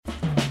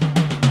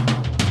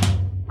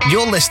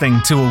You're listening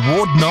to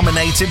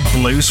award-nominated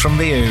Blues from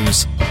the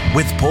Ouse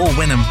with Paul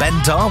Winn and Ben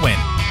Darwin.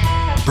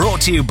 Brought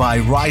to you by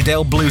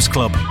Rydale Blues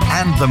Club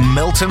and the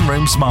Milton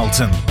Room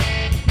Smalton.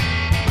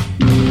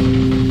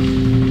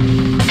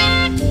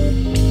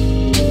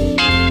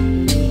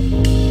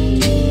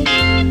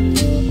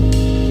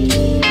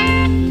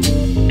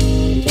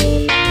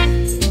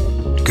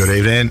 Good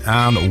evening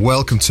and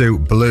welcome to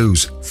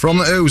Blues from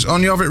the Ouse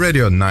on Jorvik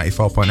Radio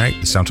 94.8,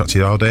 the soundtrack to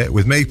your day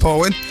with me, Paul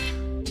Winn.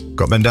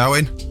 Got Ben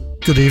Darwin.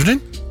 Good evening.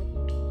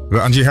 We've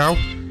got Angie Howe.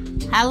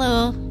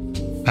 Hello.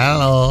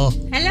 Hello.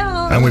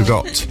 Hello. And we've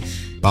got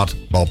Bad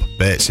Bob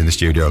Bates in the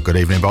studio. Good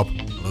evening, Bob.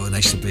 Hello,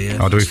 nice to be here.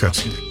 Oh, do we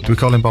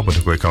call him Bob or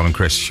do we call him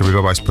Chris? Should we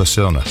go by his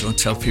persona? Don't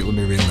tell people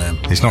my real name.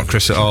 He's not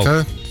Chris at all.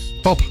 Okay.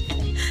 Bob.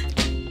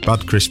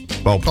 Bad Chris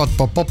Bob. Bob.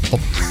 Bob.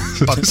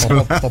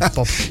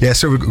 Yeah,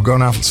 so we're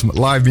going to have some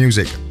live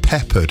music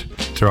peppered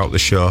throughout the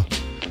show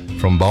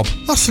from Bob.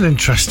 That's an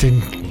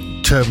interesting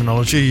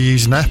terminology you're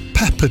using there.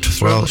 Peppered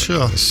throughout the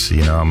show.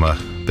 You know, I'm a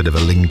bit of a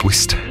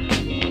linguist.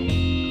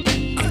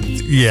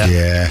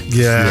 Yeah.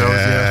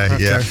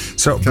 Okay.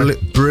 So,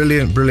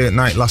 brilliant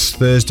night last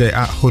Thursday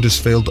at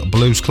Huddersfield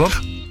Blues Club.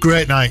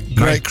 Great night,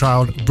 great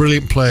crowd,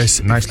 brilliant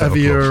place. Nice if ever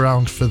you're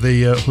around for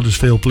the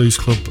Huddersfield Blues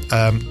Club,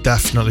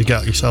 definitely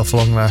get yourself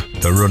along there.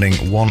 They're running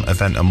one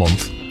event a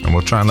month, and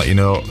we'll try and let you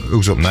know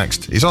who's up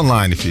next. It's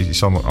online if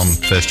it's on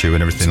First Tube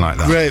and everything like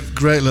that.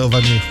 Great little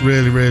venue.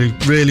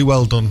 Really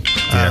well done.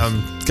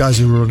 Guys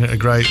who run it are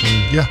great,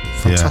 and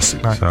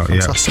fantastic night.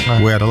 Fantastic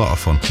night. We had a lot of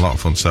fun.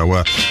 So,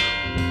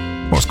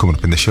 what's coming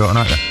up in the show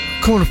tonight then?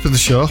 Coming up in the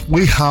show,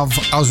 we have,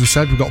 as we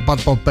said, we've got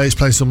Bad Bob Bates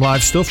playing some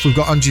live stuff. We've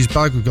got Angie's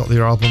Bag, we've got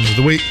your album of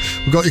the week,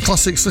 we've got your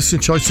classics,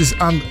 listening choices,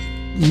 and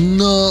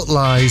no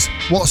lies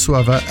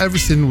whatsoever.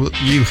 Everything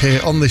you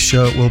hear on this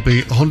show will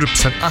be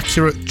 100%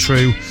 accurate,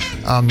 true,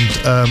 and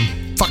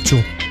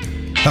factual.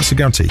 That's a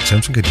guarantee.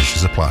 Terms and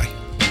conditions apply.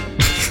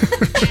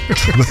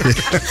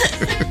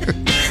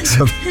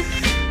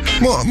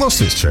 Most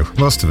of it's true.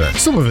 Most of it.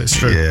 Some of it's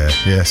true.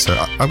 Yeah. So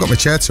I've got my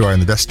chair too high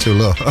and the desk too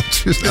low. Are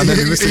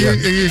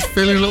you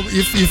feeling a little?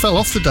 You fell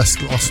off the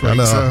desk last week. I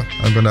know. So.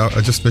 I'm going to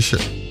adjust my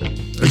shit.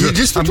 I'm going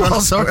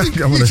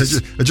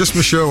to adjust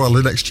my show while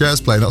the next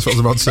chair's playing. That's what I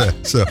was about to say.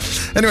 So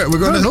anyway, we're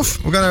going to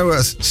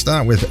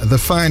start with the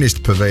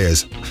finest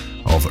purveyors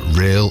of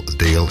real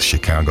deal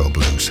Chicago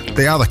blues.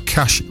 They are the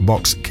Cash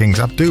Box Kings.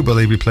 I do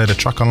believe we played a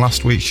track on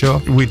last week's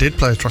show. We did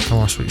play a track on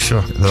last week's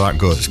show. They're that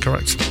good. That's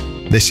correct.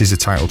 This is the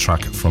title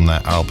track from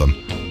their album,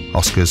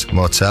 Oscar's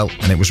Motel,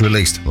 and it was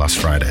released last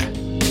Friday.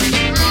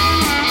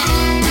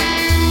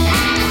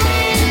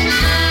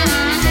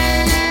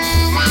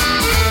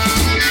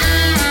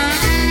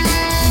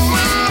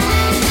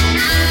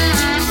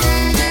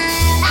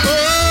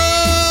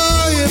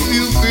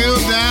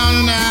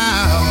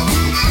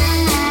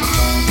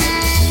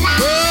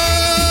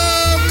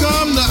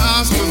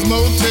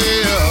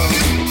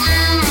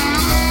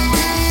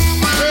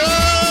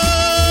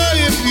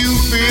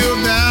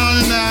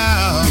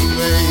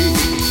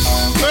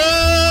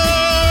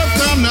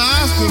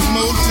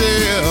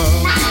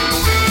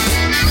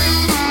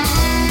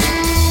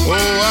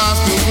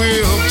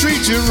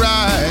 You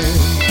right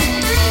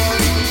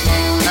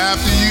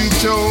after you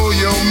told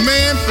your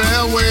man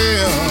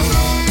farewell.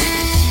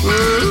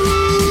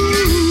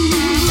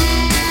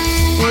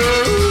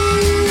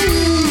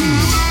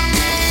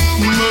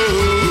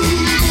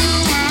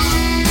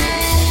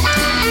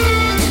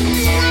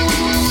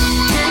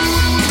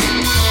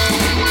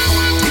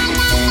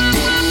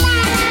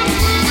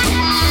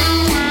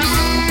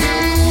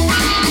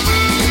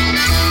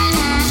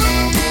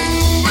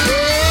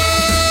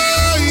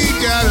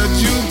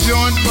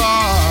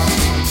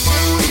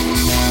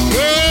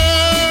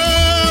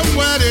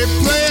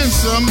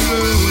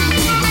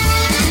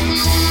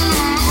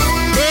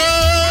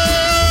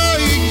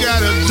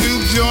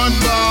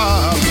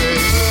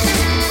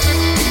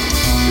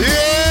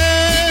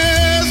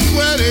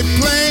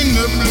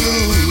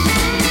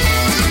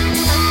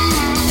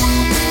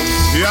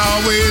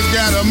 Always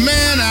got a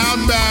man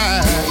out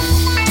back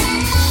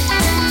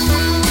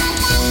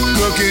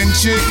cooking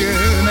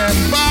chicken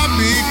and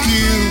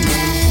barbecue.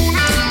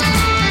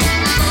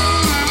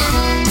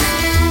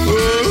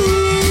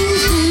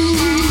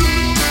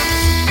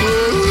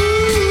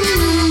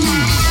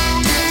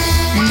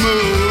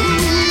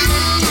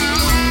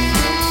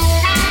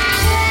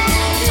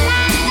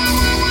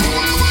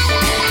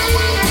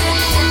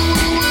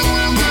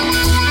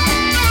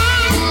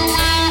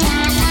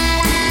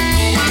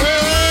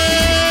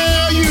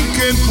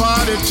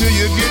 Till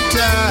you get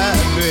tired,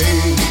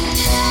 babe.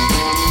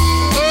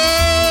 Oh,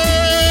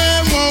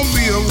 it won't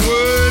be a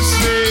word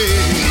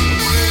said.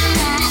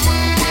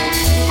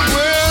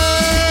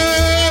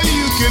 Well,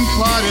 you can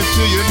party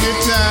till you get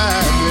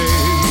tired,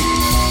 babe.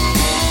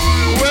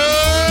 Well,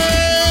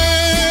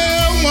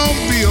 it won't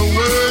be a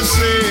word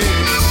said.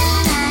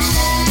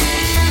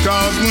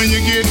 'Cause when you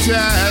get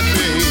tired,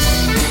 babe.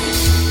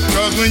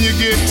 'Cause when you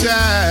get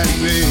tired,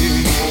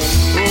 babe.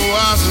 Oh,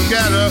 I still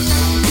got a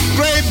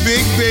great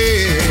big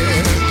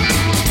bed.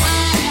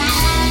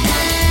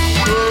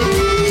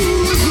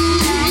 Ooh.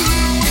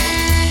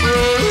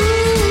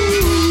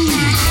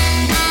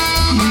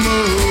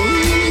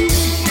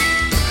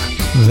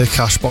 The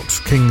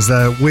Cashbox Kings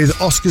there with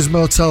Oscar's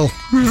Motel.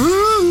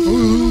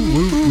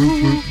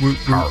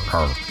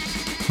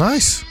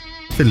 Nice.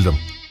 Filled them.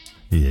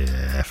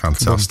 Yeah,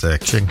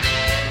 fantastic. Ching.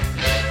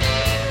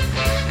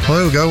 Well,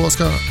 there we go. What's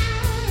going on?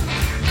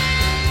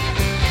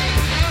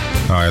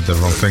 Oh, I had the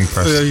wrong thing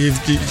pressed.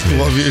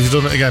 What have you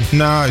done it again?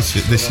 No,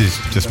 this is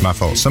just my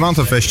fault.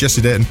 Samantha Fish,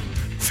 Jesse Dayton,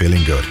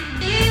 feeling good.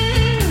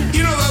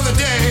 You know, the other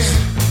day,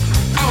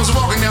 I was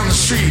walking down the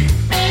street.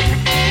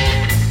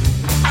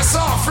 I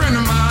saw a friend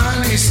of mine.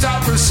 He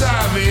stopped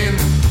beside me and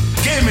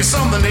gave me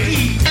something to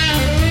eat.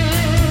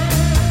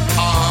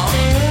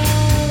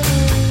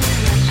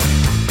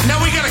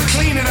 Now we gotta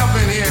clean it up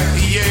in here,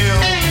 he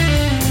yelled.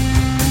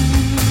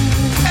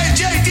 Hey,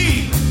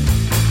 JD,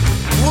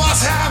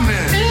 what's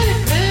happening?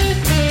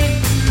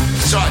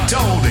 So I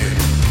told him,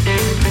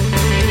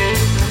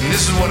 and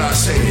this is what I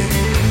said.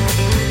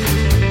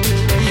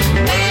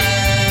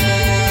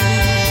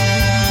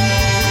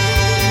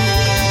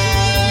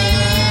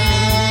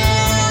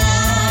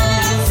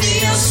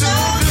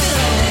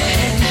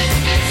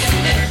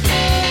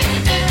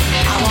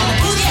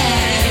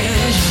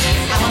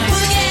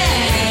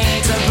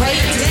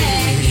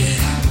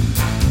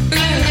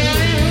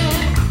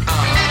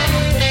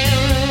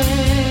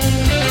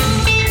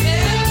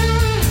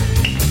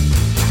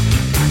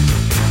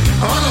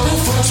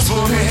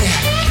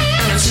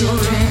 And the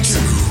children too.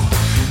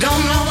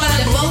 Don't know about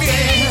that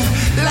boogie.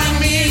 Like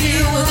me and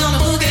you was on a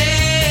boogie.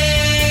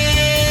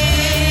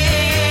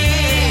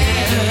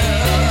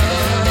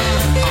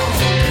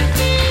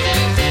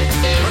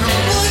 We're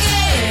gonna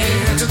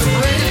boogie to the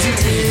break of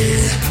day.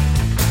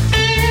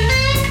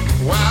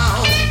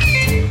 Wow.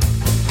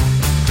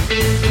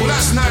 Well,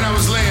 last night I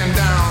was laying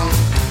down.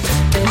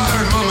 I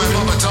heard Mama and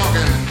Papa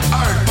talking. I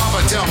heard Papa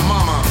tell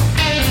Mama.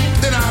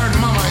 Then I heard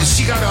Mama, and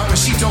she got up and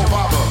she told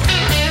Papa.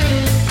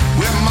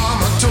 Well,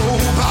 Mama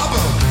told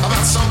Papa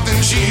about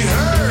something she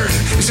heard.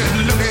 He said,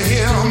 look at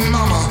here,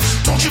 Mama,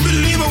 don't you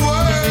believe a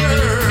word?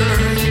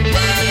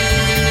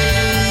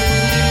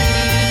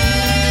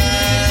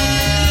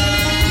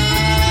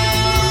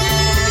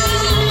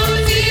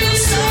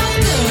 Feels so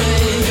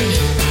good.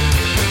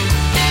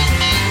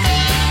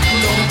 I'm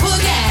gonna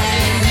boogie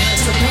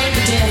to the break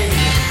of day.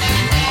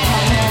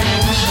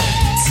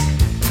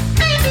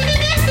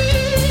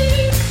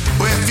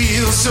 Well, it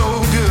feels so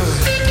good.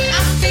 I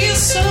feel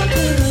so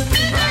good.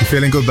 You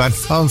feeling good, Ben?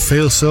 I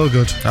feel so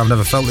good. I've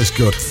never felt this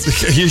good.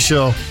 Are you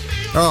sure?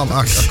 Oh,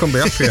 I couldn't be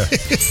happier.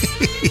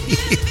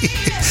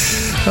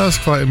 That was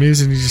quite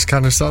amusing. You just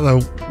kind of sat there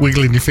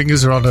wiggling your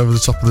fingers around over the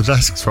top of the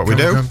desk. That's what we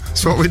do.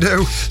 That's what we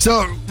do.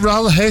 So,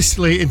 rather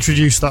hastily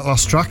introduced that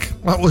last track.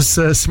 That was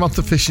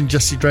Samantha Fish and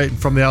Jesse Drayton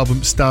from the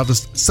album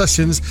Stardust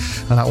Sessions,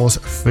 and that was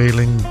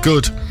Feeling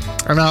Good.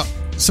 And now,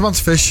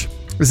 Samantha Fish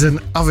is an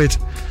avid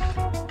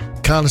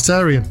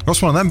carnitarian.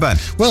 What's one of them, Ben?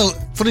 Well,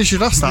 funny you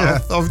should ask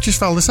that. Yeah. I've just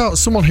found this out.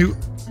 Someone who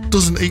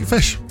doesn't eat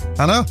fish.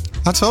 I know.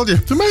 I told you.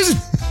 It's amazing.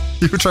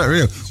 You were trying to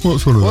real.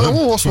 What's one of them?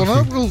 Well, what's one of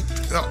them? Well,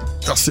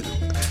 that's it.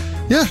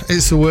 Yeah,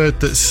 it's a word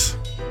that's...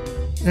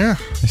 Yeah.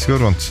 It's a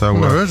good one. So, I've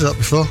never heard of that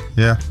before.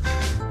 Yeah.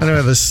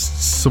 Anyway, there's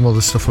some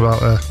other stuff about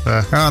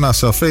there. Ah, no,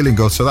 so Feeling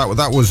Good. So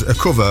that was a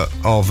cover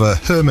of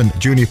Herman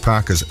Junior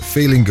Parker's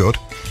Feeling Good,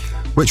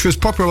 which was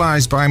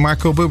popularised by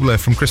Michael Bublé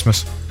from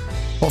Christmas.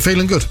 What,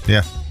 Feeling Good?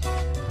 Yeah.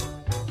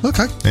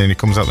 Okay. And he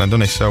comes out then,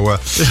 doesn't he? So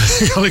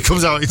When he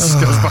comes out, he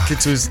just goes back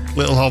into his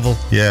little hovel.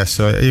 yeah.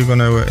 So are you going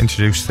to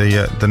introduce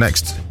the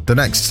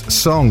next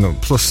song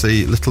plus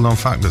the little known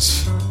fact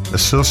that's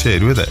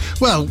associated with it?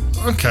 Well,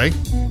 okay.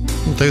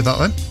 We'll do that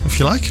then, if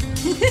you like.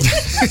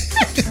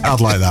 I'd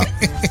like that.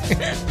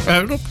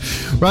 Fair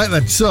enough. Right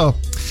then, so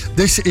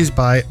this is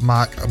by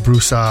Marc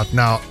Broussard.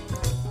 Now,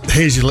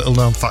 here's your little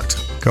known fact.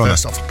 Go on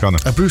First then. off, Go on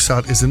then. a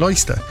broussard is an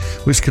oyster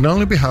which can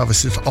only be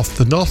harvested off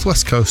the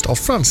northwest coast of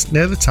France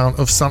near the town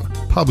of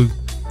Saint-Pabu.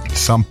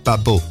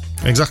 Saint-Pabu.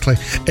 Exactly,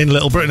 in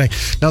Little Brittany.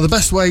 Now, the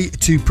best way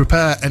to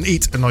prepare and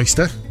eat an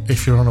oyster,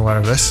 if you're unaware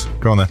of this,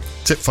 Go on then.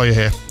 tip for you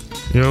here.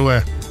 You're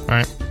aware,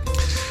 right?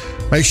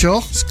 Make sure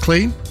it's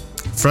clean,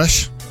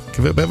 fresh,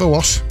 give it a bit of a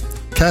wash.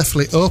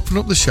 Carefully open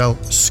up the shell,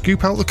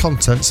 scoop out the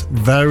contents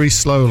very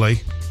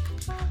slowly,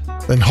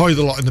 then hoy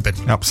the lot in the bin.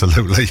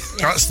 Absolutely.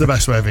 That's the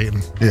best way of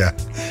eating. Yeah.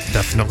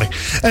 Definitely.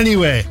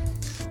 Anyway,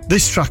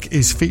 this track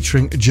is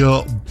featuring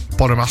Joe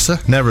Bonamassa.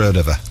 Never heard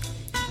of her.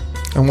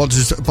 And what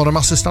does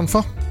Bonamassa stand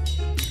for?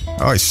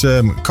 Oh, it's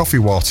coffee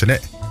wort in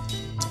it.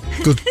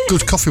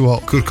 Good coffee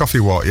walk. Good coffee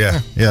wort, yeah.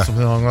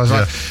 Something along those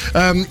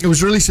lines. It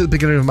was released at the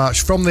beginning of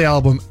March from the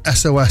album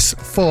SOS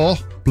 4,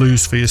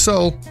 Blues for Your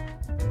Soul.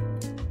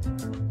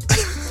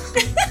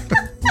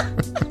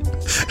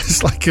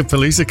 It's like a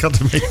police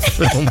academy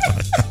film.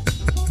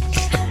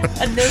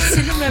 And no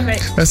cinema, mate.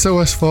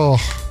 SOS 4.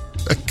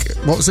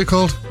 What was it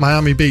called?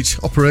 Miami Beach.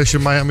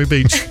 Operation Miami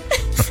Beach.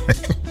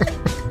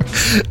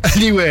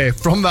 Anyway,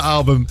 from the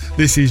album,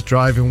 this is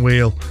Driving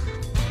Wheel.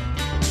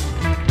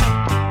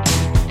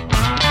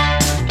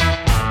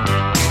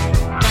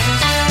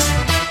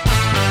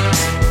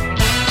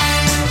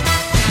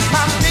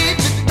 My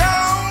baby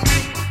don't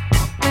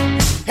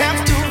have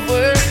to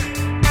work.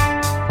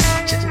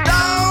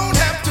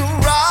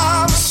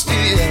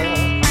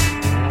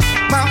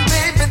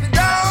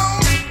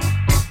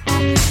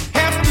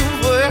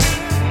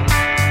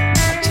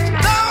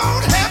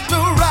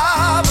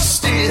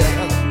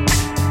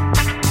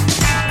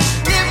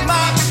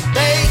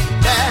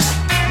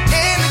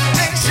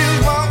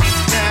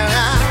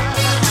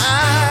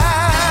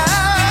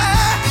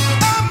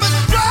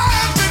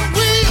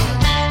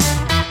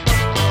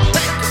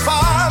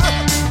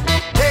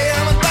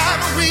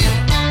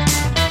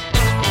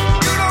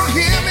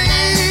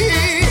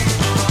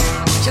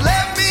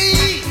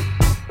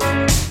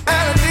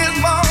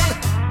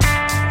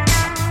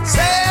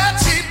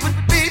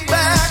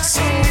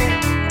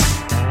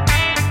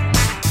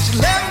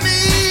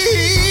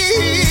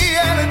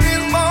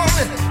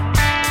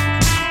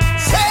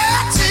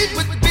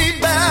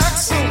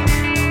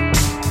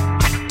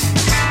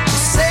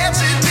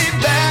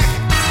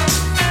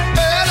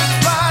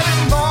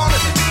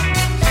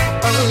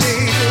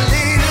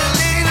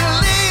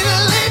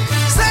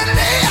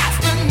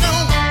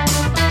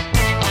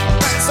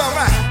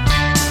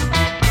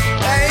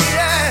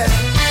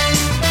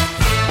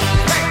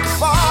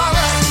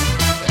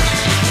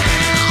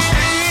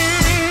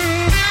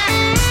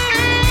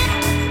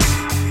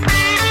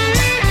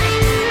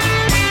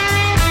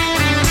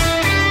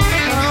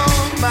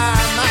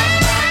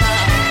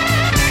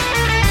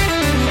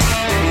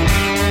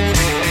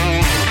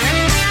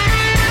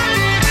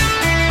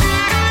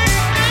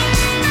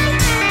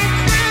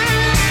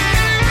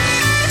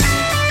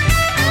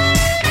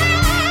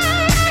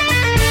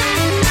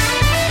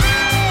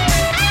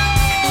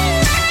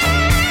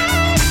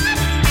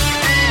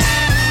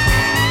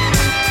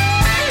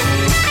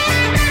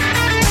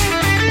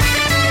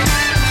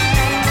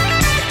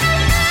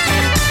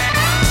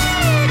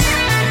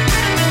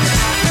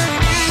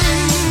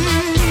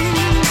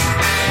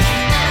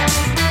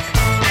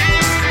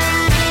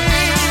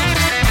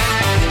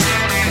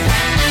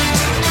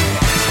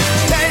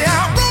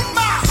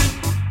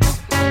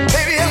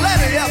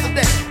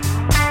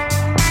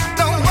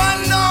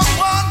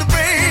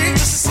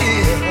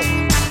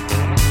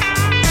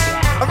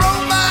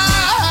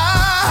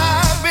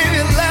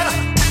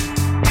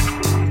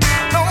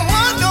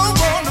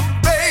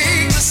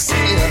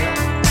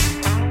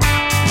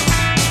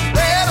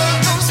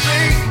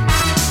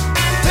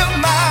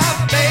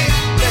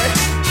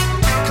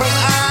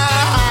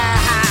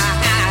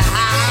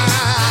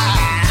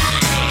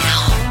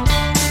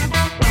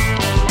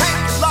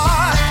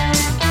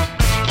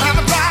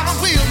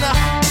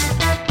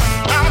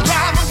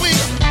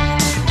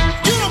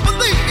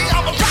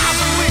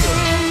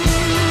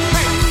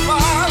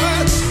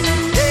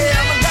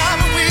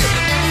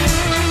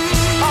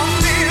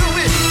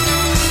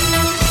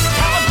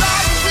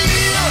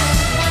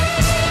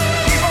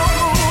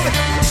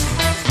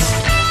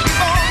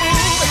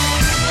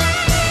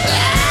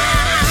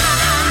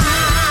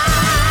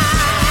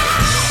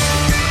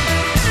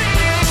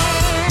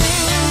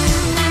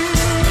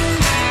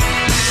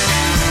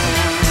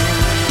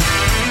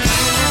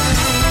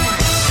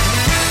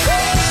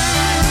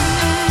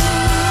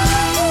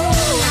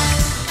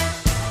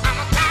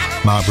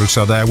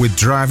 Russo there with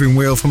Driving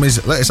Wheel from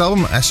his latest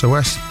album,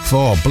 SOS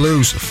 4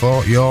 Blues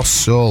for Your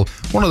Soul.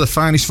 One of the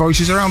finest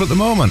voices around at the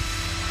moment.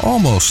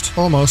 Almost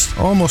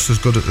as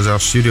good as our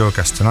studio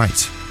guest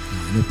tonight.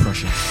 No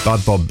pressure.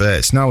 Bad Bob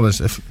Bates. Now we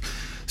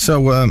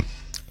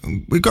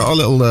got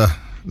a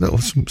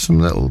some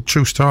little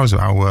true stories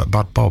about how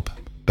Bad Bob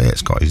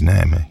Bates got his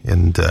name,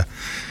 and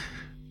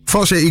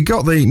fortunately he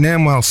got the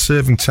name while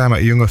serving time at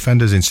a young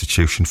offenders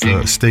institution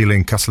for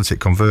stealing catalytic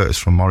converters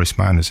from Morris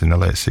miners in the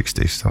late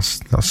 60s.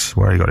 That's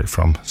where he got it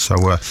from. So,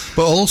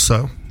 but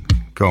also,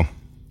 go on.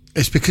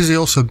 It's because he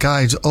also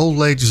guides old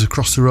ladies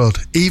across the road,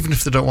 even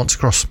if they don't want to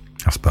cross.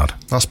 That's bad.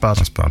 That's bad.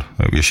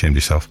 You'll be ashamed of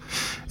yourself.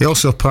 He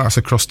also parks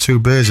across 2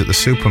 bays at the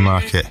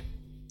supermarket.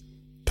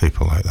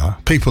 People like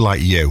that. People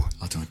like you.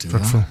 I don't do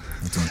that.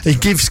 He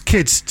gives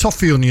kids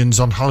toffee onions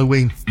on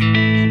Halloween.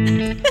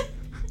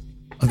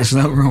 There's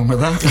nothing wrong with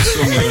that.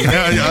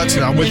 Yeah,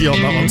 actually, I'm with you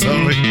on that one,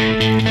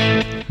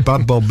 totally.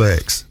 Bad Bob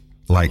Bakes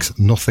likes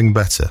nothing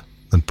better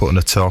than putting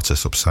a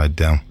tortoise upside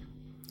down.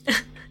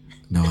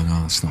 No,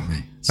 that's not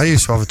me. I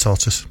used to have a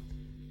tortoise.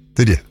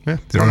 Did you? Yeah.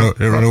 Did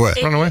it run away?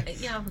 Run away?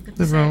 Yeah, I was going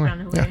to say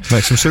ran away. Yeah.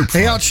 Make some soup for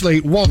He it.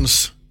 actually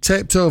once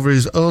taped over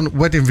his own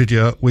wedding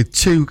video with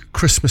 2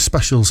 Christmas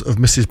specials of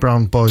Mrs.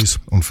 Brown Boys.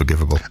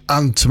 Unforgivable.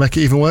 And to make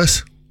it even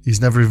worse, he's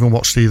never even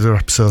watched either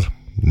episode.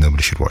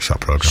 Nobody should watch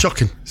that programme.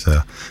 Shocking. So,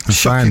 and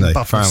Shocking finally,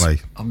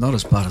 badness. I'm not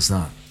as bad as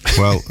that.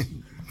 well,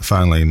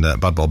 finally,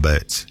 Bad Bob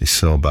Bates is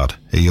so bad,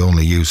 he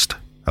only used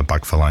a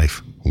bag for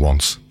life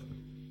once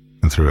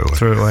and threw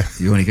it away.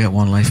 You only get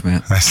one life,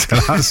 mate. That's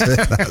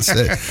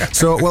it.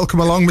 So, welcome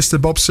along, Mr.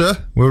 Bob, sir.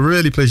 We're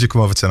really pleased you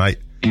come over tonight.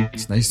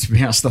 It's nice to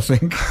be asked, I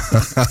think.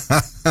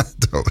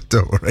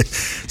 don't worry.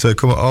 So, you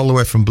come all the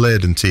way from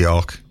Bladen to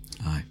York.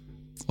 Aye.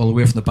 All the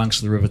way from the banks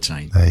of the River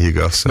Tyne. There you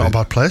go. So, Not a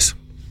bad place.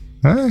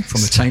 From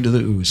From the Tyne to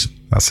the Ouse.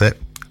 That's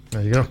it.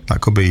 There you go. That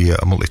could be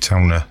a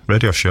multi-town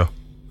radio show.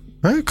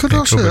 It could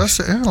actually. be. That's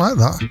it. Yeah, I like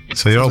that.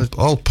 So you're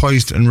all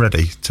poised and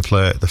ready to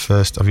play the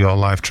first of your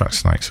live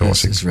tracks tonight. So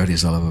It's as ready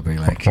as I'll ever be.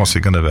 what's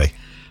it going to be?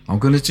 I'm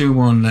going to do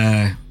one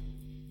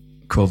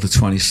called The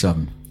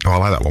 27. Oh, I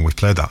like that one. We've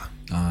played that.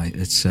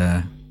 It's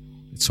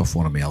off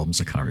one of my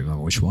albums. I can't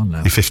remember which one now.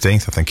 Your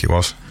 15th, I think it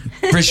was.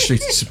 Bridge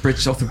Street.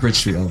 It's off the Bridge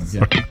Street album.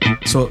 Yeah.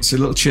 So it's a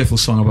little cheerful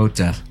song about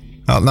death.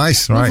 Oh,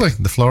 nice. Right. Lovely.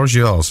 The floor is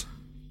yours.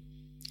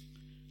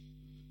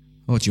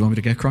 Oh, do you want me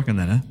to get cracking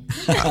then,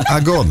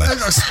 I go on then.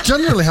 That's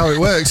generally how it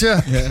works,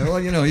 yeah. Yeah, well,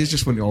 you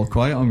just went all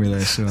quiet on me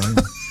there, so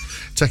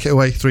Take it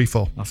away,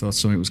 3-4. I thought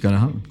something was going to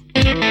happen.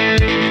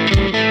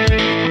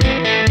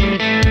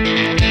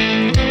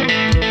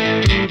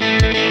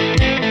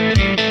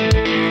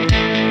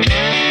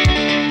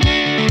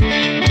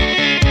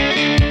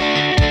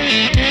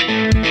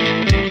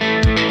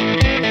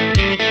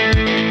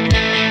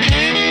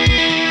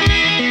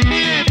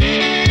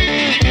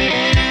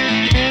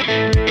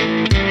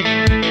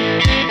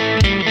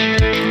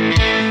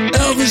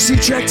 He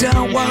checked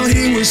out while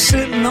he was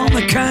sitting on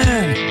the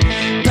can,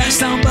 passed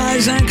down by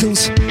his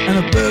ankles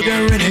and a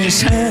burger in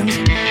his hand.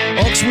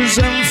 Ox was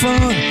having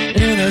fun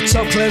in a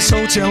top-class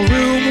hotel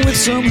room with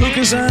some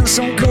hookers and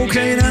some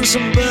cocaine and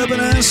some bourbon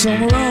and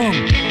some rum.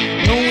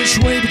 No which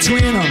way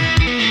between them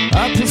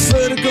I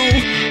prefer to go.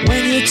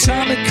 When your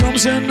time it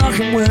comes and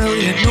knocking, well,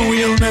 you know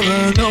you'll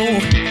never know.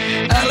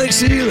 Alex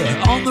Healer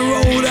on the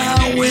road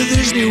out with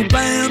his new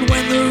band,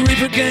 when the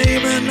Reaper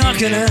came and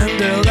knocking and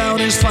dealt out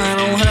his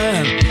final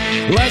hand.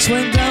 Lights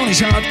went down, his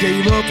heart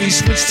gave up, he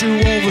switched to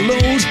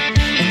overload,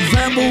 and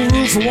Vamble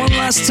ruled for one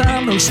last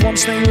time, no Swamp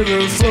Snake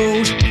River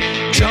flowed.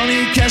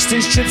 Johnny cast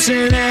his chips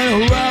in at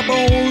a ripe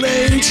old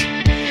age,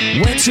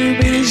 went to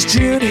meet his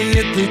journey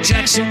at the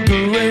Jackson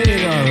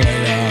Parade.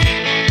 Alright,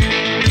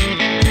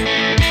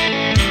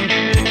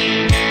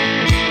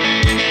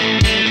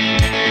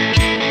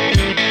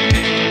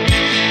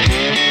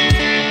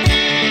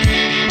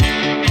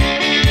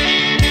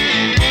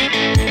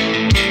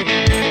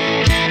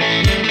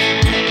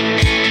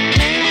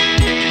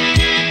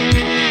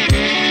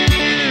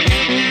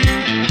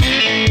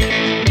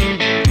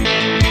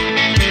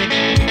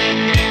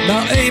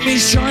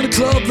 Amy's joined a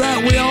club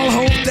that we all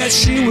hoped that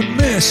she would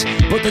miss,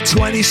 but the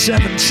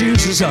 27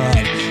 chooses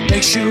hard,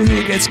 make sure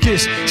who gets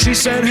kissed. She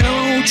said,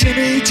 hello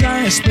Jimmy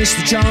Giants,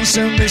 Mr.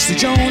 Johnson, Mr.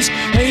 Jones,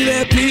 hey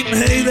there Pete, and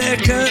hey there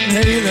Kurt, and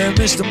hey there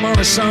Mr.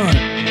 Morrison.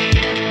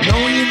 You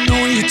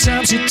know your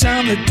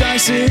time, the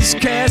dice is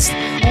cast.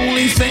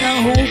 Only thing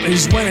I hope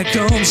is when it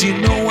comes, you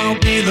know I'll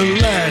be the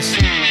last.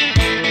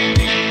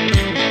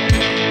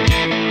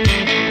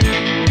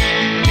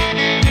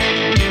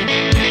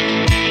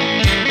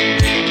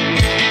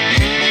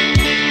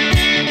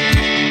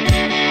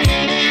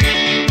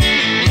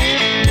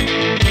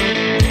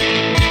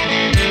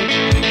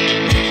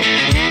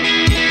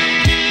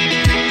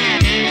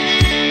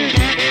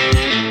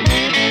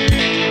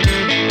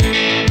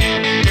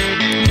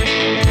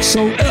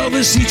 So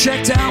Elvis, he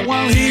checked out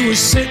while he was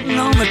sitting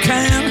on the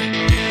can,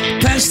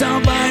 passed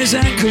down by his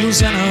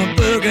ankles and a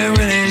burger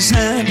in his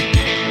hand.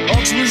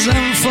 Ox was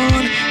having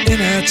fun in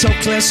in a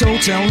top-class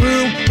hotel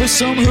room with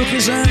some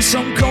hookers and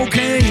some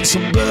cocaine,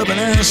 some bourbon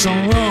and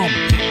some rum.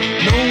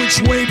 Know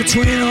which way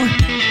between them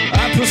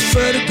I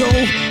prefer to go.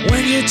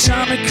 When your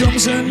time it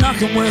comes a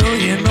knocking, well,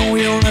 you know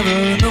you'll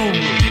never know.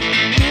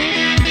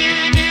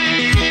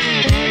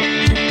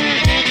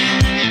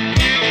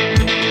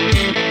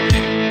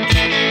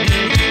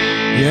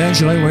 You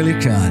enjoy while you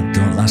can,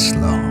 don't last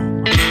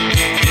long.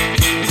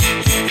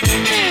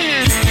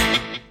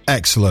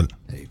 Excellent.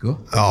 There you go.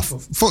 Oh,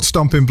 foot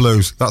stomping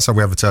blues. That's how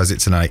we advertise it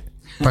tonight.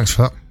 Thanks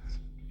for that.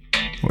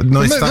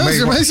 Nice, That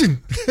was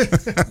amazing.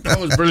 That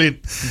was brilliant.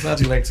 I'm glad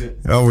you liked it.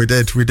 Oh, we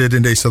did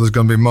indeed. So there's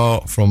going to be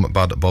more from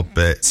Bad Bob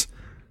Bates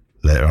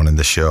later on in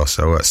the show.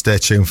 So stay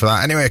tuned for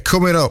that. Anyway,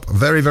 coming up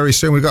very, very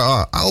soon, we've got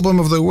our album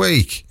of the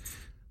week.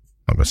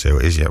 I'm not going to say who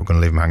it is yet. We're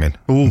going to leave him hanging.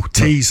 Ooh,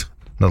 tease.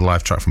 Another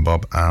live track from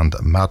Bob and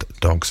Mad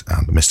Dogs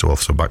and Mr.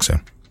 Wolf. So back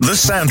soon. The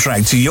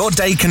soundtrack to your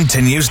day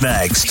continues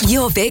next.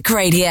 Jorvik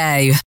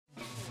Radio.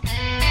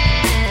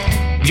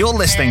 You're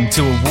listening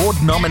to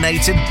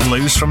award-nominated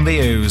Blues from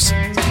the Ouse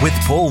with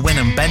Paul Winn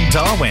and Ben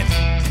Darwin.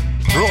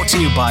 Brought to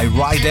you by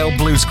Rydale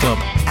Blues Club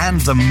and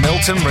the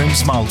Milton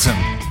Rooms Malton.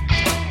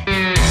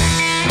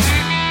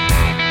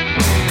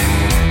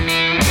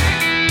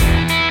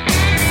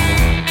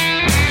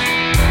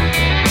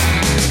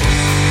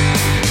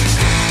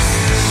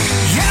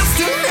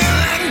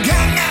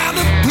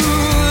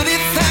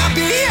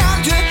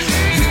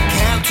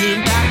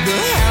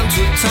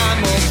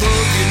 Time,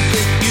 although you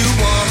think you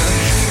wanna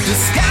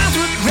disguise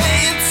with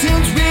rain,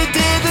 since we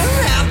didn't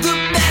have the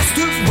best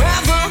of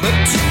weather. But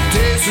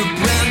today's a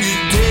brand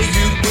new day,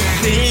 you would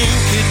think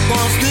it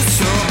was the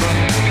summer.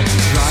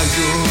 Dry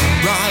your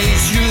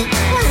eyes, you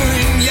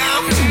ruin your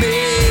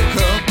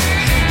makeup,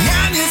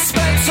 and you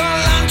spent so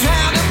long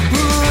trying to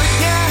put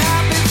your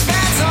happy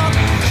face on.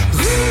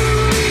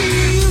 Ooh,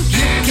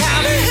 you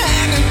gotta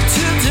hang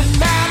until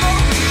tomorrow.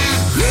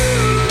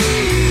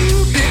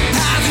 Ooh, be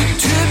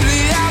positively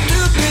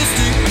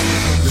optimistic.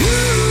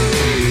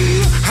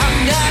 Ooh, I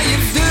know you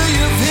feel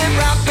you've hit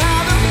rock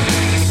bottom.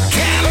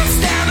 Can't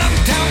stand up,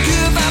 don't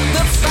give up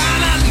the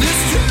fight. At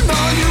least you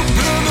know you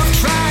will have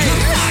tried. You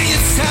know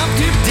yourself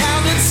deep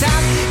down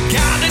inside.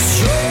 Gotta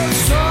show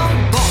some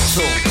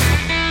bottle.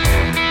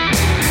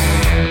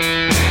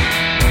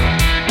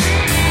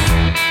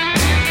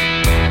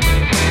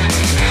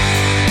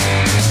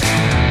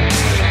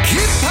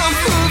 Keep on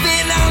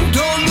moving on,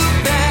 don't look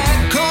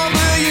back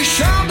over your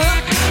shoulder.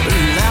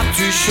 Life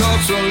too short,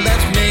 so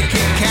let's make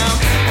it count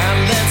and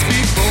let's be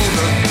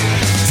bolder.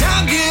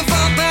 Don't give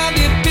up on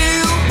your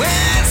view,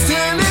 west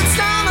till it's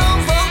not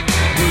over.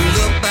 We'll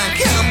look back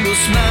and we'll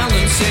smile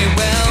and say,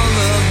 well,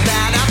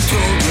 that I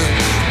told you.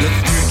 The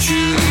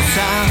future's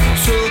out,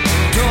 so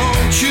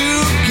don't you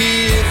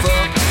give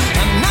up.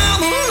 And now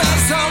the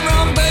lights are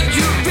on, but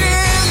you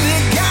really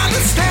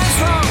gotta stay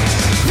strong.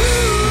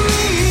 Ooh,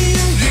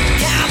 you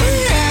gotta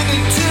have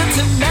it till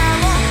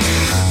tomorrow.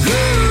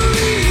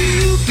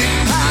 Ooh, be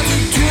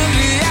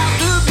positively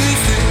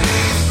optimistic.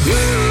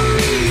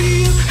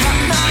 Ooh, I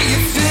know you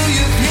feel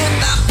you've hit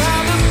that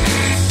bottom.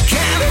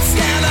 Can't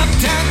stand up,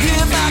 don't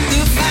give up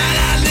the fight.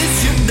 At least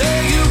you know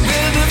you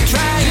will have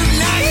tried. You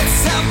know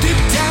yourself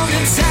deep down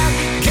inside.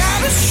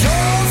 Gotta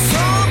show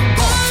some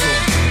bottle.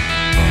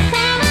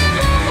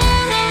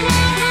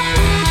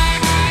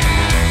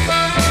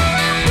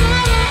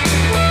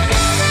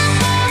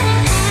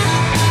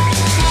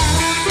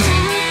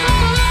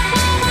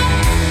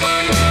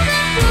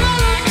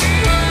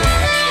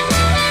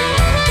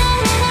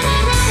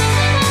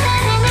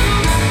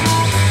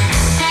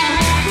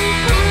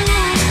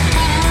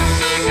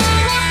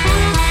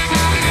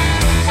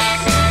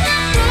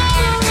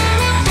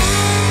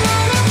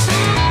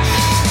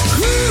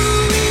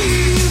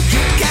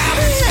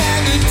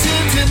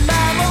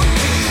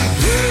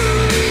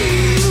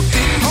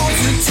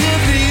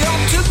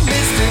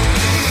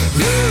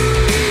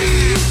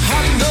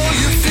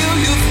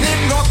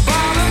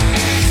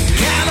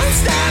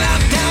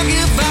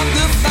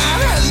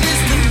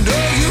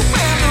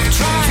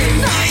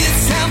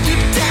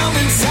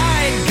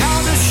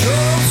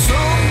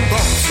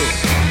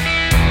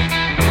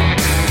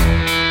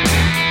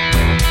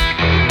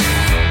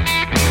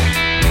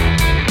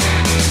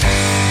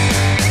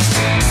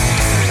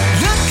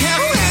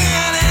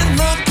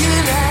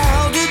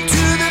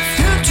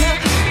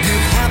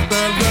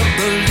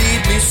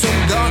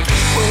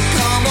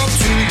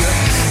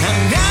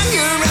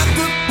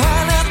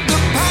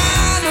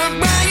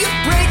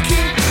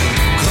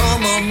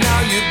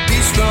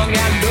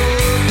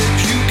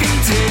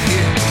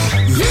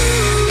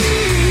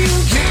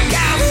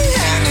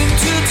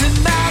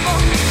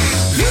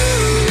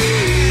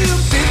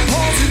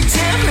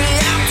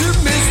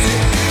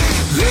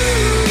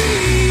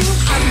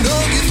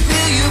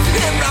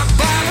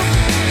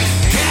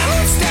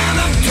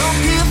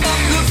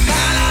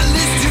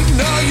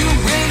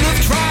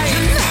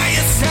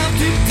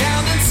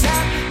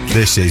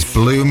 This is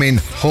Blooming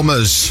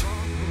Hummers.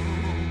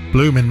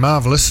 Blooming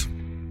marvellous.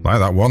 Like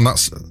that one.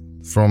 That's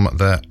from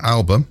their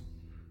album,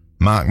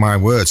 Mark My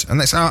Words. And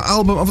it's our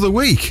album of the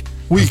week.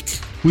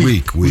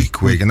 Week.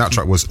 And that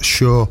track was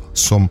Show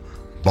Some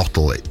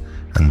Bottle It.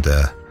 And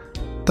the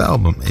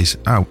album is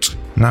out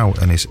now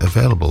and is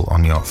available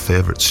on your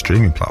favourite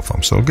streaming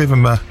platform. So give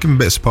him a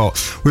bit of support.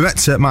 We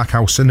met Mark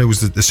Howson, who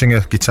was the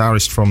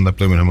singer-guitarist from the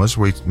Blooming Hummers.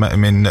 We met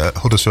him in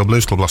Huddersfield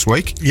Blues Club last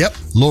week. Yep.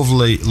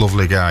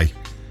 Lovely guy.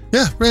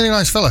 Yeah, really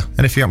nice fella.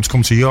 And if he happens to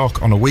come to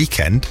York on a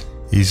weekend,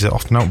 he's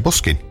often out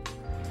busking.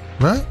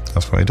 Right.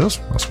 That's what he does.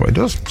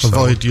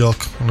 Avoid York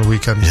on a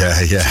weekend. Yeah.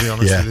 To be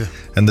honest with you.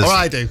 And or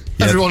I do.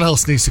 Yeah, everyone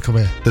else needs to come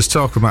here. There's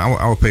talk about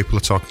our people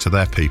are talking to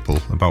their people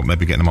about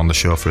maybe getting them on the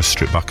show for a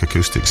stripped back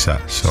acoustic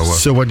set.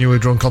 So when you were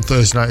drunk on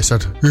Thursday night, you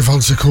said, "You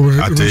fancy coming?"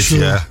 I did,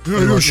 yeah.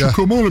 You should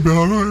come on, it'll be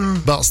all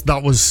right. Yeah.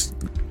 That was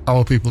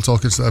our people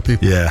talking to their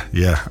people. Yeah.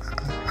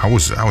 I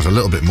was a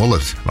little bit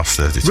mullered last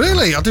Thursday.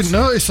 Really? I didn't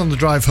notice on the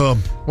drive home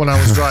when I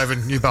was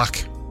driving you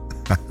back.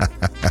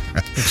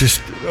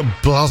 Just a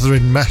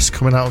blathering mess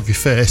coming out of your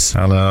face.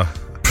 I know.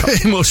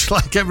 Pretty much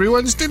like every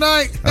Wednesday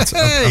night. I'll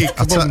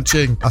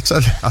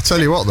tell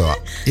you what though.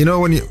 You know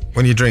when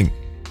you drink,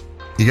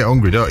 you get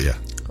hungry, don't you?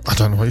 I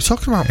don't know what you're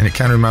talking about. And it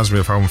kind of reminds me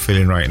of how I'm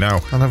feeling right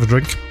now. I never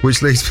drink.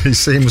 Which leads me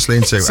seamlessly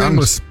into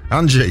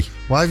Angie.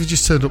 Why have you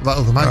just turned up that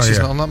other mic? She's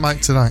not on that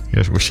mic tonight.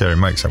 Yes, we're sharing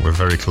mics and we're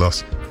very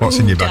close. What's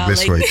in your bag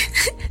this week?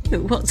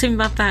 What's in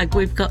my bag?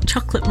 We've got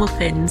chocolate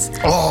muffins.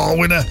 Oh,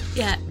 winner.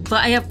 Yeah,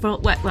 but I have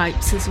brought wet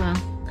wipes as well.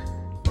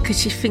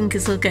 Because your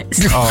fingers will get...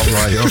 Oh,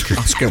 right, okay.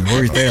 I was getting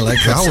worried there, like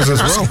ours as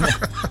well.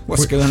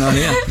 What's going on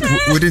here?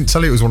 We didn't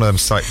tell you it was one of them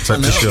types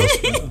of shows.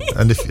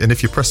 And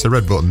if you press the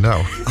red button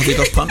now... Have you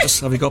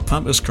got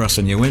Pampers grass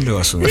in your window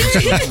or something?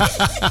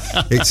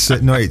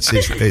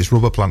 It's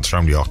rubber plants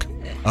around York.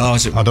 Oh,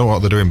 is it? I don't know what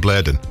they're doing,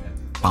 Bladen.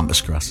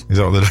 Pampers grass. Is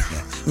that what they're doing?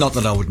 Yeah. Not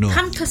that I would know.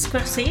 Pampers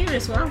grass here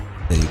as well.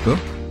 There you go.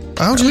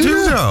 How do you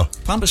know?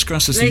 Pampers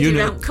grass is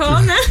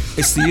corner.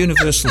 It's the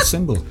universal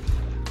symbol.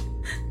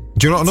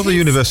 Do you know what another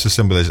universal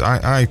symbol is?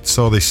 I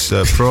saw this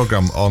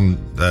programme on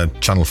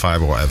Channel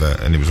 5 or whatever,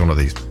 and it was one of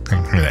these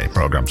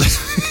programmes.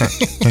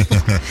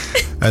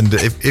 And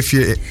if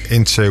you're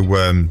into...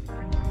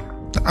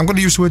 I'm going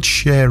to use the word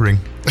sharing.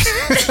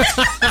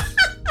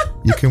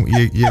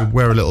 You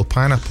wear a little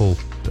pineapple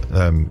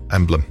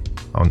emblem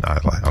on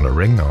a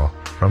ring or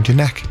around your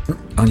neck.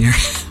 On your...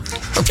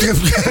 I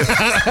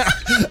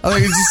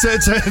think it's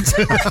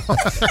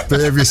just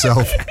Behave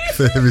yourself.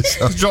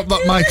 Drop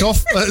that mic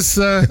off.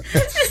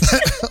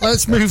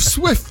 Let's move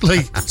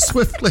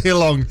swiftly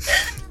along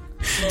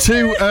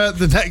to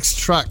the next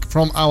track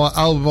from our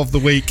album of the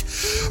week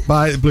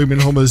by the Blooming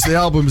Hummers. The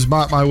album's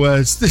Mark My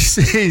Words. This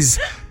is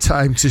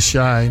Time to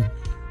Shine.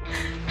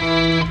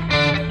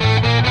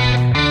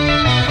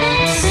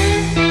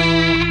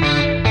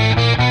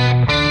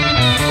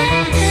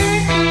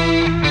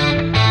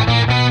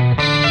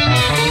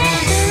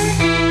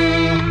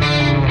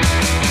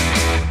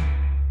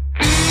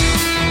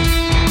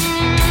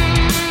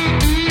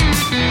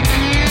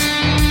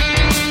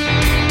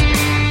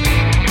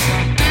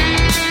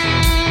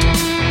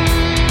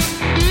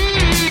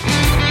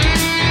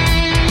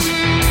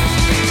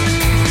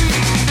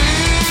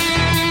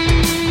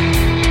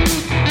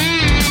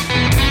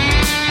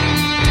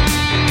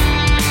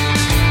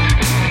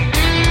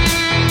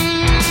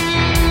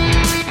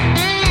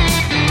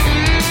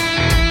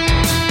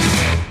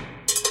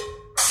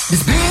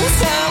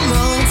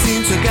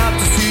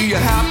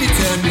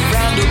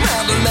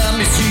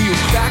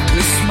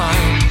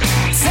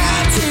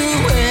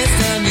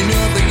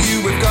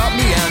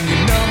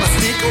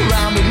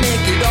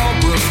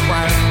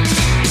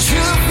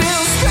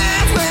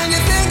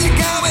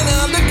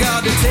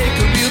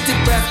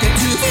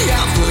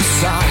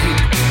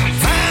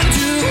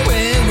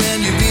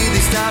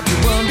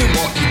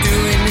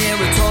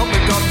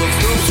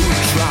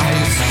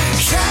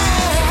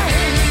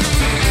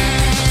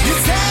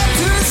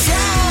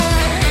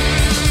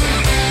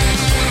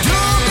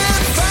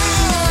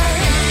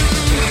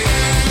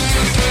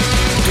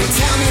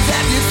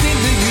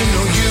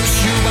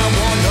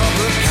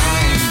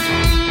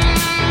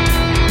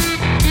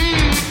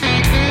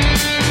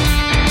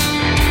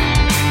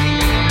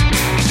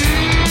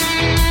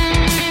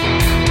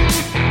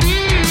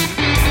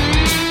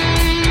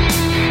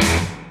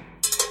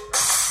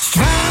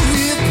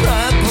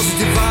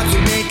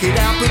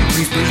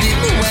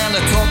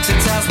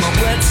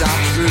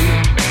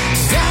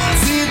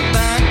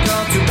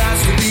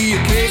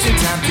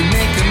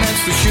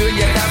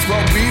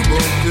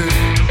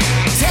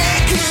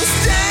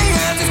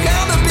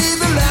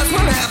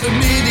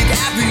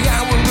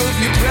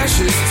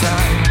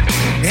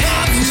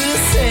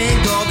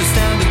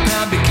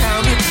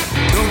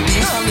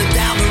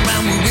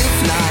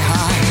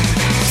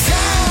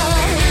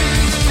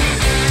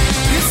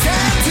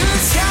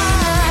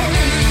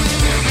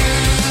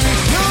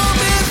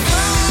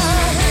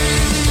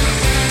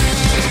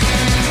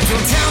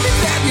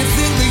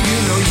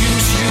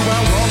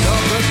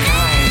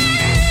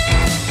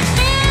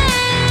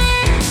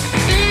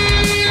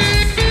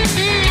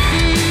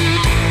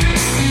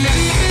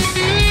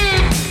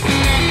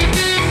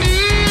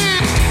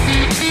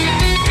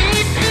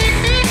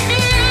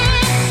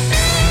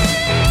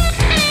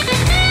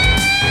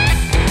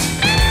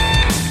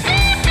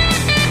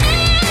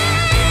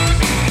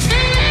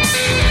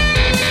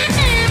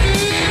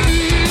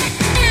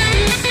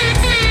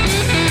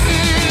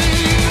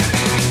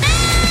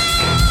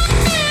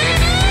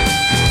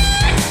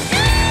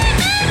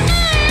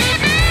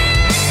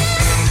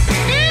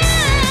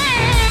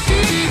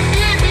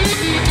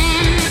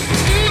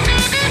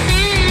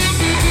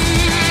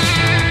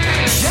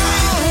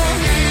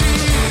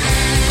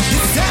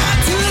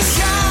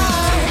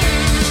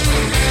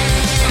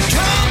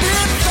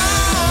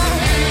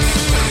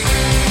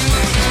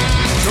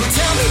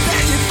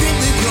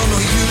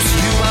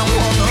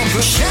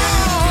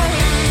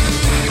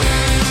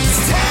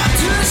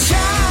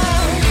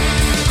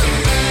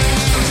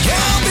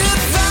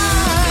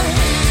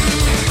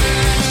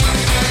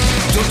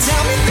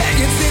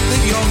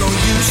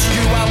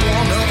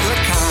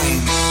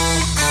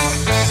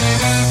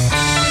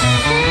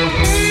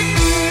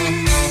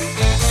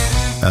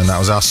 And that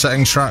was our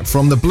second track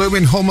from the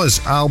Blooming Hummers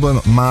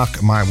album,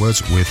 Mark My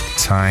Words, with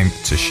Time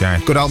to Shine.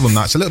 Good album,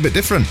 that's a little bit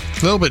different.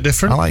 A little bit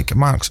different. I like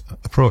Mark's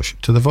approach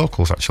to the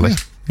vocals, actually.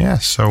 Yeah,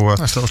 so...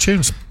 nice little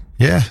tunes.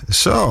 Yeah,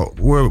 so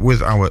we're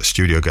with our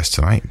studio guest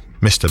tonight,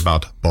 Mr.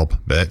 Bad Bob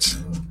Bates.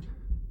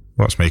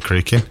 What's me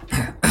creaking?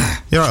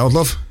 You all right, old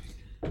love?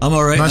 I'm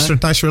all right. Nice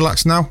and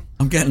relaxed now?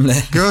 I'm getting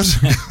there. Good.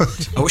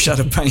 I wish I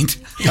had a pint.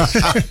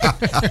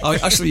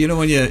 Actually, you know,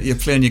 when you're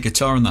playing your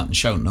guitar and that and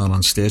shouting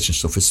on stage and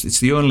stuff, it's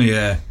the only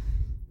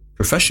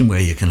profession where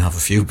you can have a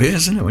few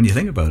beers, isn't it, when you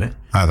think about it?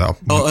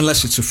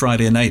 Unless it's a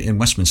Friday night in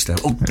Westminster.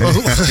 Sorry,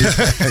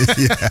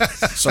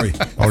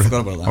 I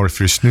forgot about that. Or if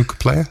you're a snooker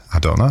player, I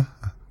don't know.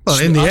 Well,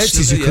 in the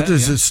 80s, you could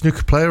as a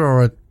snooker player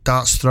or a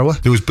darts thrower.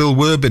 There was Bill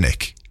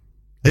Werbenick.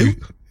 Who?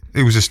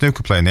 He was a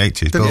snooker player in the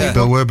 80s.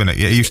 Bill Werbenick.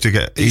 Yeah, he used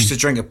to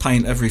drink a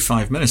pint every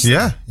 5 minutes.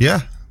 Yeah.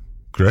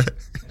 Great.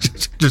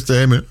 Just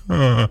aim it.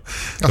 I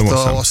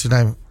thought, what's his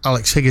name?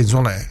 Alex Higgins,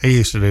 wasn't it? He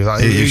used to do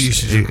that. He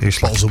used to do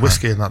bottles of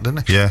whiskey and that,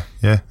 didn't he?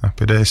 Yeah.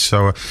 Happy days.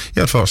 So,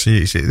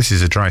 unfortunately, this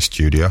is a dry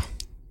studio.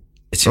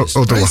 It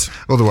is.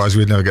 Otherwise,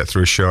 we'd never get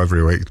through a show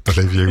every week,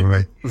 believe you and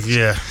me.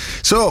 Yeah.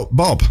 So,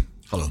 Bob.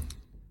 Hello.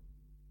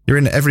 You're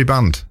in every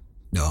band?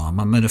 No,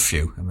 I'm in a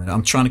few.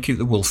 I'm trying to keep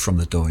the wolf from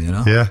the door, you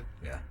know? Yeah.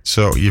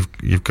 So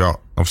you've got,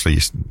 obviously,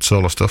 your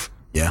solo stuff.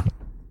 Yeah.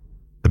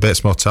 The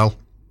Bates Motel.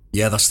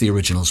 Yeah, that's the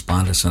originals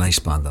band. It's an ace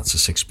band. That's a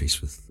 6-piece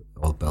with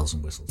all bells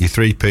and whistles. Your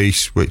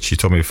 3-piece, which you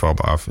told me before,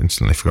 but I've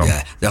instantly forgotten.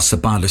 Yeah, that's the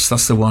band.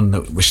 That's the one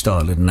that we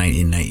started in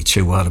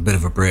 1992. We had a bit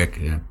of a break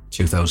in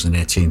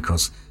 2018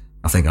 because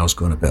I think I was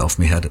going a bit off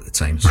my head at the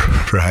time. So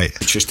right.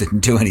 It just didn't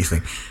do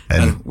anything.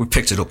 And we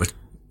picked it up.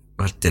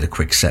 I did a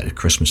quick set at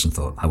Christmas and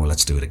thought,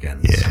 let's do it again.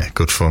 Yeah,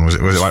 good fun. Was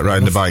it like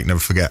riding the bike, never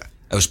forget?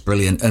 It was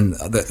brilliant, and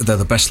they're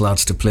the best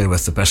lads to play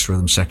with, the best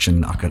rhythm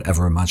section I could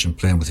ever imagine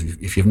playing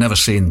with. If you've never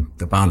seen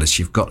the Bandits,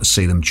 you've got to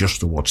see them just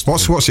to watch.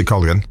 What's it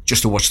called again?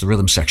 Just to watch the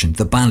rhythm section.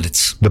 The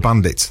Bandits. The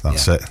Bandits.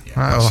 That's it.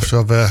 Yeah, I'll have to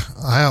have an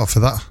eye out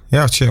for that.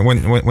 Yeah.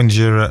 When's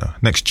your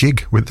next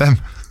gig with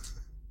them?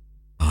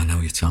 Oh, I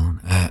know you're telling.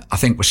 I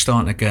think we're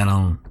starting again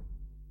on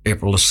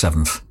April the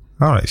 7th.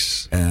 All right.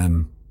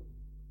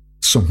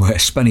 Somewhere in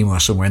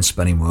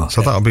Spennymoor.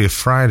 So that'll be a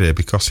Friday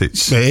because it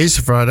is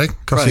a Friday.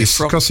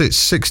 Because it's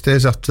 6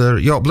 days after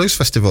York Blues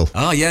Festival.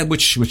 Oh yeah,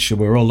 which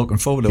we're all looking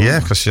forward to.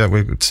 Yeah, because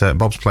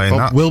Bob's playing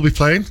that. Will be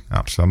playing.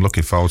 Absolutely, I'm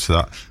looking forward to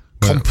that.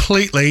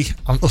 Completely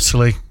and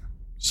utterly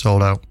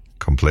sold out.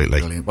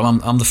 Completely. Brilliant.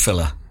 Well, I'm the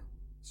filler.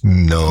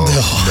 No.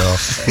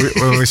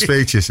 When we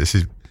speak to you, this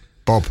is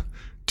Bob. Do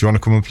you want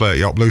to come and play at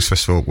York Blues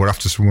Festival? We're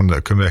after someone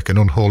that can make an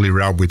unholy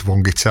row with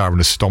one guitar and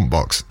a stomp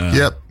box.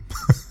 Yep.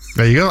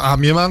 There you go.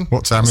 I'm your man.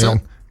 What time are you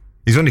on?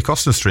 He's only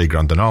costing us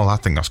 $3,000 and all. I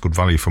think that's good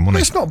value for money.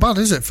 It's not bad,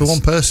 is it, for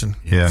one person?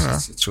 Yeah.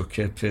 It's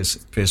okay. It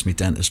pays me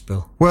dentist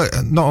bill. Well,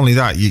 not only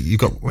that, you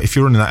got, if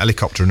you're running that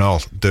helicopter and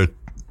all, they're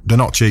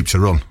not cheap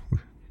to run.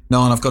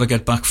 No, and I've got to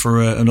get back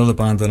for another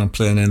band that I'm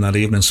playing in that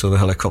evening, so the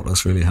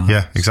helicopter's really hard.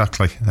 Yeah,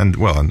 exactly. And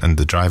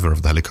the driver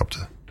of the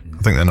helicopter.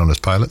 I think they're known as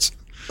pilots.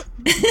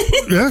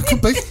 Yeah,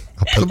 could be.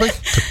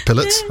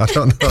 Pilots? I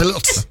don't know.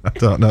 Pilots. I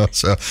don't know.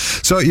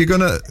 So you're going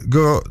to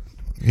go...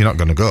 You're not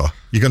going to go.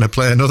 You're going to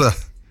play another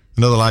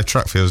live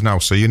track for us now.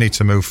 So you need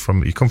to move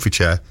from your comfy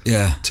chair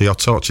to your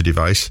torture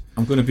device.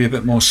 I'm going to be a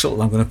bit more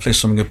subtle. I'm going to play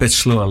something a bit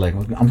slower. Like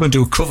I'm going to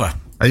do a cover.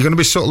 Are you going to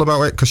be subtle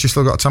about it because you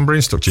still got a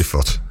tambourine stuck to your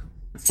foot?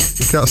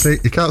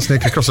 You can't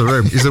sneak across the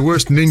room. He's the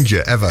worst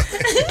ninja ever.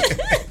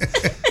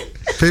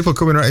 People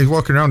coming around, he's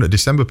walking around at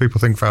December.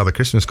 People think Father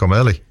Christmas come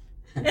early.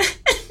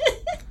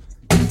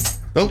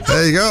 Oh,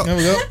 there you go. There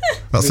we go.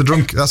 That's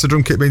the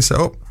drum kit being set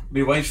up.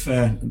 My wife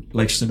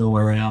likes to know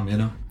where I am, you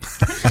know.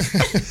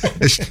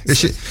 Is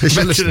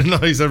she listening?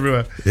 Noise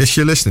everywhere. Is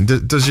she listening?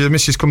 Does your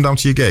missus come down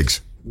to your gigs?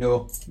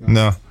 No.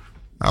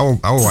 Our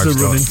wives There's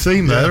a running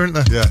theme there, isn't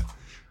there? Yeah.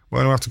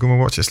 Well, I have to come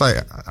and watch it. It's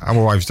like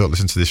our wives don't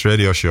listen to this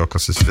radio show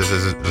because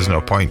there's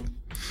no point.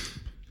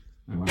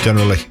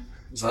 Generally.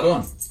 Is that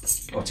on?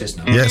 Oh, it is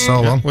now. Yeah, it's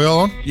all on. We all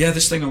on? Yeah,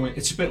 this thing,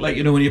 it's a bit like,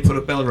 you know, when you put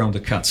a bell around a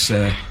cat's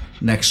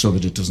neck so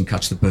that it doesn't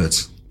catch the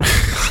birds.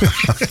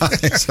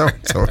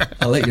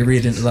 I'll let you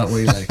read into that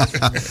way, like.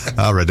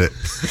 I read it.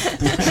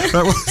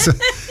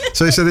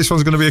 So you said this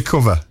one's going to be a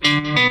cover?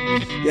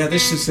 Yeah,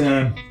 this is...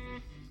 I'm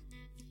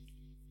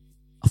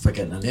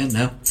forgetting her name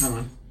now. Hang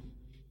on.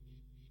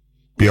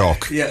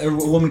 Bjork. Yeah, a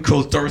woman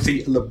called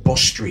Dorothy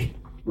Labostri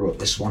wrote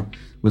this one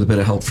with a bit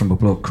of help from a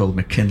bloke called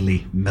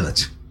McKinley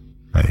Millet.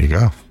 There you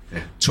go.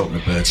 Yeah, talking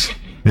to birds.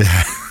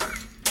 Yeah.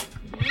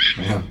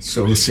 Yeah,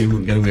 so we'll see if we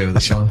can get away with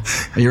it, shall we?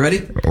 Are you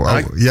ready?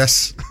 Well,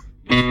 yes.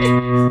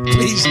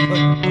 Please,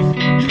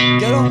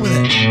 get on with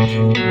it.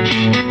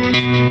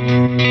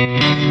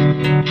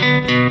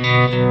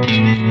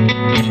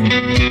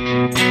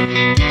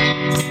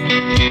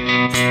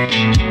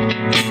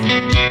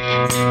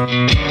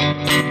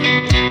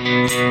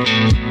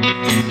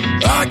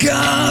 I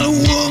got a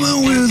woman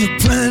with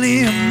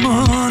plenty of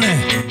money.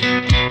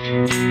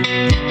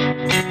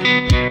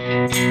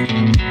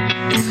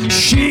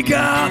 She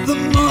got the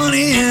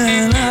money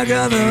and I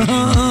got the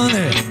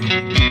honey.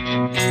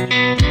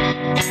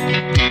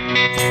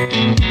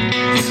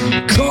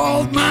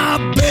 Called my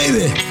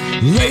baby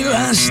late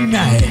last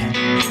night.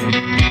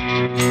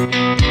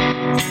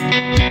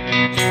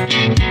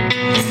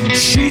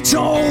 She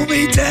told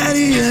me,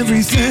 Daddy,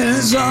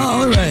 everything's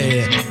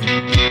alright.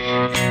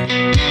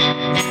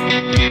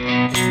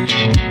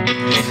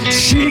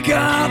 She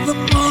got the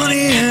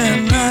money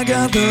and I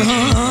got the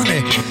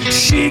honey.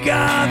 She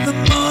got the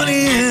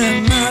money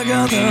and I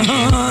got the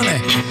honey.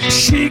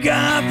 She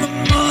got the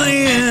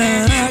money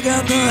and I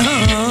got the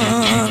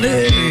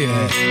honey.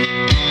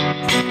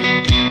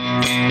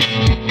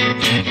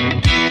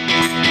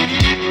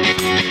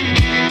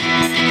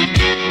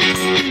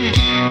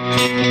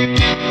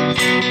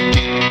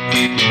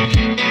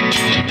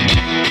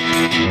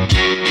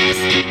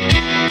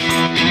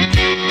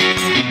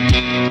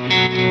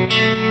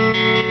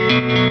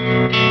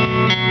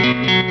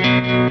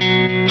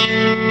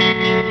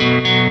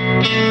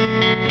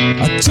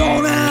 I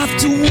don't have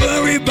to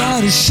worry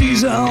about it,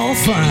 she's all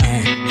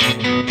fine.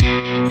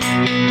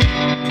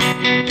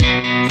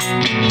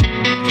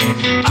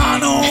 I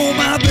know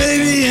my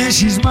baby and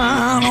she's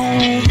mine,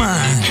 oh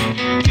mine.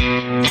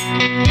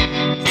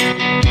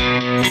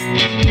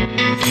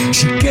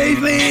 She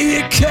gave me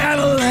a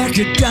Cadillac,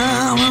 a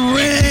diamond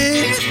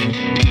ring.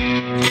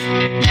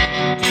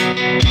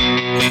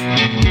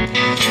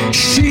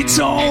 She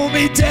told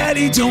me,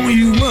 Daddy, don't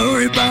you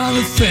worry about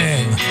a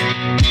thing.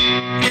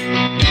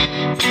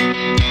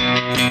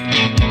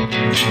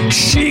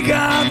 She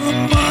got the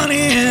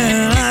money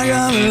and I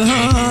got the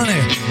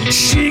honey.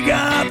 She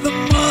got the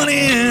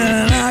money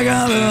and I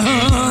got the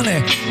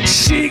honey.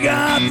 She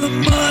got the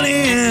money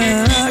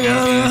and I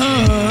got the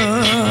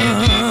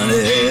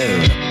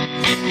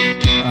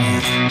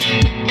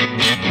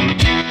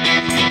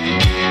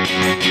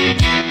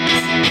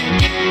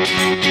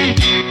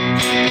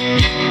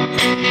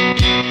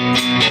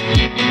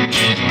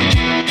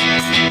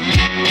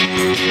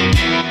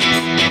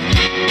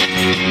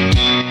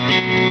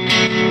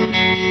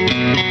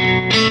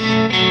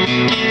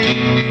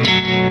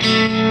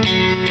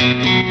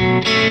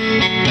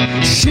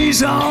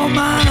She's all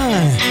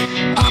mine,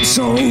 I'm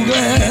so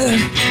glad.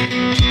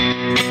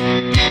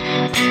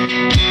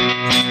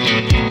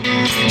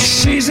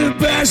 She's the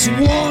best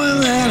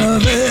woman that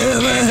I've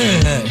ever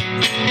had.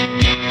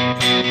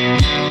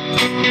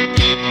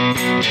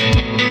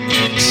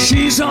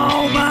 She's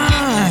all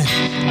mine,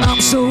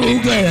 I'm so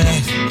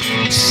glad.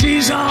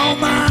 She's all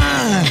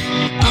mine,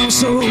 I'm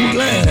so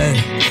glad.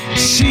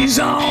 She's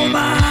all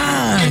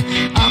mine,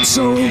 I'm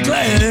so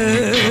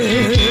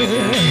glad.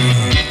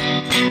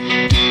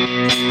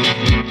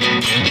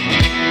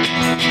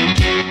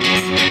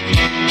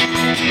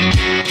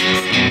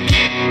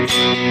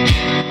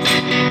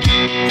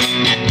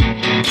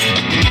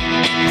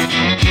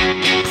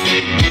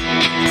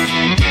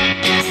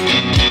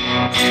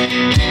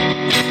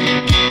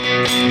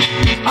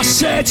 I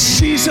said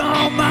she's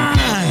all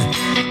mine,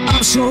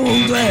 I'm so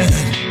glad.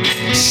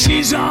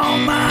 She's all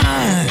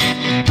mine,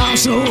 I'm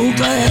so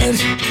glad.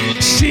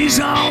 She's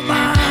all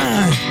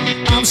mine,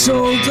 I'm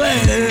so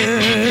glad.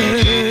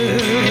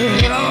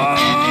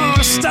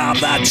 Oh, stop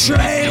that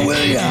train,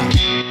 will ya?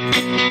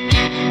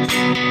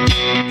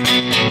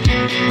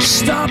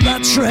 Stop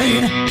that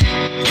train.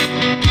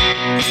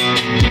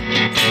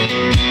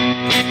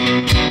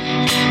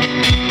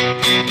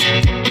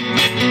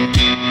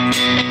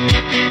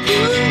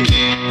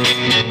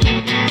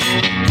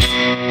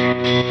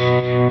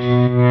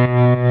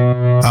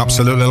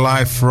 Absolutely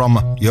live from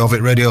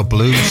Jorvik Radio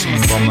Blues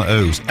from the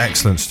Ouse.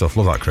 Excellent stuff.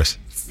 Love that, Chris.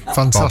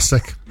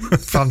 Fantastic.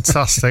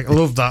 Fantastic. I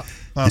love that.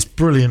 That's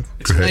brilliant.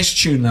 It's a nice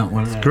tune, that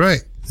one.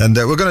 Great. And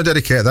we're going to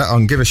dedicate that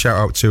and give a shout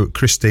out to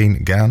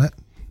Christine Garnett.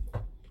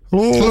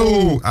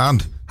 Hello.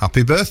 And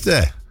happy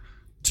birthday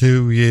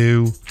to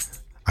you.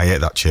 I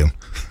hate that tune.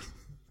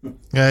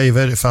 Yeah, you've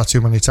heard it far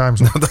too many times.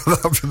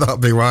 That'll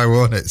be why,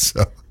 won't it?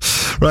 So,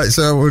 right,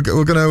 so we're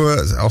going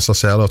to also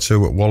say hello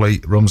to Wally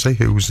Rumsey,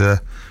 who's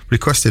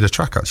requested a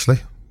track, actually.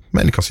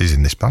 Mainly because he's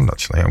in this band,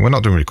 actually. And we're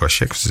not doing request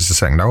shit because it's the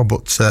second hour,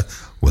 but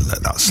we'll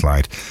let that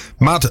slide.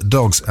 Mad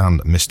Dogs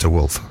and Mr.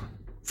 Wolf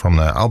from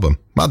their album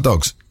Mad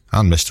Dogs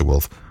and Mr.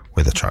 Wolf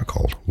with a track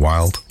called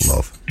Wild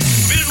Love.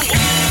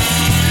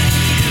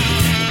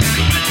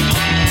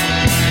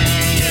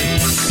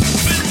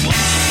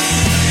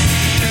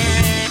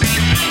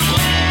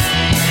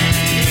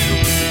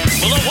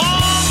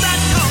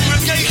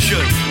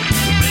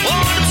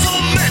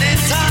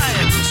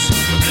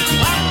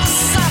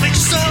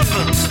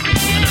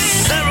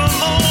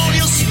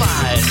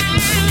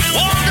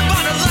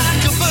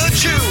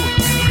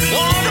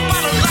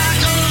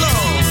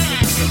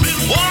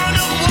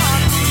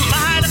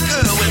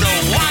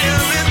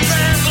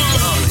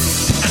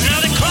 Now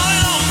they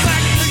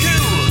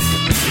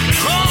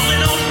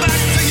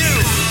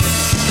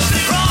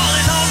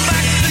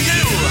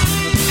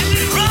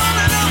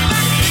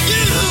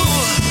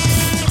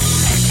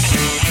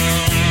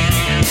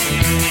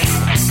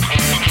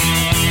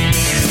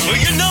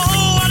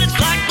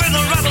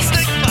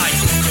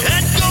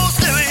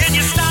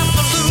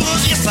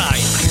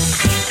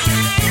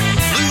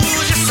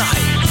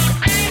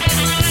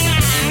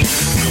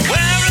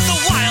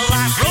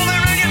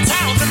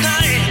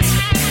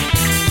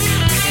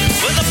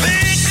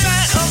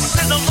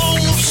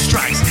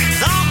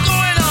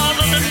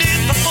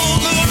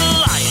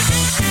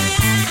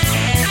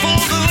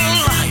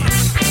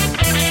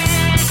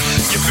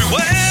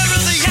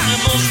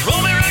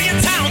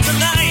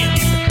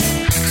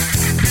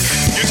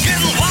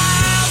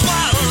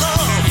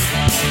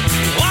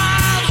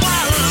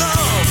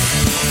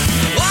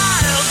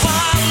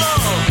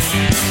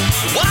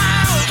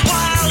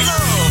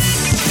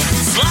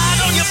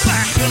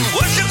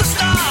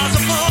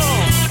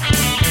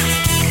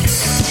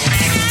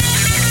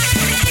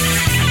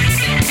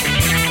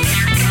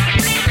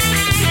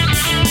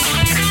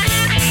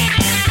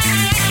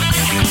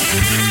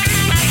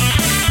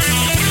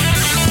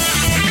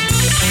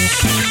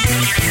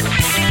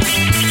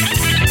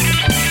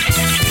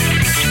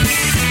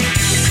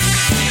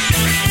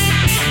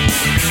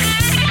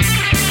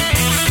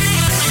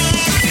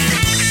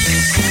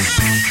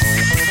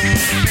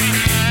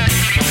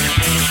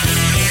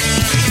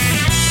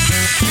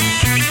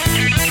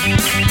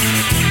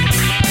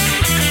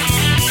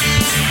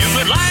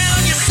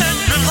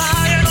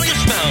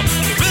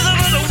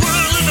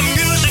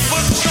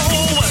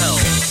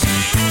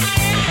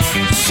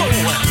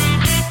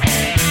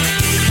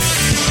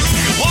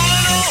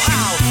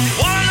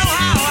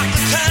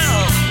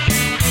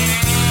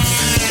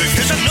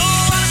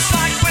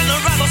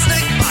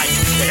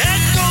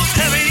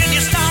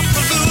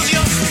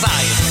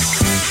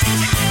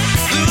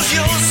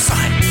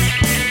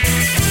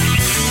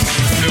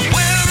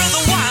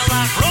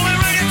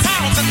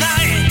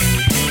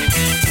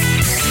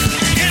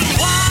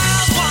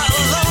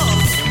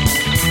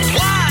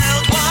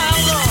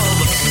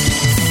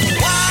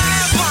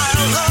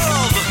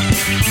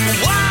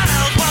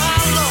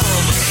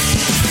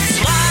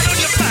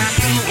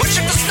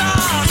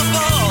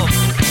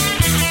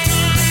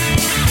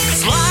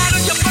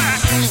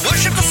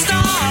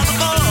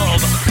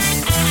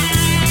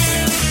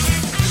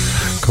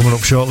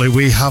shortly,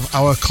 we have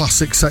our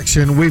classic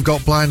section. We've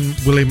got Blind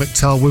Willie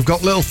McTell, we've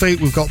got Little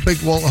Feat, we've got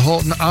Big Walter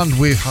Horton, and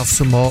we have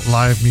some more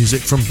live music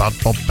from Bad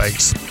Bob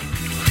Bass.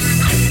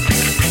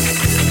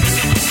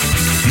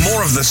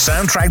 More of the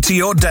soundtrack to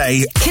your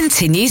day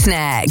continues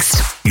next.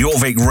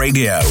 Jorvik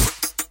Radio.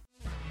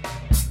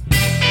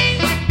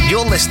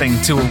 You're listening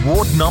to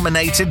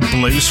award-nominated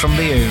Blues from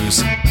the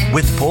Ouse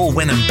with Paul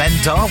Winn and Ben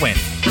Darwin.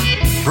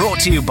 Brought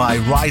to you by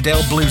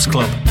Rydale Blues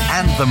Club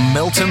and the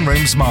Milton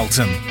Rooms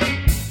Malton.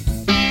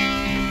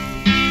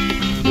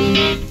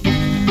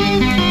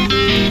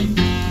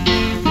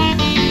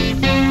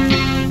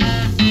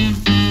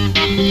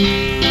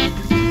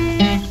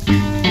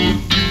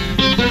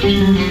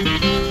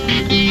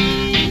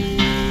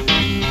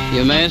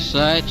 You may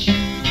search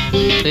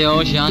the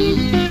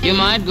ocean, you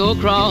might go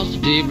across the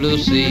deep blue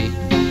sea,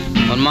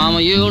 but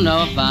mama, you'll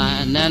never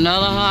find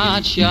another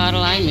hot shot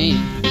like me.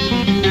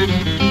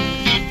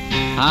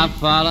 I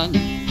followed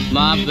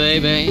my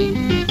baby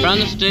from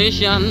the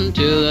station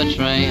to the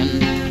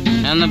train,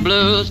 and the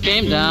blues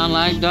came down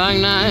like dark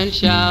night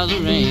showers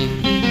of rain.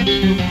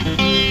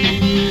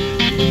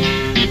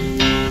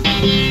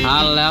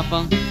 I left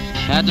her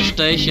at the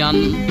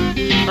station,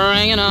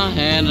 wringing her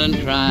hands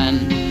and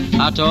crying.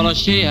 I told her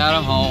she had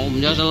a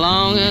home just as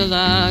long as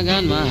I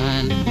got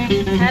mine.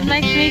 That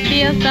makes me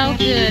feel so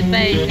good,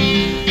 baby.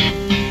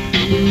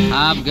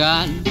 I've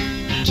got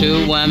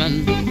two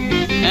women,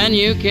 and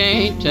you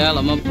can't tell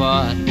them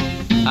apart.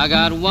 I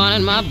got one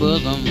in my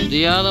bosom,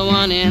 the other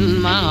one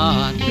in my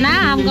heart.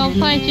 Now I'm gonna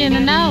punch you in the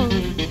nose.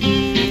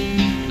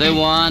 The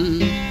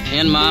one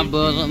in my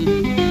bosom,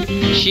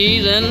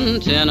 she's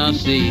in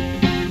Tennessee,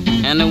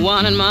 and the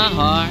one in my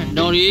heart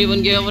don't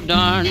even give a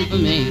darn for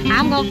me.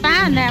 I'm gonna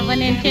find that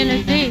one in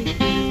Tennessee.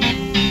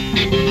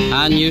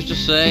 I used to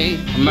say,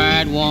 a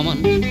married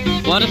woman,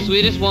 what the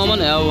sweetest woman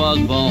ever was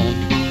born.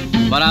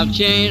 But I've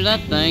changed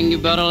that thing, you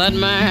better let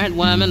married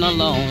women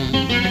alone.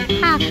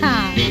 How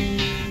come?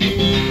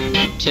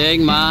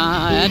 Take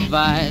my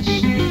advice,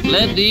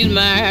 let these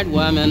married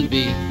women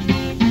be,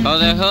 'cause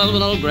their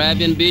husband will grab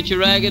you and beat you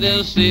ragged as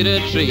a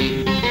cedar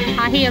tree.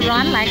 He'll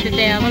run like the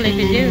devil if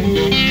you do.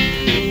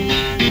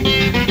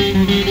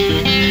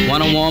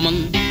 When a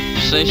woman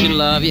says she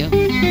love you,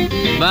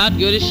 about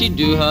good as she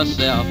do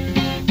herself,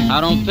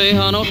 I don't pay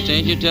her no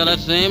attention till that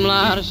same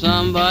lie to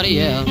somebody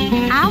else.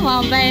 I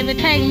won't, baby,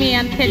 take me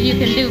until you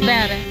can do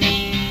better.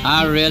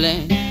 I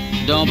really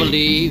don't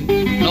believe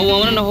no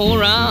woman in the whole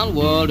round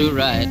world do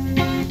right.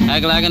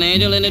 Act like an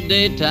angel in the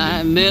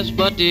daytime, miss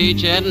but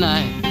teach at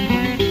night.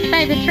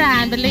 Baby,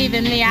 try and believe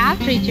in me, I'll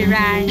treat you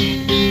right.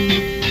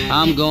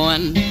 I'm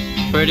going,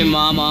 pretty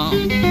mama,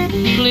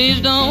 please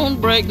don't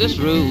break this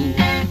rule.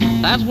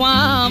 That's why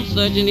I'm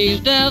searching these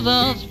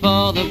deserts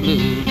for the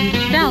blues.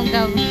 Don't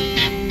go.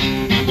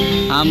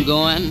 I'm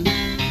going,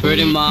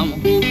 pretty mama,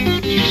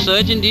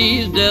 searching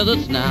these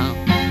deserts now.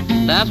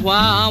 That's why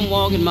I'm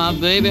walking my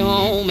baby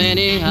home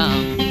anyhow.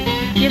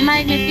 You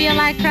make me feel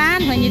like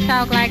crying when you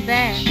talk like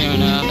that. Sure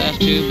enough, that's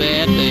too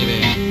bad,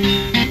 baby.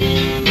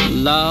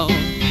 Lord,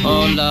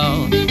 oh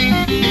Lord,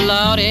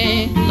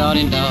 Lordy,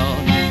 Lordy,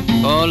 Lord.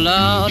 Oh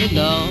Lordy,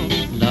 Lord,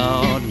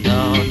 Lord,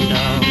 Lord,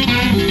 Lord.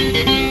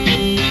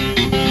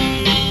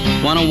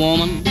 When a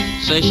woman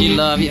says she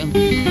love you,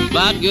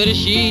 about good as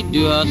she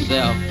do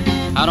herself,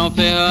 I don't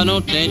pay her no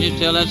attention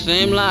till that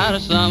same lie to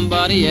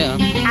somebody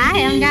else. I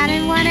haven't got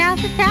anyone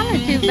else to tell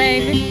it to,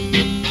 baby.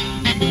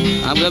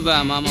 I'm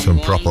goodbye, mama. Some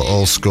proper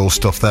old school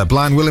stuff there.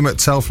 Blind Willie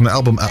McTell from the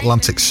album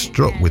Atlantic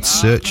Strut with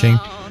Searching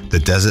the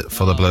Desert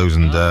for the Blues.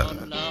 And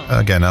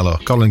again, hello,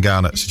 Colin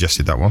Garnett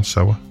suggested that one,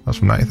 so that's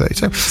from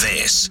 1932.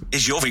 This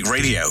is Jorvik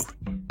Radio.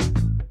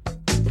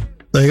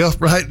 There you go.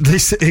 Right,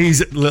 this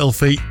is Little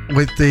Feat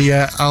with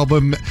the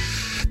album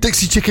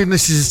Dixie Chicken.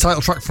 This is his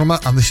title track from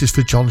that, and this is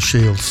for John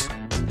Shields.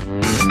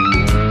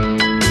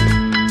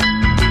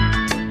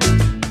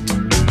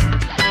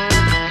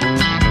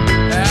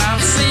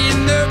 I've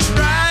seen the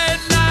bright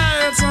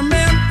lights of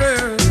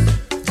Memphis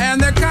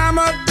and the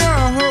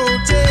Commodore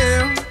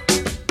Hotel,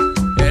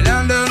 and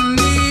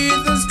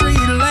underneath the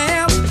street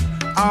lamp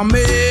I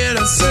made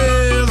a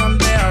Southern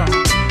belle.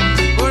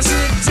 Well,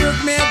 she took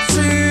me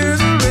to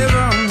the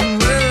river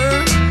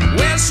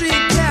where she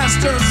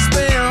cast her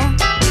spell,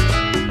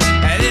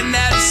 and in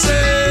that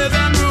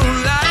southern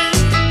moonlight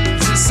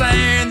she sang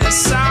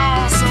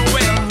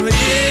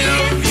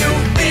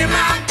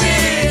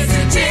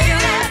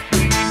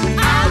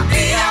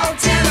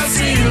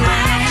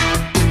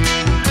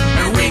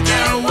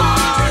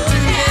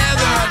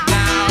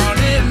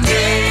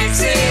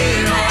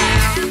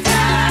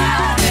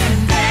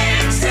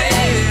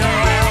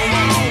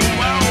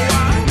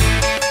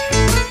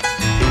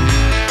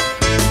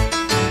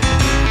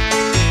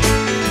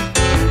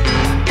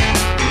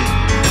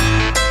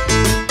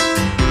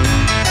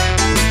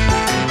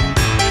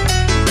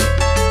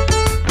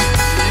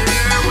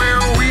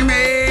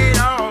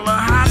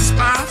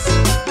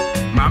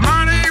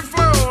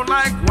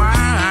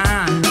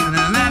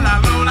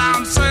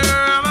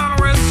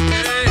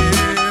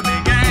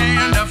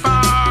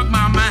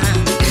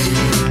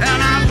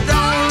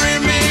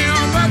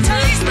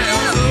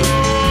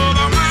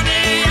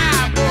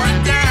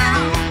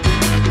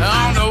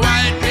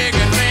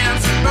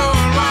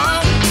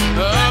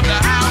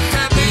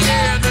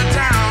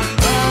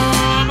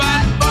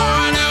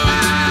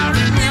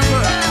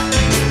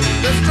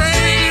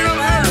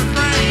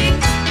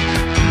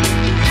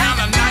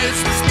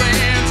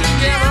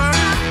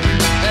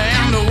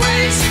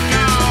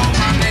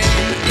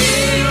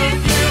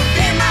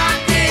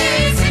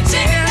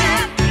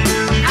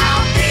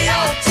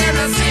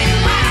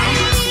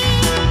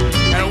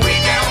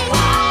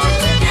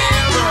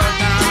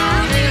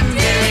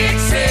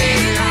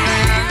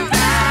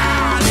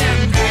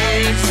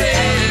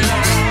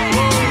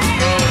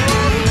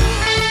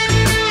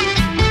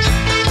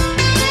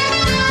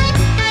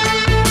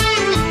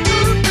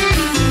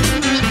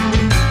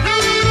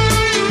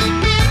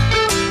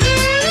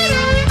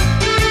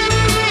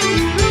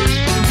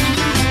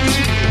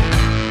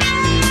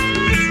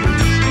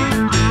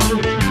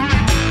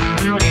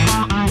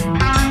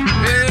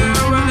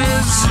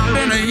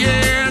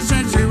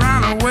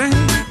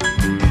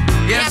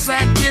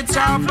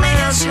guitar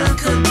player she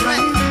could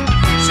play.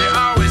 She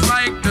always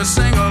liked to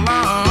sing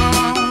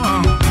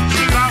along.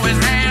 She's always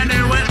handy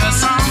with the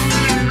song.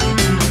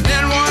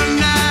 Then one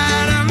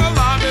night in the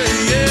lobby,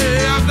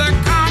 yeah, of the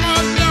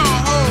Commodore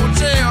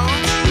Hotel,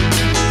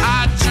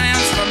 I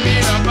chanced to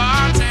meet a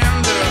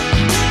bartender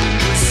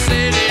who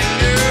said he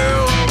knew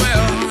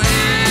well.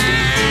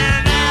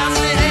 And as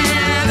he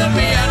handed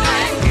me a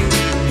drink,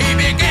 he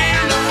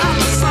began to hum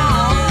a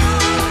song.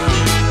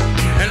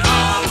 And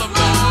all the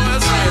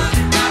boys at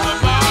the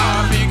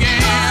bar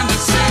began to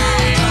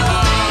sing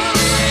along.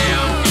 If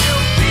you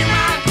be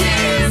my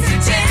Dixie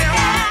chicken,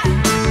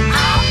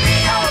 I'll be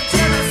your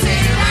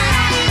Tennessee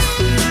line.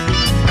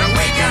 And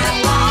we can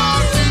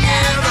walk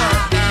together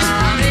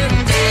down in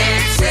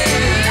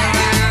Dixieland,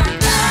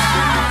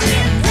 down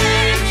in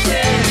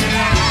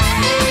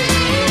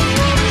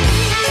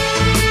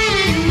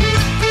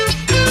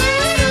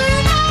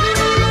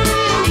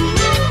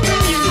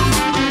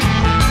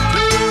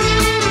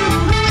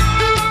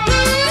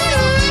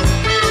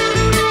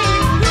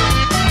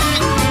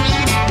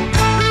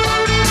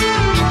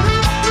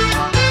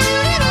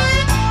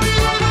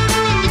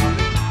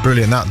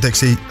Brilliant, that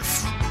Dixie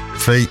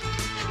feet,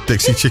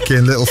 Dixie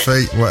chicken, little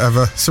feet,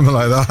 whatever, something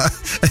like that.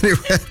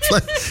 Anyway,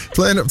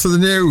 playing up to the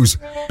news.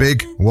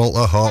 Big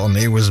Walter Horton,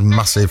 he was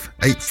massive,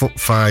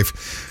 8'5".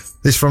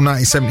 This from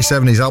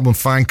 1977, his album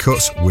Fine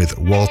Cuts with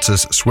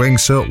Walter's Swing.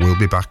 So we'll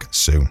be back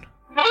soon.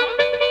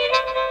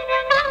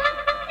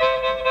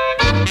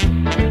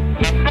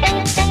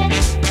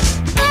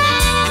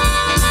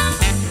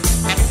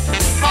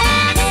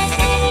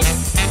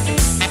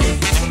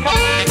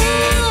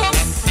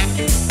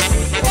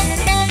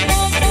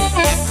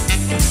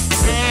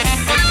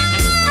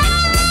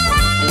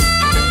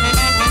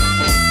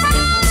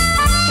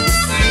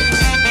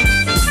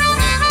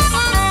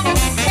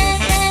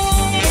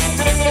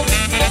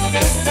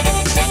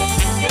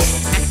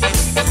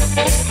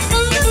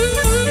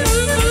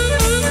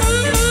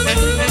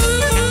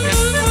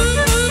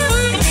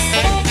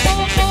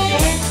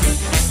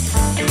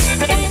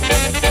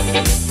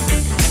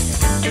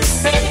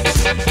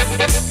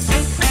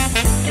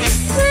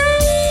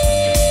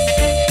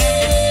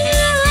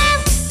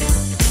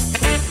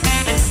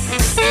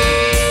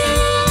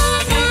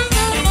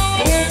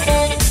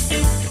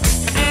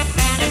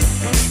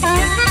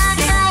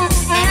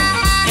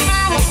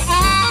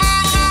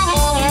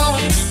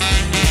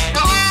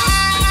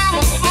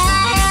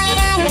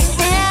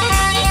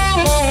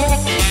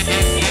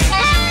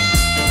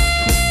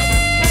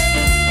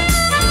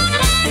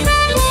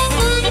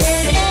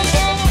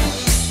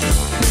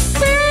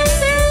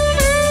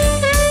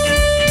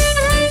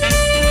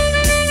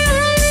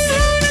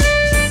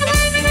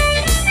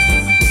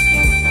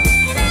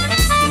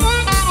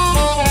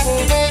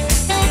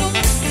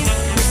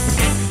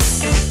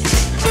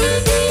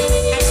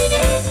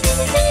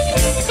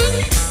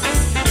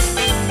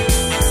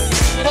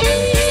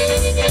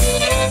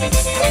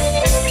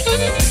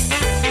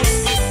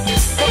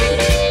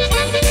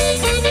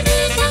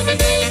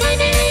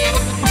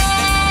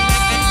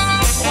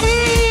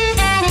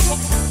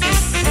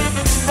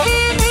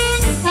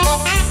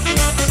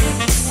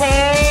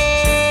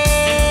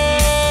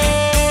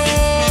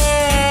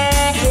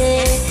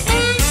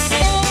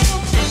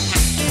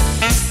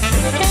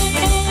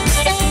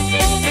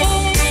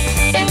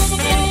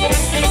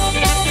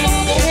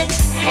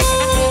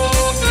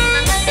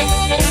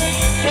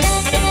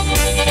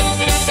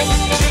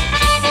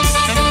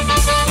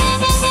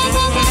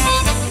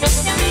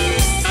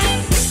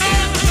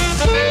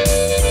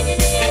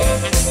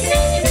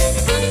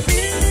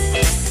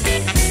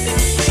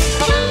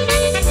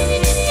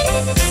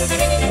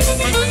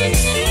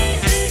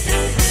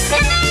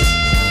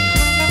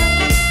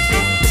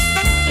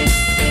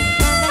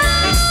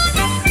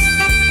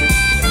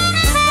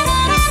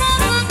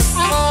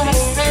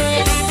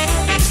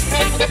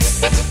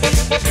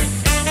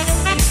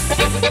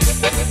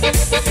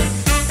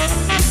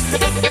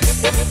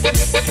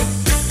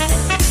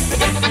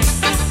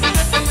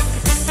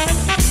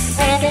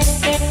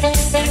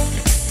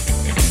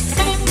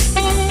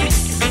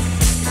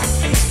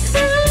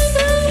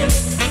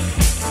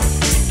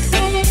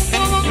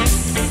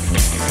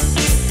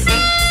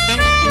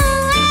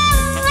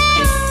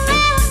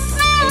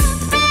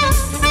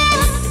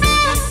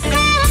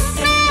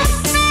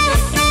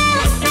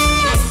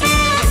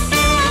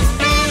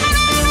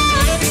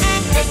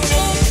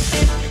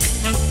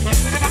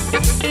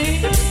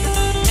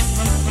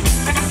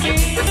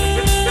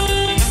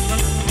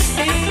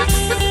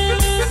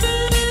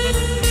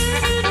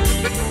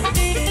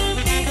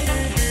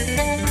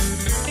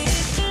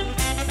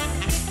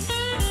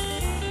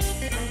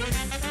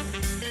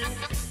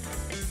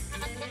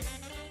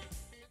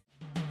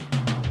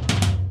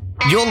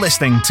 You're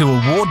listening to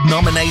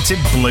award-nominated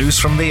Blues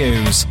from the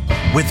Ouse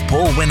with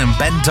Paul Winn and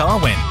Ben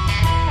Darwin.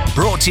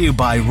 Brought to you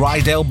by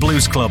Rydale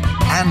Blues Club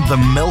and the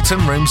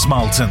Milton Rooms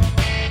Malton.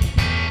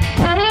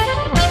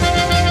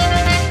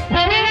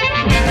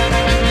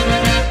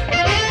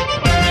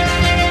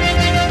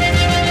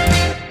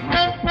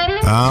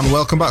 And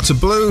welcome back to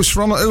Blues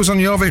from Ouse on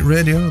Jorvik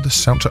Radio, the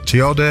soundtrack to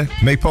your day.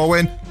 Me, Paul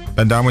Winn,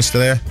 Ben Darwin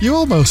still here. You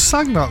almost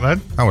sang that then.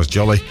 I was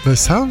jolly. The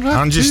soundtrack.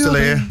 Angie's still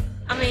here.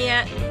 I'm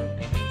here.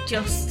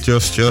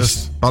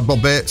 Just. Bad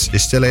Bob Bates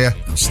is still here.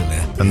 I'm still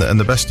here. And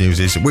the best news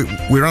is we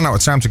ran out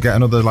of time to get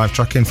another live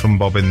track in from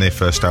Bob in the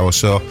first hour,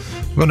 so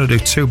we're going to do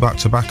 2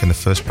 back-to-back in the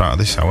first part of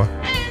this hour.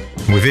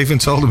 And we've even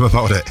told him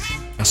about it.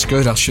 That's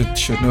good. I should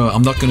know.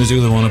 I'm not going to do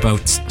the one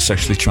about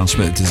sexually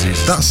transmitted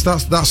diseases.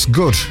 That's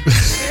good.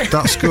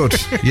 That's good.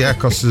 Yeah,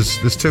 because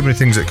there's too many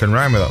things that can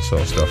rhyme with that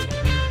sort of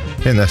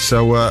stuff in there.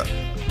 So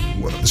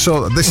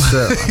this.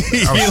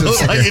 You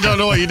look like you don't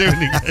know what you're doing.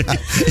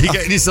 You're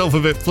getting yourself a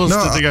bit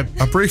flustered again.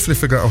 I briefly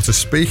forgot how to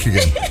speak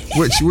again,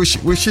 which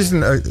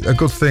isn't a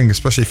good thing,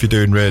 especially if you're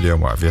doing radio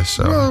and what have you.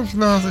 So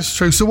no, that's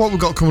true. So what we've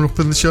got coming up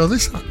in the show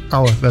this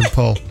hour then,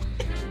 Paul?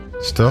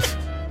 Stuff.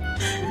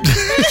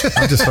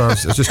 I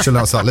was just chilling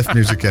out to that lift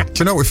music in. Do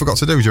you know what we forgot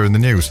to do during the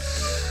news?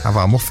 Have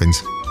our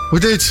muffins. We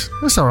did.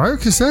 That's all right. We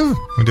can save them.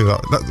 We do that.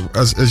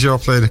 As you're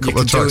playing a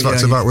couple of tracks back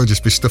to back, we'll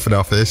just be stuffing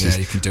our faces.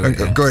 Yeah, you can do it.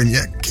 And going,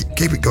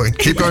 keep it going.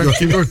 Keep going.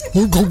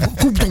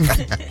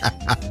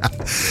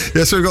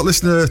 Yeah, so we've got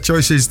listener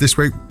choices this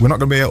week. We're not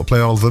going to be able to play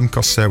all of them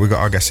because we've got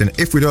our guests in.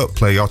 If we don't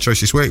play your choice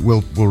this week,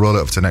 we'll roll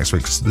it up to next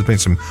week because there's been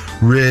some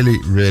really,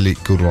 really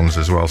good ones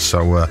as well.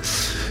 So we'll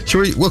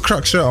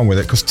crack straight on with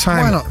it because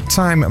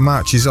time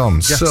marches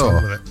on. Get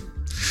on with it.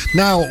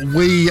 Now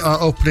we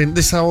are opening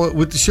this hour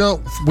with the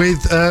show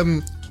with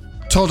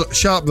Todd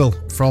Sharpville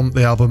from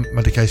the album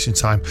Medication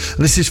Time, and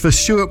this is for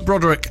Stuart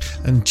Broderick,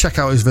 and check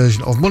out his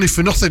version of Money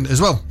for Nothing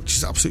as well, which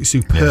is absolutely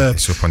superb. Yeah,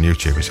 it's up on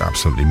YouTube. It's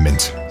absolutely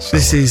mint. So,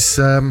 this is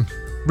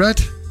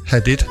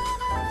Red-Headed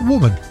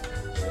Woman.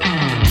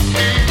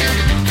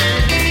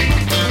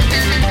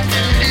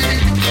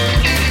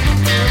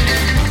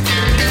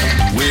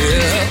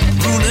 Well,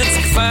 brunettes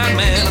are fine,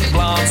 man, and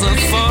blondes are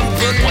fun,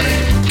 but when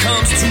it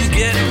comes to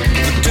getting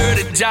the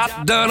dirty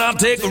job done, I'll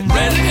take a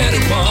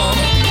red-headed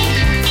woman.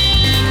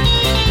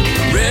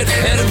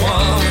 Red-headed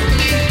woman.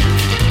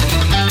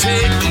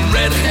 Take the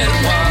red-headed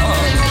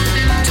woman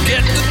to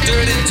get the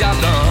dirty job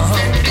done.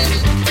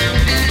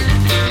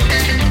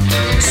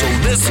 So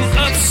listen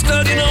up,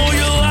 studying all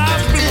your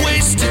life been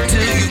wasted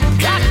till you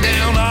got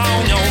down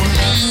on your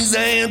knees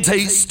and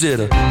tasted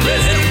a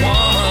red-headed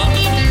woman.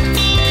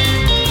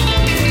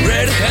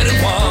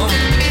 Red-headed woman.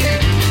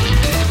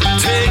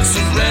 Takes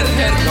a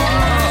red-headed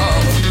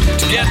woman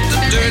to get the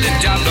dirty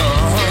job done.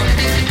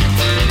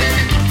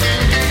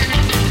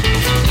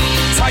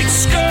 Tight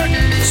skirt,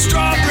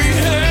 strawberry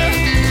hair.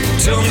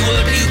 Tell me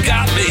what you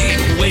got,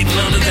 babe, waiting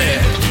under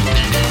there.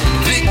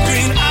 Big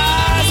green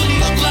eyes and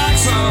look like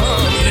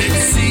sun. They can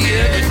see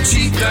every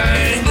cheap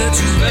thing that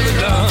you've ever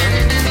done.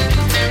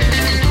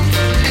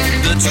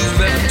 That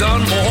you've ever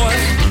done, boy.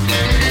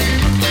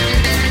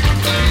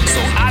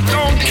 So I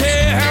don't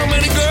care how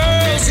many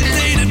girls you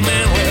dated,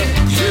 man. Well,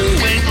 you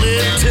ain't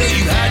lived till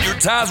you had your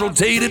ties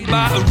rotated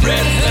by a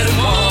red-headed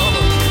woman.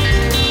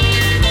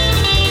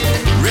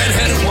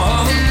 Red-headed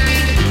woman.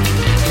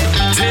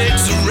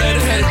 Takes a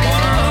red-headed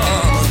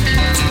woman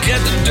to get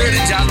the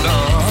dirty job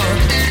done.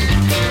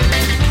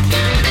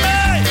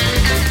 Hey!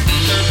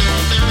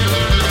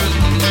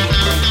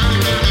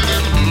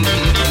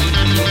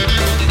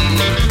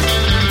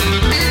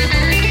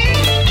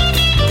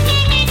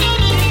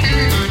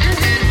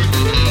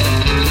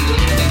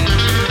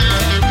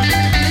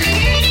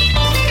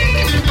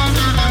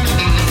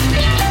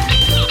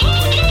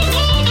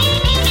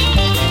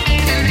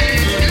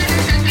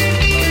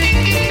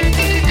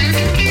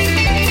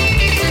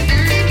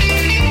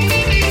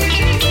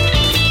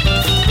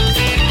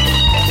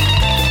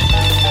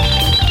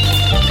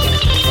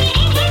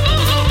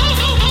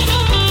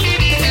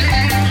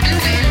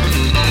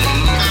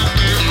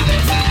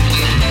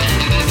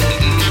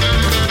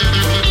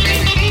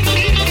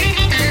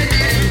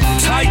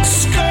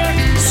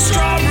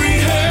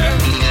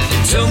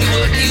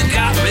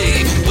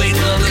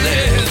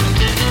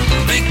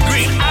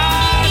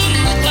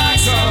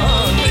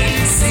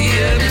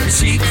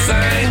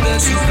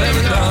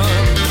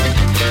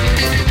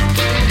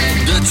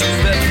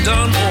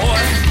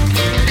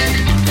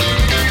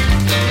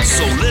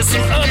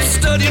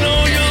 Studying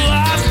all your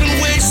life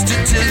been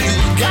wasted till you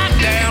got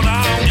down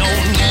on your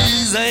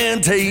knees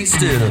and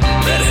tasted a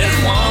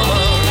red-headed woman.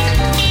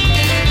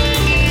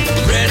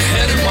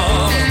 Red-headed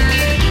woman.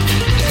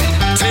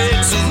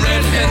 Takes a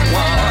red-headed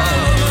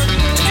woman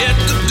to get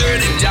the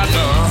dirty job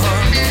done.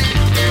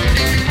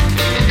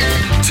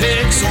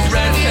 Takes a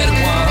red-headed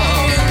woman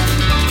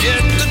to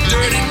get the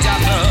dirty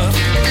job done.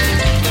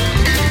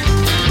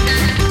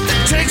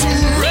 It takes a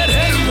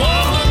red-headed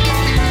woman.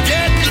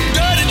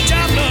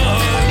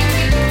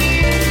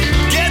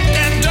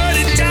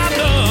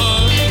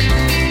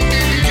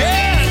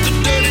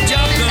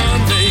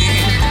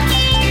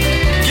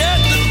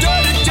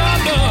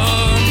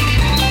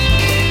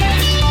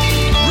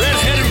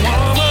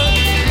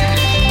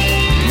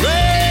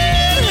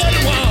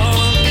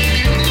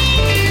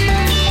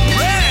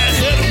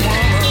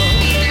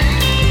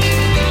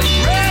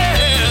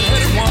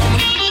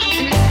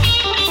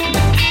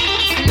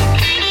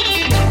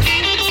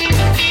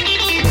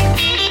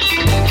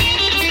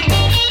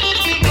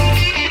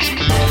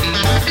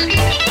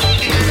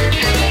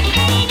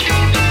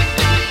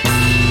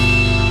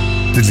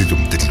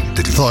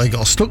 thought he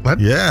got stuck then.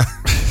 Yeah.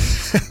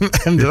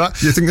 End of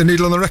that. You think the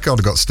needle on the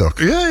record got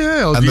stuck?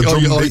 Yeah. And the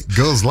drum beat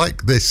goes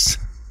like this.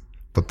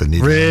 But the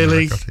needle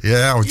really? On the record.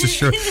 Yeah, I was just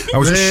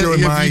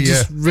showing my... You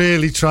just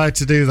really tried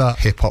to do that.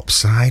 Hip-hop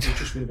side. You've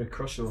just been a bit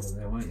crossover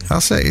there, weren't you?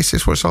 That's it.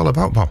 It's what it's all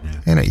about, Bob.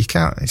 You know, you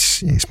can't...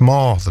 It's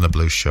more than a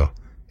blues show.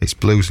 It's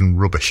blues and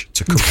rubbish.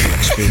 It's a cultural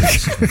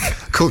experience.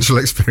 Cultural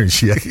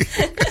experience, yeah.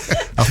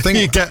 I think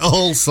you get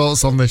all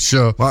sorts on this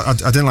show. Well, I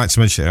didn't like to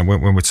mention it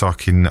when we're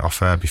talking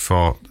off air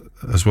before,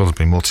 as well as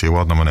being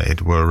multi-award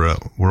nominated, we're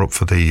up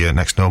for the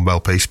next Nobel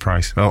Peace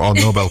Prize, or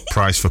Nobel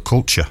Prize for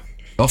Culture.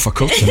 Oh, for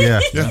culture? Yeah.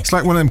 It's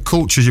like one of them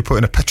cultures you put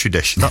in a petri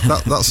dish.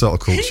 That sort of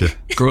culture.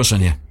 Grows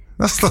on you.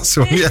 That's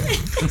one, yeah.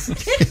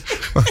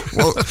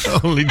 Well,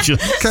 only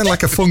just kind of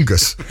like a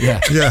fungus. Yeah.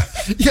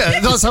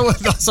 That's how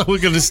we're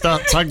going to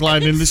start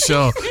taglining the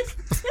show.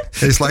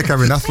 It's like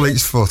having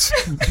athlete's foot.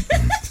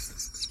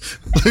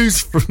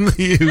 Blues from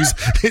the Ouse.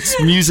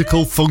 It's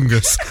musical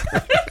fungus.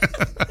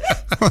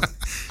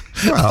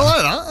 Well, I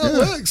like that. That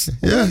works.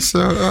 Yeah. So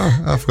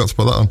I forgot to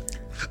put that on.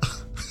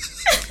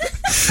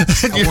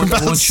 I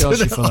won't charge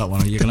you for that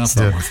one. You can have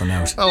that one for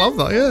now. I love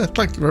that, yeah.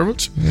 Thank you very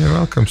much. You're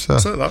welcome, sir.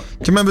 So that. Do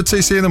you remember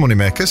TC and the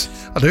Moneymakers?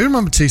 I do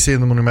remember TC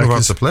and the We're about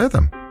Moneymakers. to play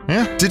them.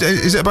 Yeah.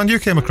 Is it a band you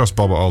came across,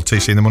 Bob, at all,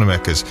 TC and the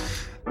Moneymakers?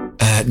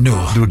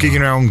 No. They were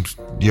gigging around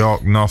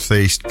York, North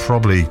East,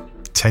 probably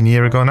 10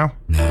 years ago now.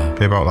 No.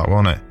 Be about that,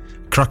 wasn't it?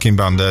 Cracking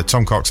band,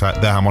 Tom Cox, their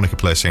harmonica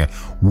player, singer.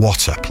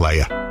 What a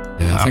player.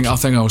 Yeah, I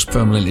think I was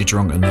permanently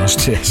drunk in those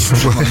days.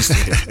 Well, there's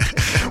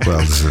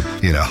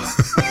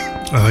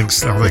I think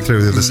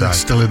through the other side.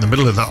 Still in the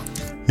middle of that.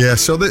 Yeah,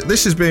 so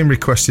this has been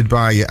requested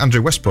by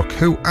Andrew Westbrook,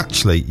 who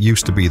actually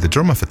used to be the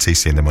drummer for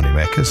TC and the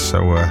Moneymakers.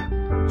 So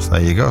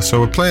there you go.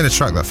 So we're playing a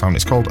track that I found.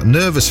 It's called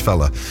Nervous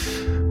Fella,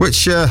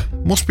 which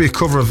must be a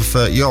cover of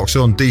York's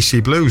own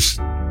DC Blues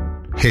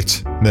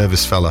hit,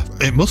 Nervous Fella.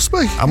 It must be.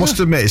 I must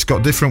admit, it's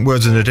got different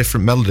words and a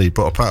different melody,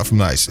 but apart from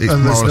that, it's more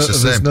or less the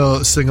same. There's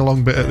no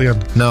sing-along bit at the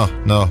end. No.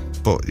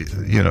 But,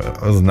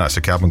 other than that, it's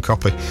a carbon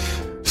copy.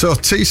 So,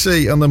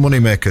 TC and the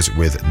Moneymakers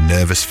with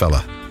Nervous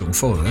Fella. Looking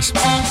forward to this.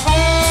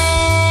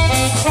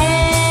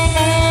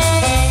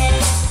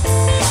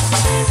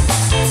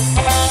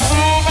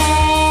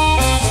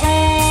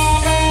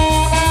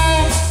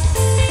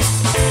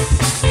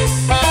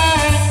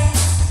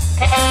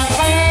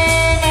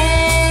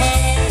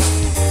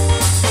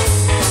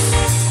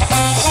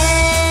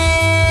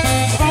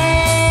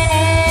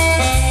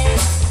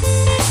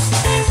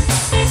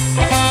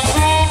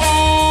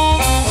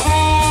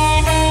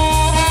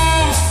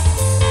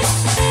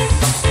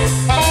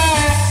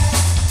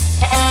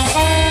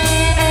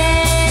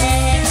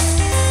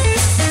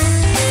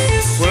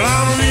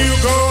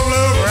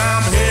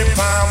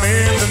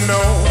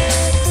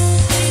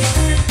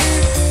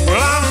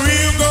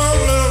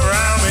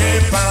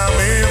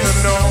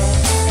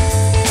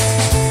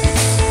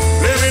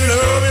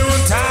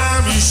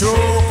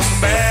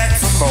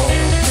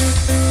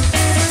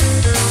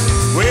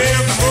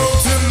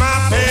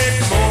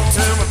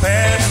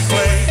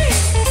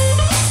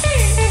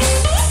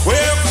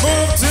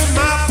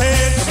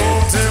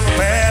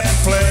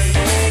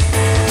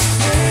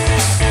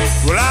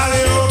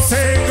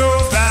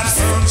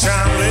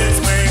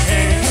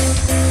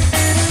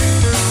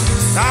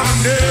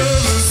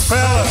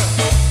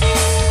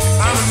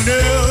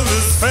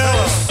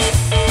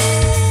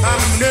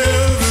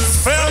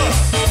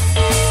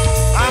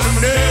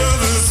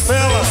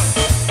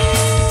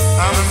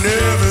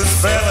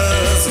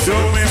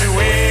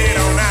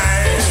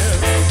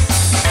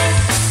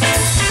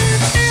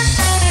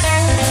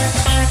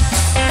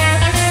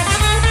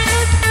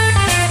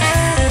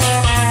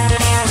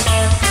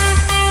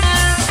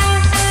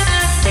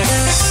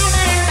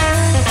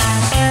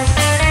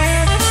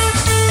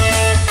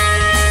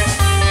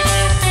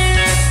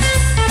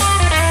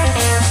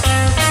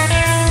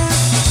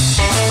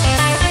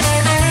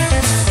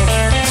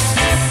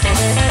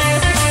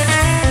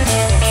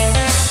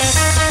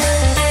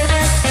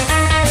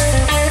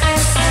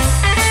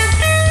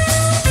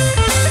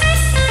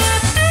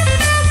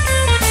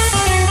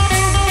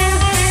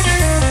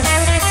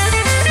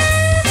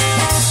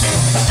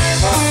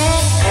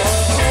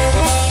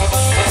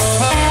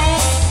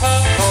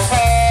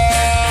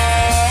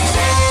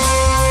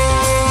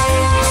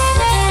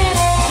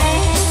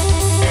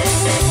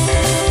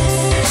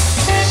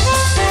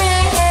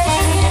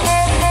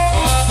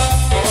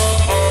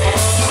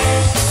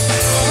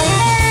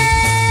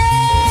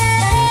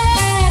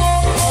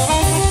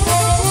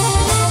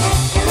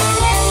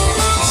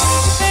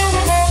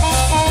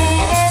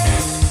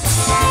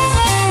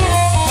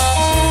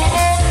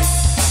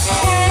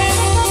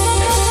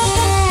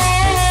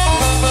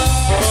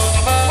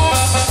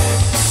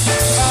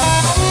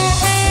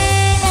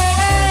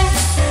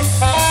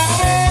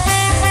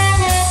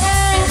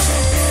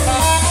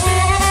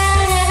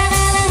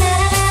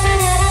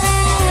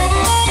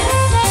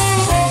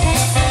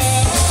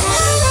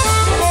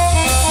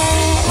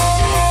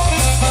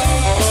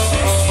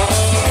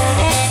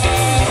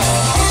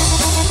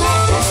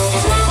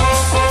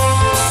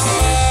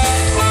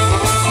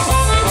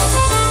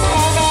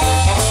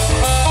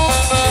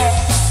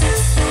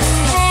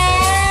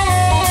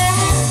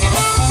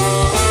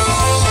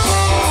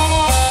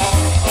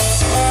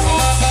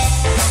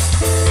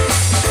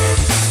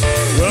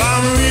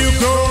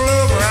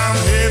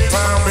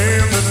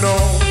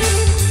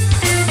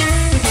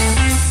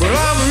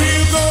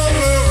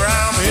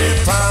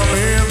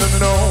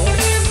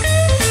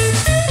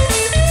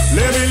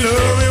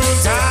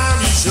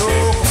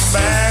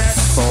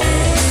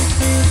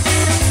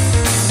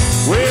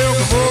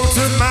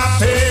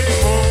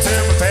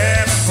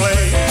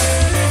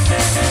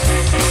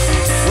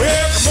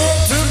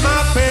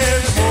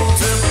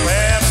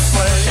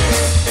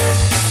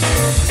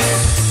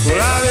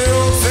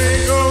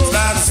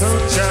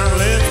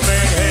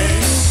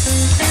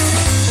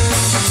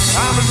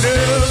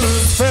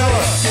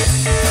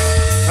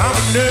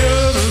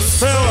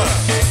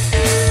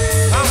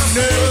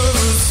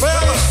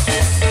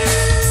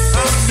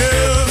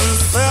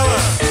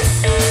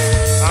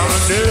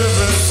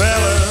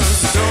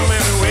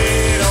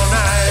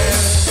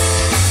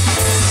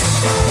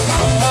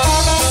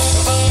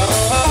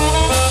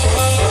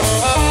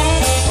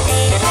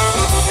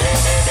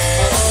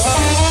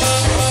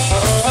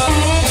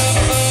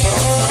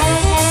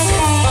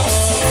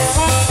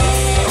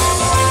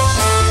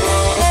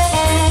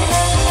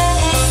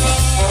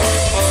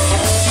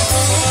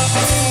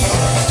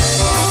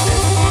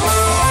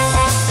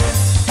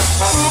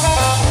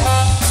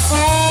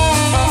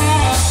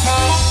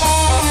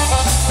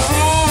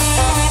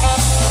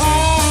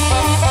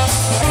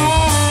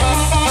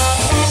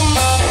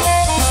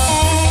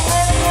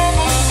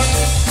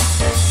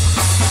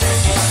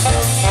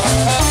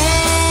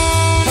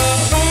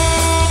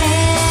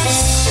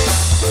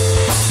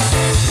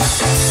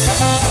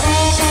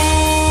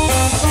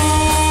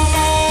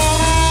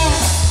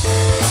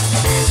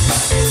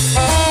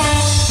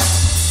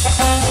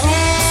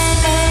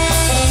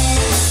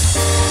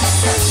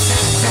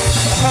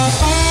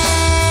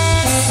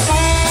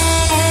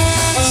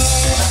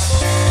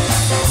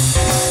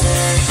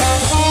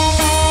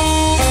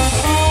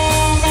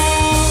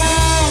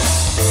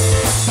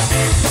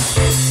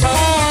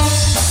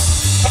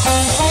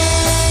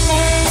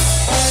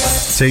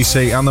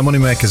 TC and the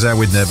Moneymakers there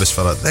with Nervous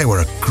Fella. They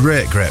were a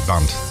great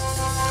band.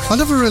 I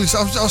never really... I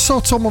saw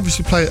Tom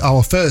obviously play at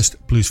our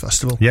first blues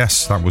festival.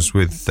 Yes, that was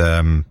with...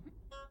 I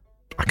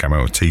can't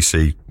remember,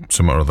 TC,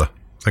 something or other.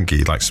 I think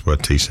he likes the word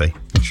TC,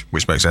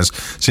 which makes sense.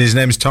 So his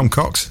name is Tom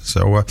Cox.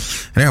 So,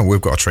 anyway,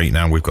 we've got a treat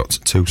now. We've got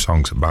 2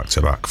 songs back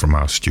to back from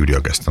our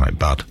studio guest tonight,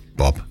 Bad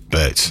Bob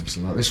Bates.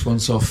 So this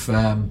one's off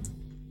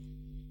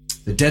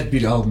the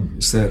Deadbeat album.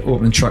 It's the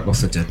opening track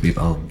off the Deadbeat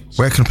album.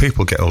 Where can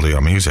people get all of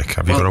your music?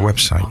 Have you got a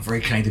website?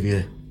 Very kind of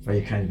you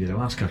to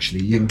ask,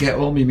 actually. You can get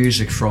all my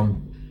music from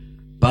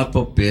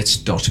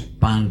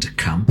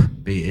badbobbates.bandcamp,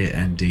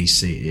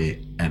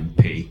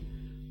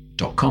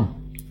 bandcamp.com.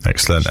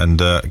 Excellent,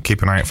 and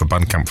keep an eye out for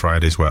Bandcamp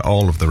Fridays, where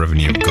all of the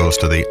revenue goes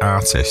to the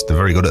artist. They're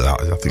very good at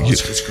that. I think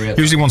it's great.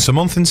 Usually once a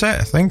month, isn't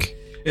it? I think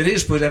it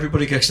is, but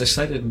everybody gets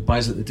excited and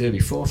buys it the day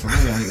before. For me, I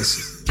think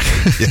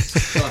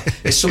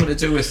it's something to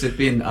do with it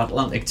being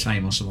Atlantic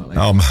time or something like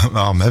that.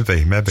 Oh,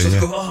 maybe. So yeah.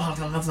 go,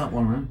 I'll have that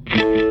one,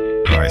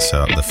 man. Right,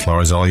 so the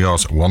floor is all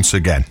yours once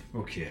again.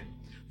 Okay,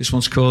 this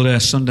one's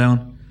called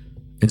Sundown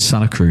in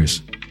Santa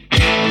Cruz.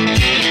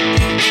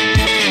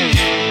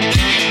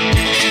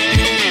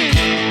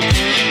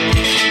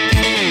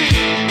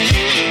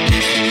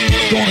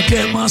 Gonna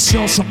get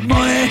myself some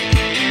money.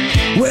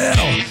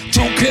 Well,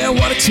 don't care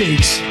what it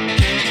takes.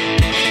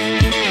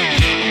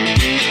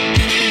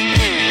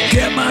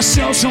 Get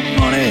myself some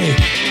money.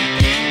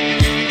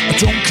 I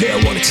don't care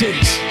what it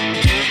takes.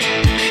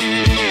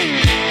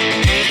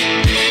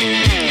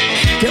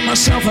 Get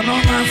myself an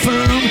online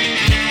firm.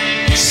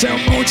 Sell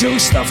mojo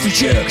stuff to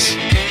jerks.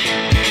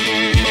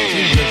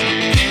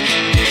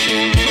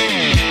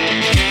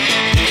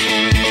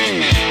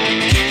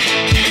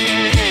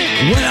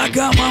 When I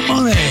got my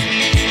money,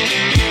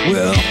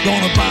 well, I'm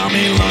gonna buy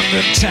me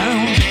London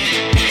town.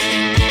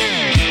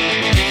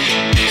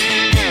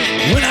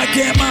 When I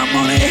get my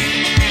money,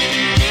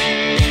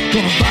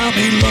 gonna buy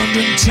me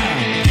London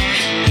town.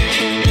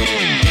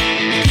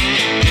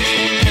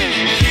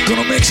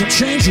 Gonna make some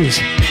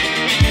changes.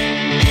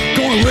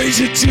 Gonna raise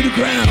it to the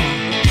ground.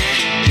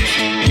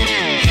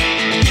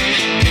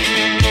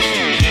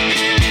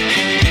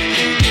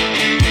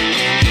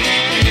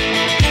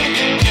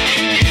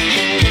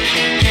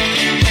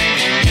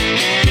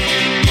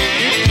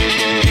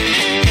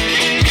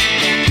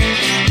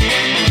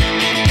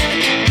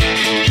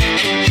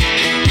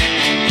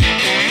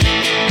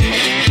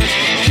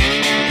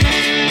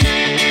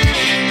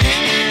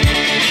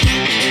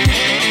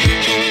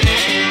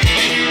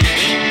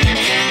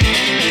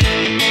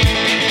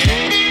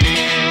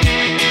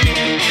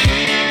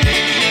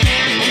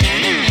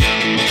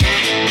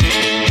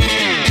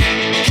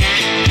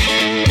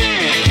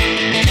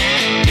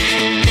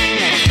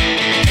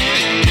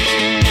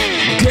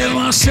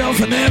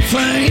 An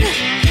airplane,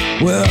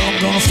 well, I'm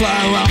gonna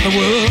fly around the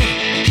world.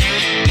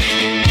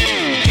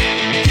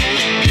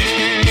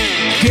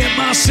 Get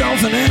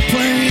myself an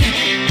airplane,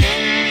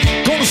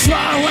 gonna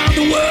fly around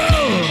the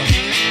world.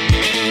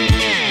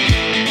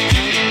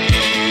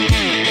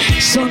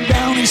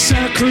 Sundown in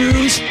Santa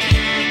Cruz,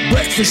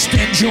 breakfast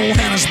in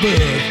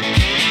Johannesburg.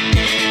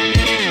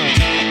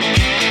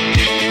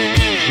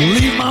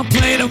 Leave my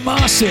plane in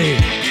Marseille,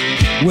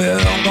 well,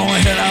 I'm gonna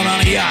head out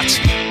on a yacht.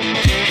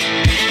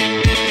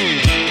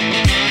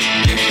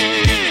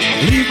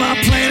 Leave my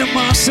plane in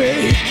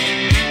Marseille,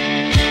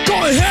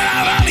 gonna head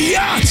out on a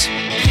yacht.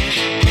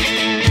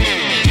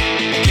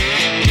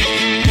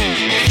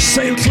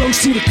 Sail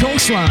close to the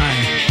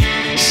coastline,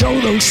 show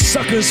those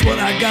suckers what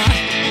I got.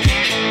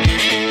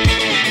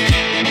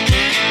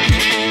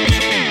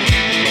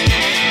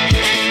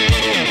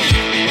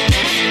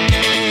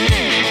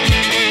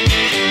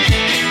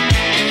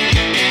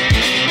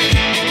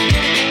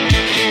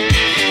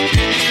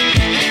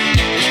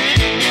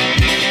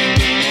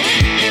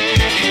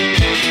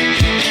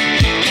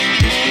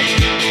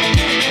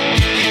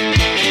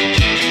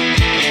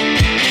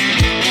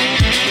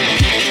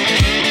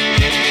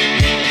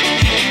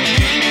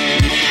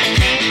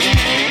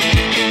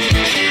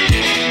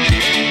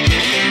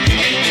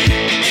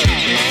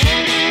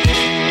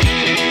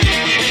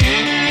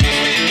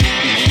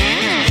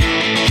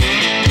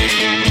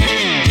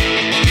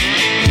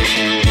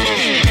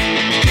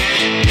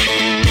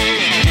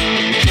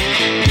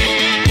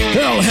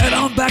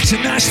 Back to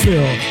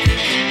Nashville,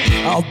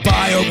 I'll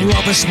buy a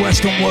rubbish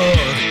Western world.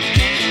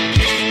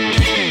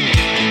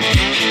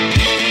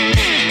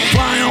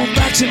 Fly on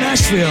back to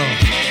Nashville,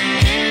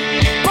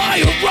 buy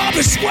a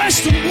rubbish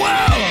Western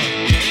world.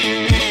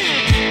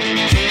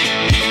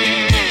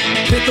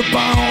 Hit the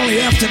bar all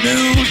the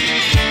afternoon,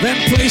 then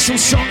play some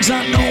songs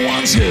that no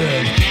one's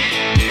heard.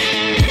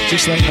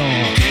 Just like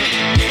no.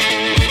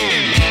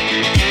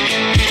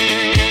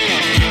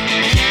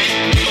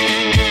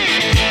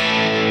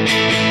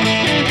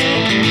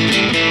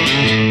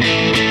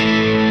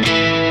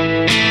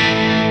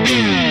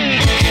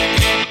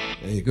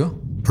 Go.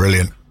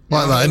 Brilliant.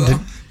 Like that ending.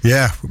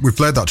 Yeah, we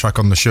played that track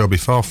on the show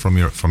before from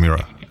your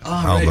album.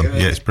 Right.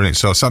 Yeah, it's brilliant.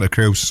 So Santa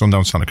Cruz,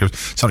 Sundown Santa Cruz.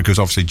 Santa Cruz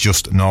obviously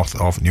just north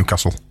of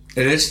Newcastle.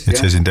 It is?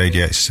 It is indeed,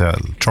 yeah. It's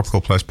tropical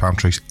place, palm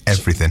trees,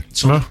 everything.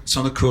 It's on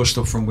the coast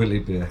up from Whitley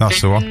Bay.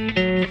 That's the one.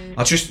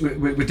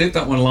 We did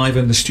that one live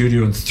in the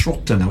studio in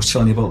Thropton. I was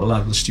telling you about the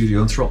live in the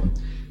studio in Thropton.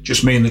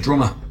 Just me and the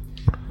drummer.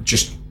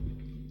 Just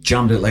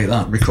jammed it like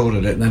that,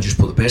 recorded it, and then just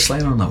put the bass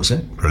line on. That was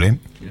it.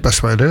 Brilliant. Yeah.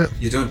 Best way to do it.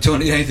 You don't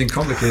need anything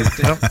complicated.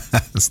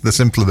 The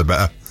simpler the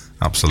better.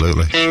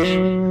 Absolutely.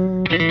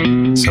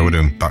 So we're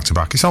doing back to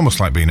back. It's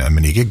almost like being at a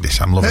mini gig. This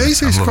I'm loving it.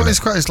 It's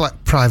quite his like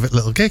private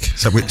little gig.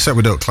 So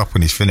we don't clap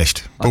when he's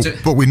finished,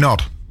 but we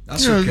nod.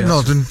 That's okay.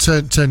 Nod and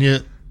turn your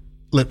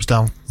lips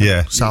down.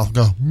 Yeah. Sal,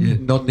 go. Yeah,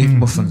 nod and eat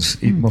muffins.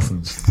 Eat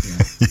muffins.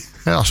 Yeah.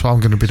 Yeah, that's what I'm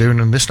going to be doing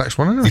in this next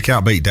one. Anyway. You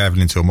can't beat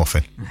diving into a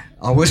muffin.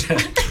 I would.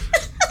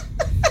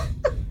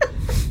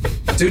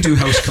 I do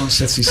house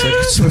concerts, he said,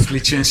 swiftly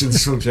changing the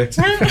subject.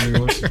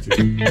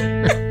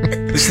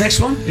 This next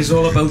one is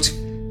all about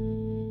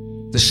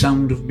the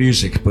sound of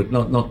music, but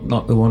not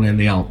the one in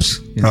the Alps.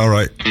 You know? All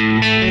right.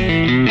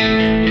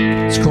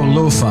 It's called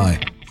Lo-Fi.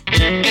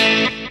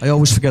 I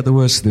always forget the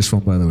words to this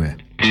one, by the way.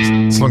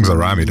 As long as I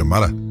rhyme, it don't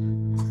matter.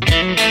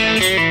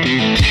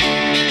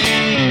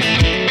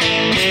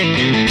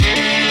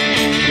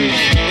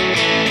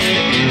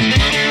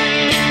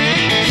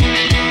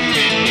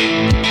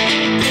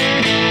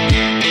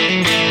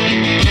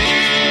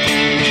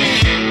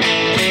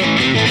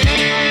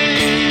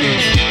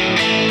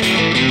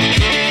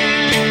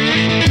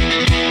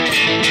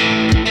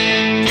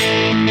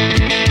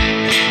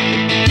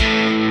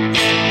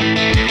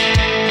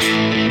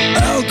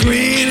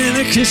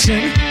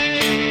 Kissing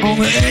on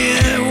the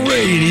AM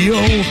radio,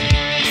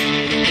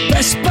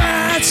 best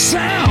bad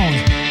sound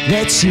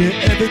that you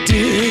ever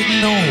did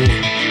know.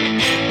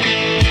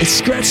 It's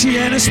scratchy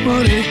and it's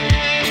muddy,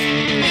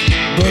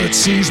 but it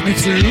sees me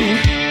through.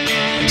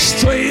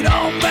 Straight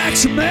on back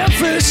to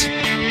Memphis,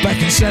 back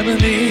in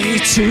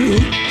 '72.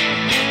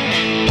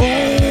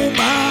 Oh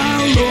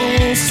my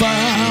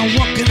lo-fi,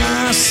 what can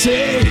I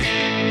say?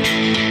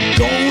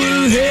 Go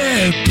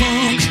ahead,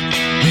 punk,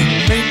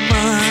 and make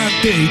my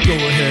day. Go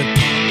ahead,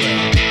 punk.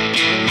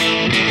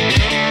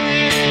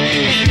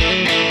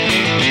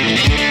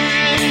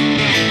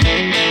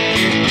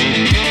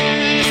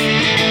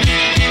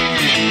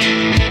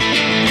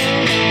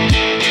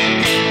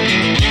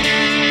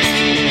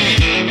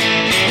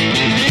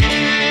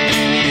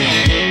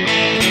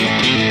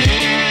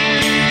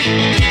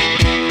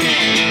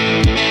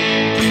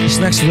 This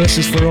next verse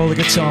is for all the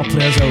guitar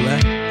players out there.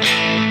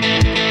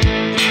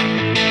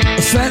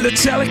 A Fender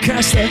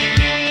Telecaster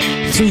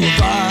through a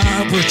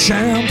Vibra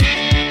champ.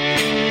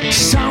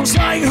 Sounds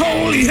like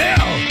holy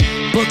hell,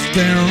 but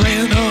there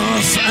ain't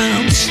enough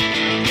amps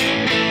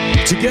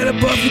to get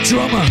above the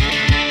drummer.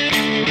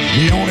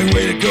 The only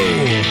way to go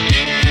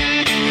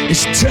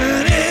is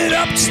turn it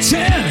up to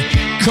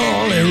 10,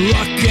 call it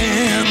rock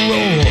and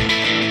roll.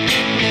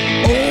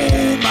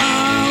 Oh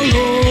my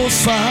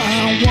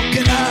lo-fi, what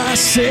can I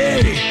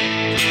say?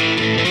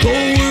 Go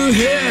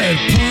ahead,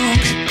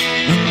 punk,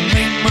 and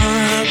make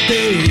my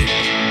day.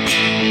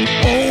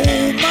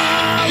 Oh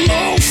my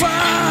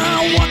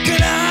lo-fi, what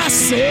can I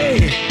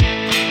say?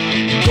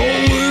 Go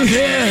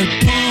ahead,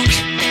 punk,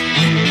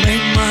 and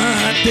make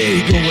my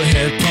day. Go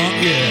ahead,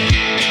 punk, yeah.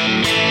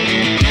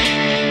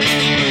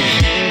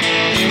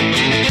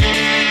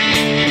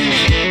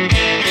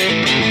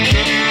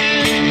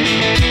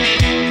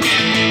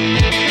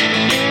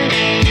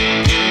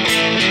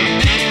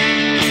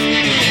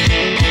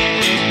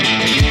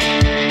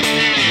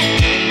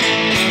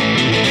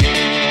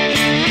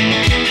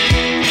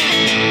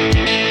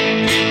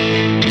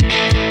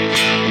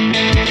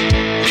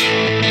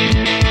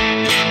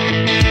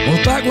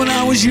 Back when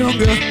I was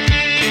younger,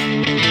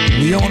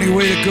 the only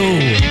way to go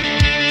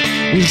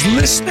was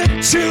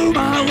listening to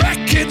my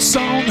records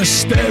on the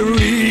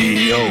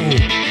stereo.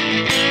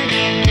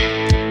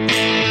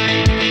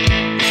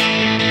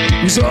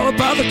 It was all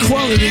about the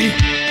quality,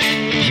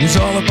 it was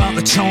all about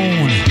the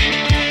tone.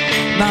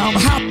 Now I'm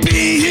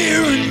happy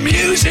hearing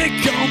music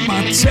on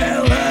my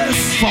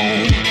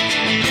telephone.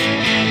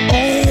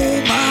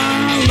 Oh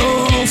my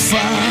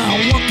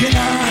lo-fi, what can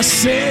I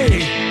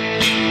say?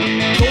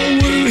 Go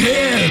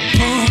ahead,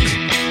 punk,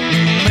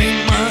 and make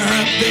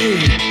my day.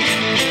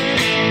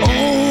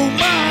 Oh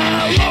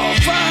my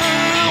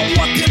lo-fi,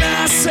 what can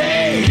I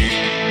say?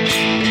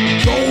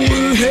 Go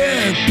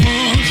ahead,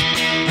 punk,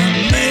 and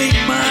make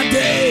my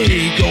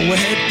day. Go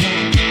ahead, punk.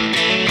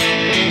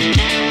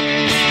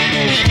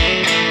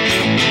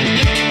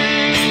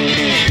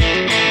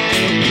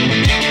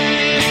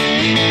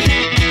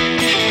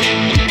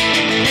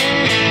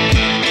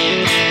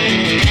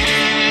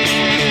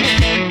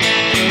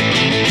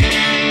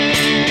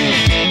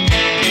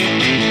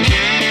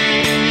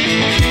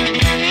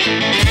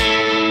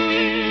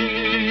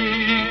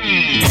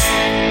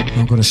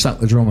 I'm going to sack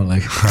the drummer,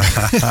 like.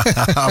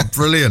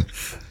 Brilliant.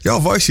 Your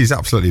voice is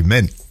absolutely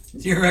mint.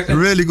 You reckon?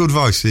 Really good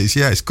voice.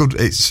 It's good.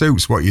 It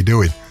suits what you're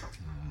doing,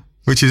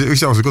 which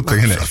is always a good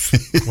thing, isn't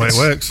it? Well, it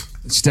works.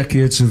 It's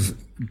decades of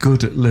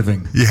good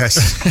living. Yes.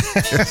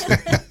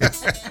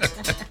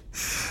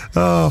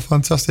 Oh,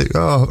 fantastic.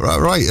 Oh,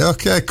 right.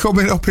 Okay,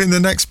 coming up in the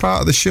next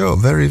part of the show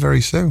very,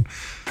 very soon.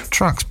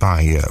 Tracks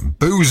by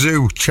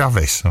Boozoo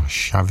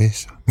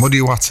Chavis.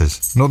 Muddy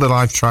Waters. Another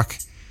live track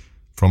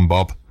from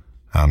Bob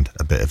and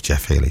a bit of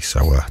Jeff Healey.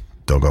 So,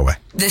 don't go away.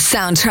 The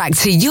soundtrack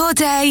to your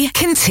day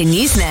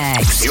continues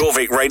next.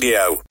 Jorvik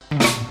Radio.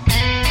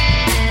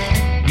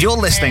 You're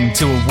listening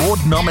to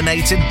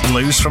award-nominated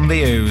Blues from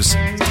the Ouse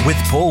with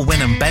Paul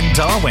Winn and Ben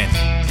Darwin.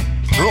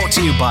 Brought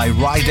to you by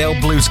Rydale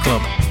Blues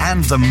Club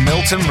and the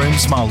Milton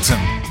Rooms Malton.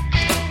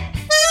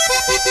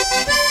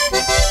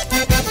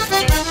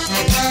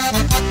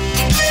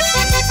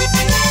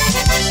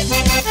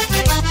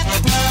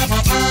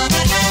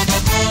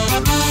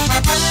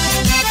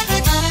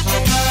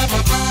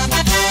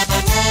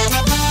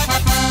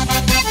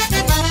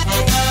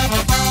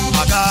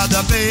 I got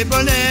the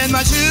people in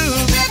my shoe.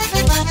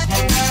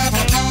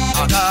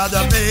 I got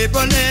the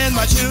people in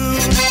my shoe.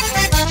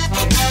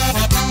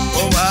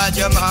 Oh, what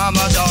your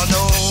mama don't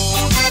know,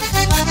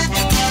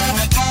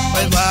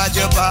 but what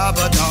your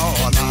papa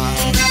don't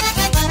mind.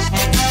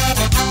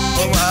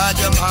 Oh, what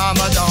your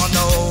mama don't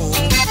know,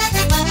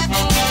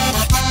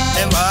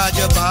 and what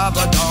your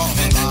papa don't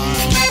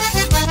mind.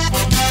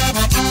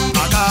 I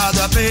got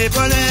the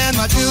people in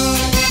my shoe.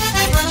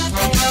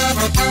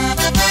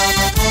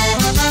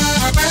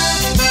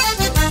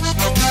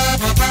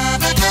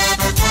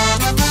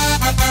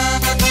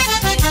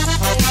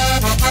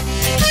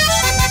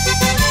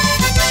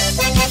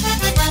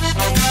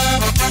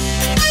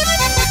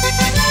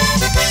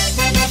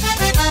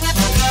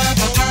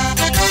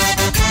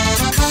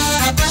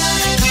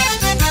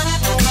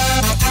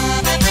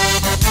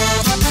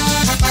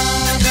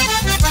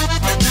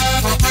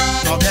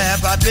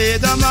 Papier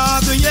de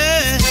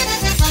Marseillais,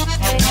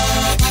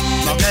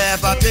 mon père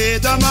papier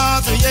de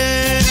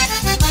Marseillais.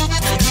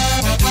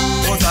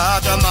 Oh,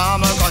 ça de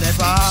maman connaît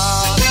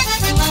pas,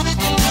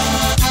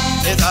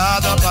 et ça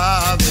de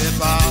papa veut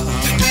pas.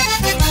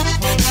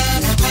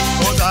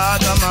 Oh, ça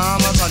de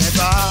maman connaît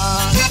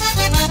pas,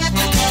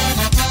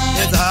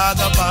 et ça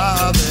de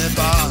papa veut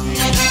pas.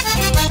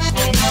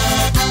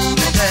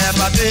 Mon père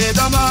papier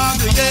de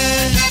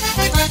Marseillais.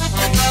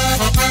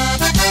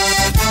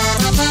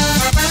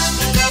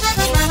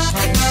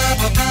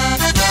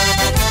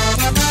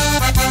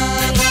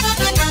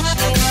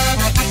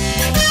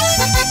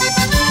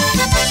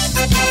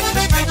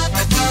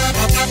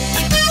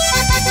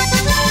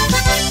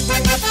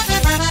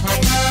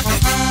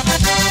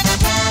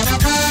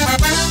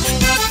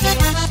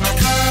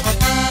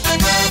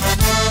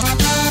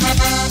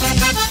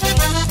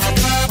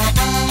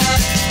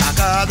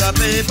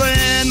 People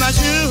in my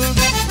shoe.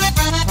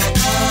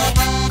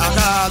 I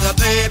got the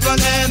people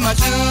in my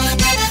shoe.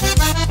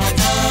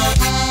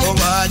 Oh,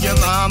 what your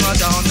mama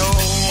don't know,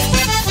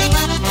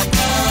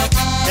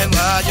 and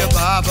what your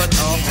papa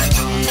don't know.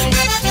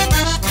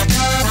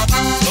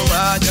 Oh,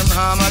 what your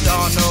mama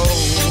don't know,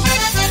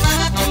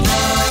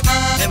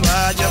 and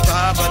what your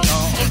papa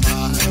don't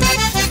know.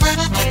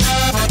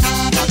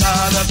 I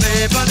got the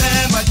people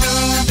in my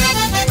shoe.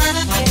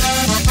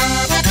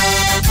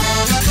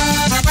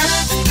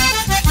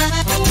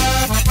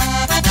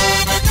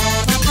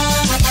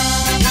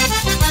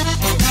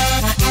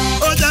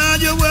 Oh,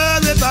 don't you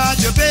worry about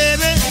your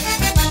baby.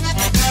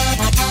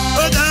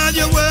 Oh, don't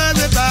you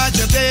worry about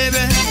your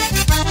baby.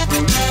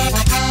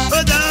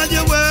 Oh, don't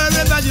you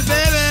worry about your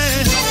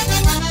baby.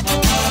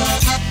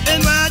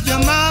 And what your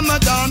mama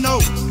don't know,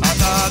 I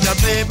got the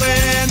paper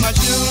in my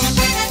shoe.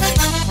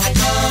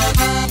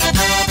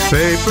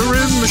 Paper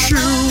in my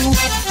shoe.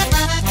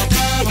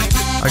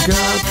 I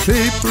got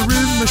paper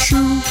in my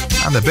shoe.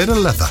 And a bit of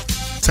leather.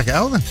 Take it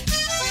out then.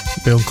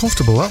 Be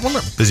uncomfortable, that,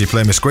 wouldn't it? Busy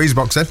playing my squeeze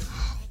box then?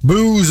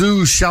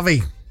 Boozoo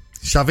Chavis.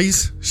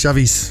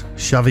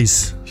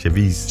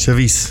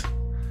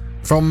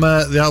 From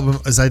the album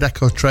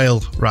Zydeco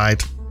Trail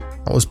Ride.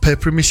 That was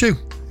Paper in My Shoe.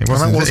 It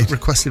was, and that indeed. was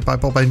requested by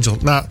Bob Angel.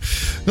 Now,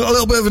 got a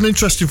little bit of an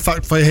interesting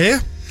fact for you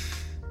here.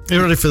 Are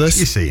you ready for this?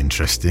 You say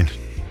interesting.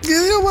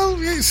 Yeah, well,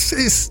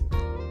 it's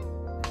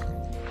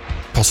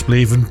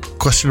possibly even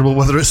questionable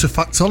whether it's a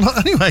fact or not.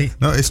 Anyway,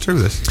 no, it's true.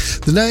 This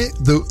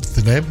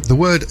the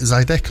word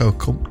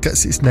Zydeco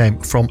gets its name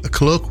from a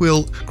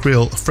colloquial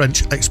Creole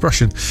French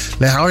expression,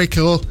 "Les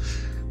haricots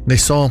ne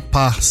sont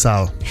pas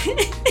sales,"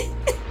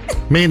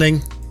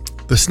 meaning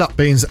the snap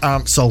beans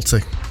aren't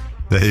salty.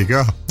 There you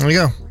go. There you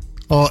go.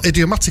 Or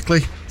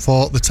idiomatically,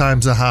 for the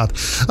times are hard.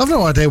 I've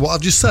no idea what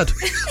I've just said.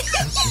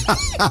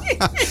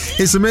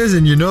 It's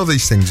amazing you know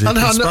these things. I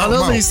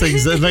know these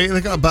things,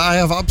 but I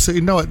have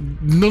absolutely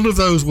none of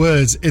those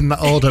words in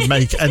that order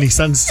make any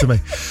sense to me.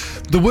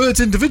 The words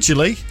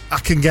individually, I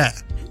can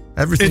get.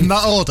 Everything in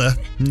that order,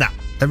 nah.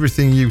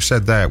 Everything you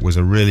said there was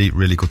a really,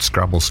 really good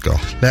Scrabble score.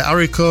 Les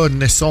haricots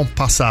ne sont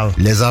pas sales.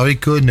 Les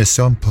haricots ne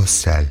sont pas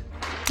sales.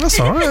 That's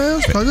all right. Yeah,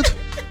 that's quite good.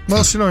 What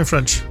else do you know in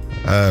French?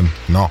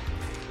 No.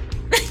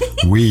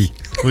 Oui.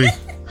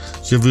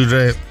 Je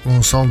voudrais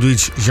un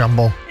sandwich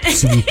jambon,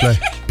 s'il vous plaît.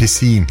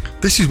 piscine.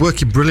 This is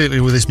working brilliantly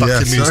with this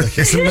backing music,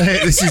 isn't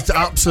it? This is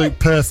absolute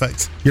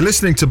perfect. You're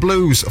listening to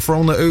Blues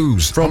from the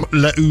Ouse. From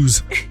the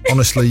Ouse.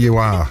 Honestly, you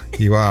are.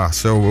 You are.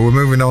 So we're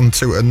moving on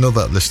to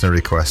another listener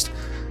request.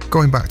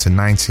 Going back to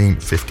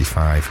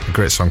 1955. A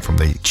great song from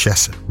the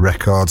Chess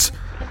Records.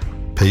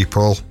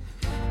 People.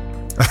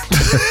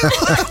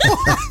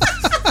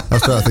 I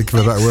was trying to think of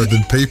a better word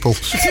than people.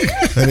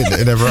 And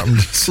it never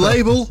happened. So.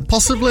 Label,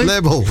 possibly.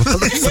 Label. that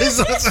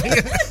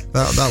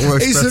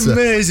works It's better.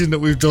 amazing that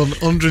we've done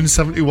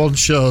 171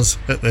 shows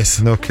at this.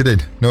 No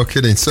kidding.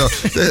 So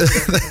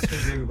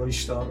everybody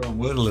start on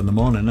Wordle in the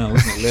morning now,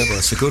 isn't it? Label.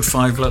 It's a good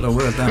 5-letter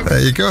word. That.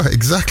 There you go.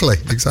 Exactly.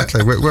 It's something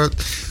for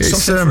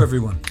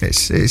everyone.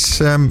 It's a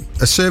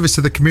service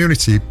to the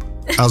community.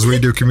 As we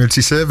do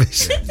community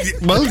service.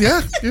 Well,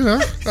 yeah,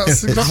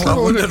 that's exactly I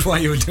what wondered why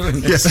you were doing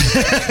this.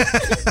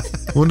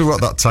 Yes. Wonder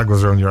what that tag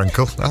was around your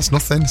ankle. That's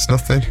nothing. It's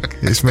nothing.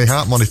 It's my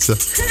heart monitor.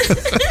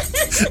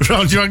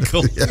 Around your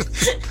ankle. Yeah.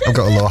 I've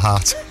got a low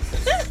heart.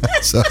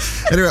 So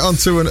anyway, on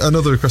to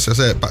another request. I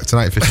say back to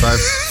 1955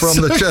 from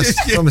the chest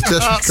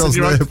Records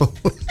label.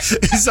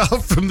 Is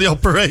that from the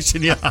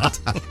operation you had?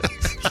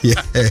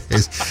 Yeah, it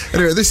is.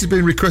 Anyway, this has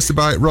been requested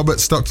by Robert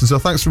Stockton. So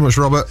thanks very much,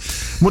 Robert.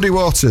 Muddy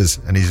Waters,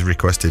 and he's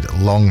requested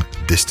Long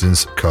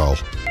Distance Call.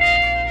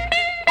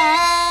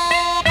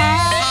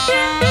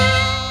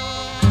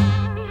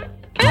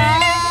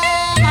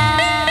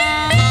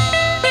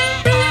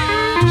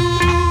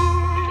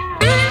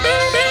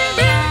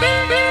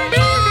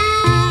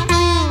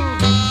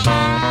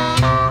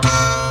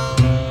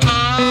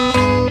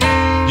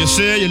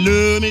 Say you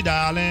love me,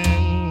 darling.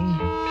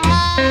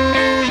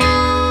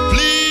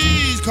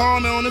 Please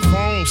call me on the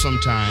phone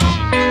sometime.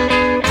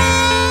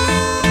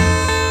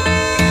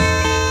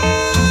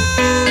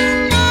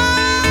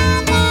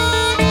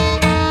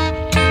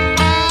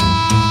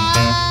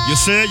 You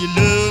say you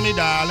love me,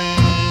 darling.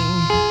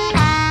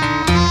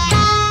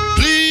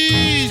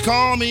 Please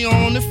call me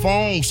on the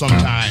phone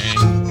sometime.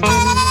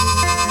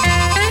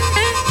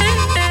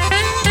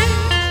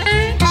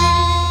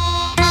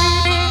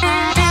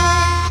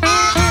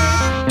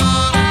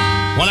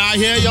 When I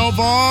hear your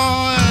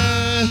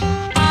voice,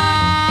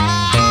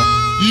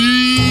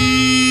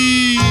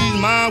 ease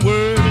my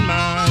word and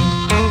mind.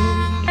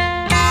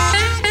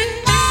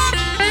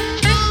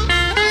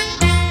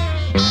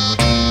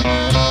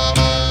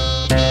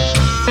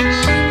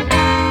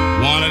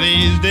 One of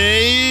these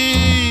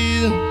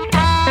days,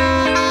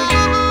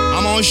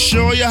 I'm gonna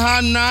show you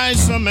how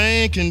nice a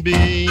man can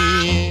be.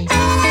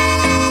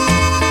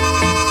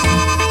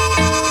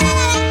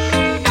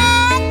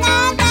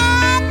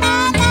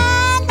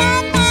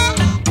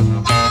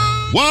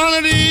 One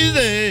of these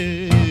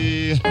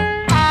days,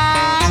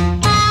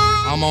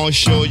 I'm gonna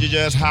show you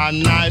just how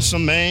nice a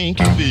man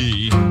can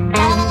be. I'm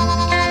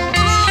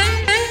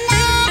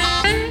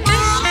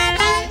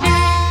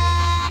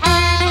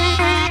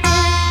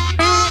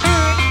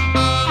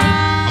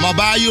gonna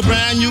buy you a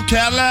brand new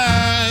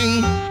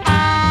Cadillac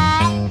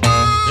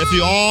if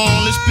you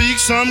only speak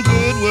some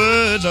good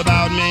words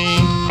about me.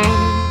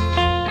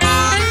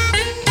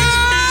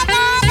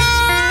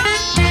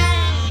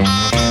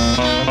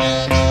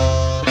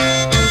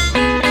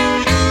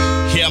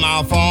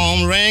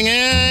 Phone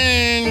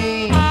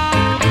ringing,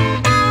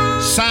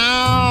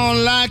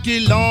 sound like a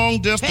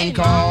long distance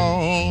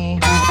call.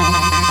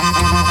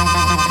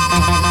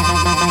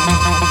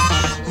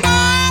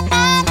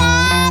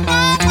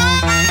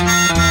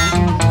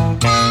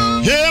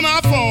 Hear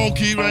my phone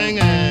keep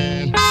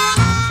ringing,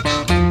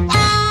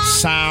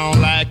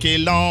 sound like a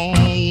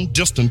long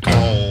distance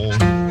call.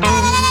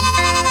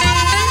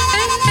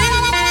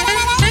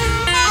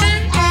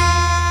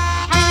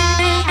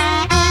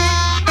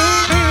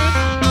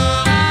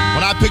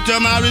 Picked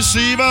up my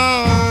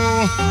receiver,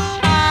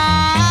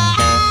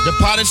 the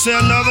party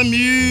said another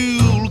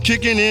mule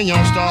kicking in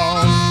your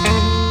stall.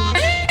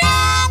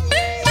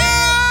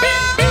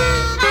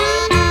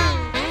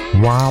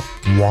 Wow,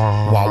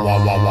 wow, wow, wow,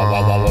 wow,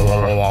 wow, wow,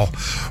 wow, wow.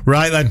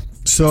 Right then,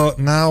 so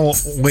now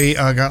we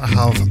are going to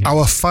have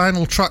our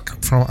final track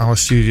from our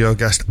studio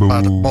guest,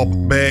 Bad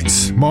Bob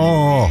Bates.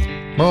 More.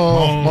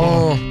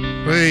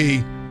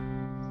 Three.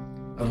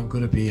 I'm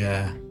going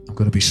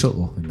to be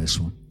subtle in this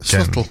one.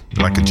 Subtle,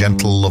 like a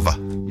gentle lover.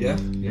 Yeah.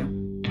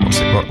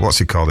 What's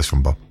he called this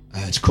one, Bob?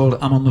 It's called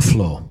 "I'm on the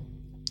Floor."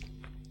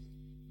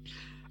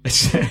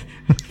 It's. I'm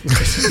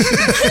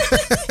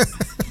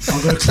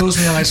going to close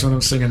my eyes when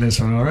I'm singing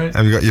this one. All right.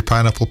 Have you got your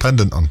pineapple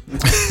pendant on?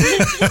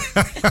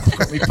 I've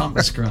got my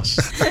pampas grass.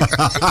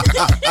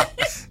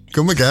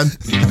 Come again.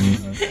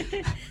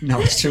 No,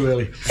 it's too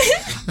early.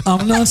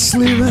 I'm not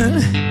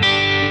sleeping.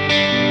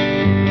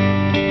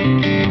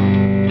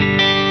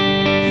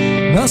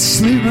 Not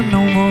sleeping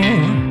no more.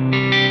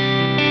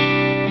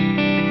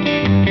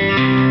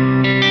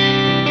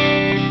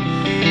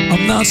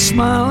 I'm not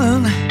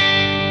smiling.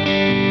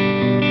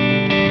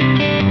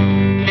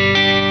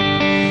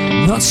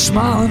 Not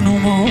smiling no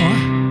more.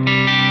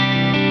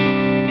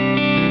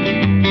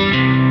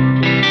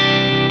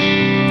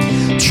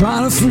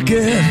 Trying to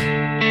forget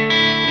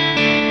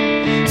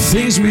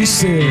things we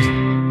said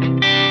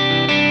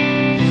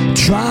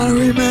Trying to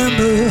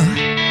remember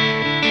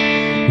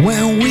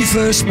when we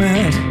first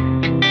met,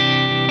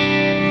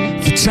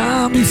 the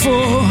time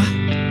before,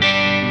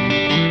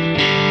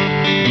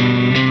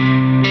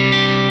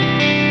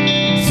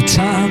 the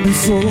time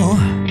before.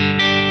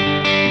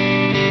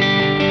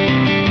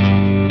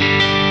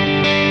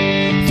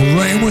 The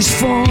rain was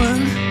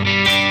falling,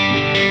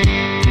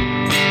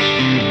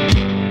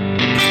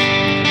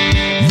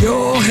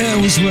 your hair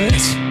was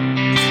wet,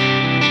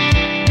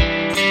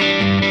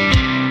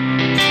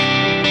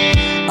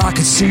 I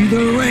could see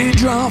the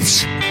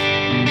raindrops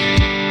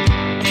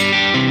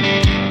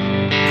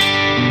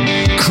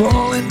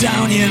crawling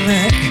down your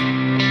neck.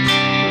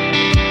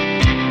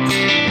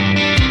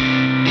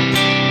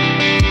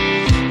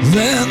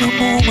 Then the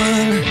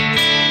moment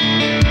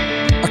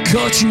I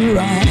caught your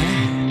eye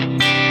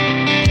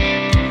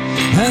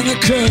and the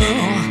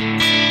curl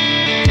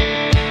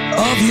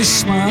of your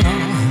smile,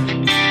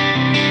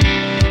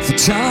 the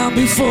time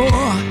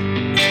before,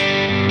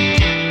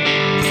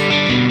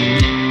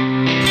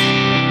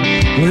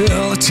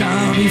 well, the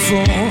time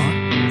before,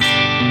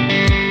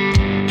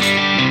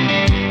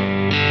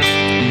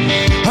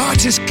 I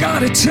just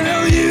gotta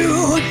tell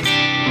you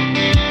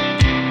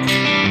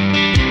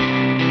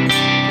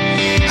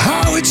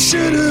how it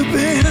should have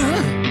been.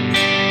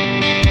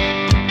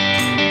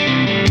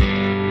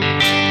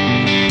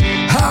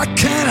 How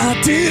can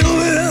I deal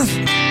with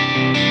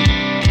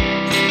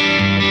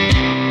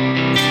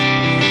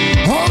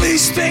all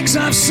these things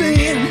I've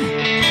seen?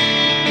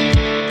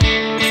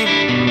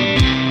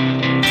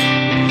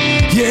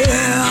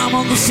 Yeah, I'm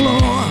on the floor.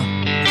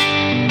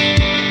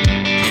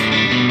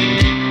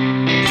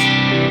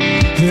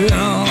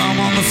 Yeah, I'm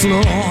on the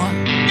floor.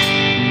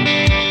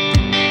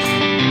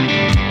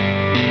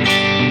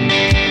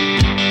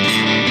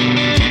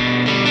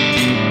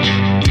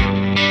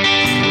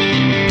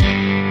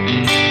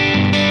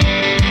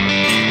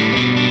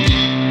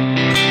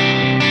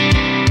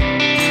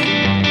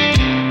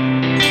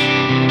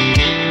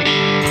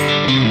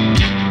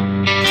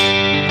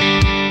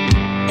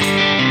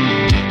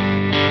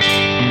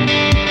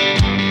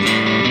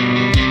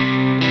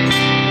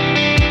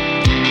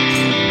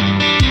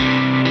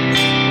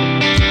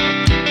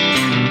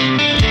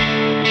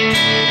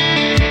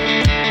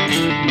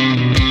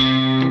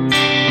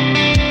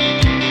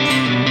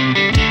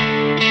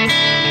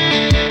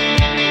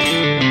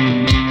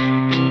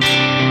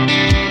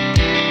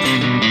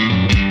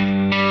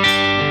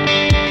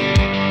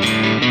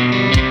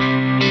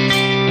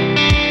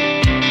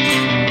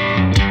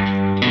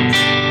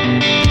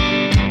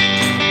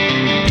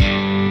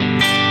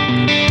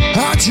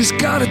 Just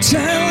gotta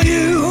tell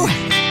you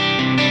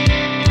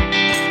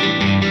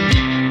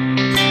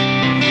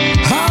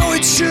how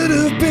it should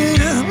have been.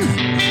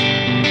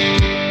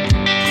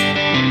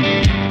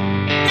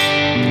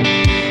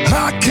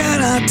 How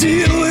can I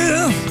deal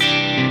with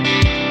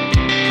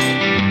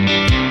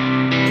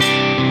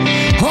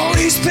all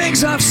these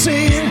things I've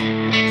seen?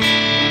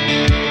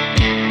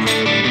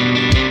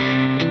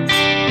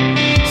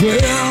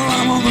 Well,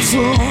 I'm on the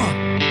floor.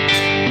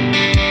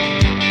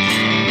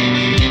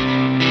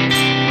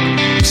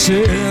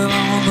 Still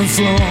I'm on the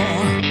floor,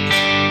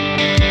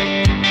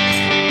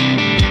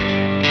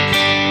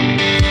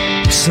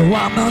 so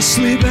I'm not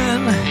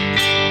sleeping,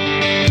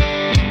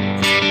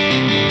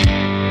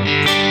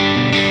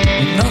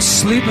 I'm not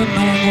sleeping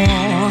no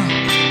more.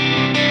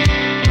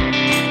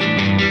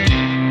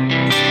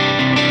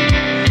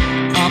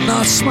 I'm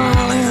not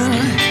smiling,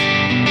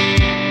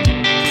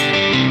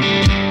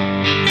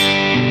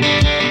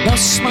 not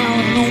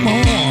smiling no more.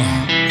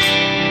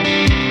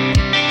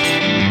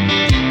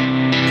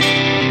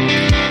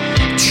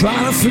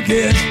 Trying to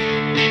forget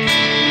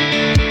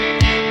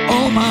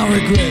all my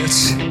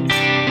regrets,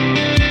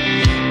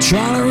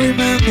 trying to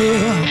remember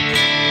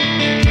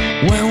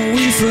when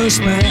we first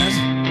met,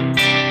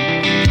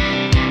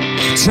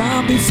 the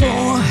time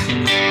before,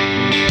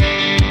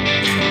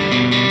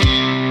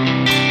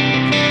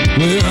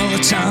 well,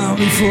 the time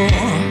before.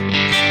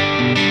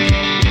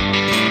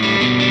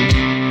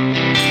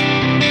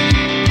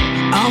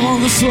 I'm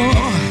on the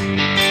floor.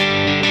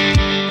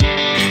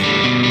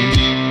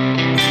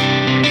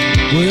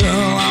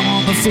 Well, I'm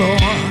on the floor.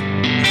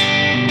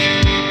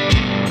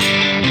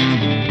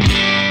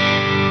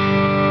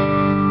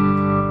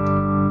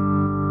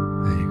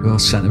 There you go,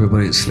 sent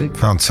everybody to sleep.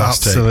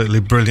 Fantastic. Absolutely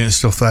brilliant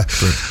stuff there.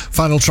 Brilliant.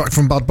 Final track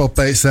from Bad Bob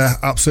Bates there.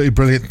 Absolutely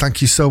brilliant. Thank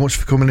you so much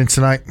for coming in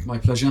tonight. My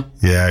pleasure.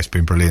 Yeah, it's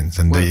been brilliant.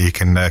 And you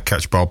can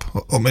catch Bob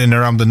up in and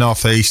around the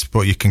northeast,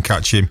 but you can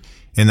catch him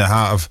in the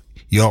heart of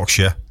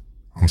Yorkshire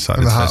on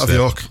Saturday. In the heart of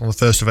York on the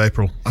 1st of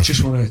April. I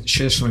just want to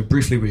share something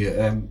briefly with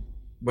you.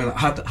 Well, I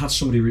had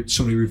somebody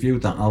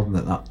reviewed that album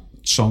that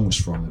song was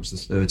from. It was the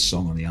third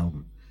song on the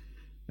album,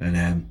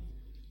 and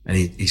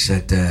he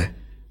said that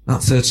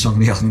third song on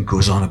the album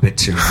goes on a bit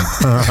too long.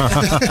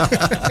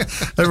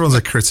 Everyone's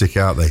a critic,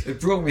 aren't they? It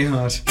broke me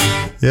heart.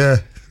 Yeah,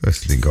 this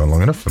didn't go on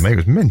long enough for me. It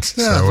was mint.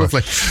 Yeah, so,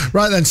 lovely.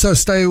 Right then, so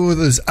stay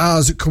with us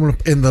as coming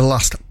up in the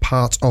last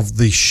part of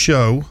the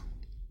show.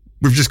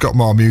 We've just got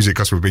more music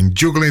because we've been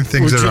juggling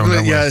things around.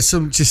 Haven't we? Yeah,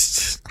 some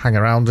just hang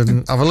around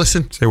and have a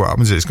listen. See what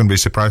happens. It's going to be a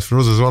surprise for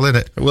us as well, isn't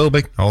it? It will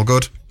be. All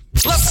good.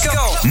 Let's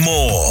go.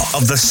 More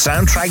of the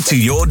soundtrack to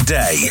your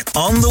day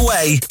on the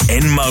way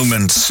in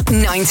moments.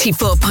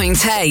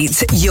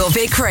 94.8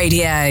 Jorvik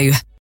Radio.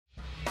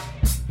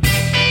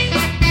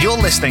 You're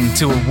listening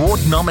to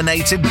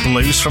award-nominated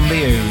Blues from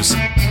the Ouse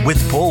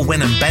with Paul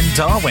Winn and Ben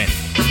Darwin.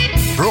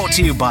 Brought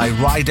to you by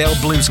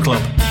Rydale Blues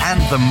Club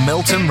and the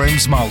Milton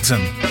Rooms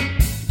Malton.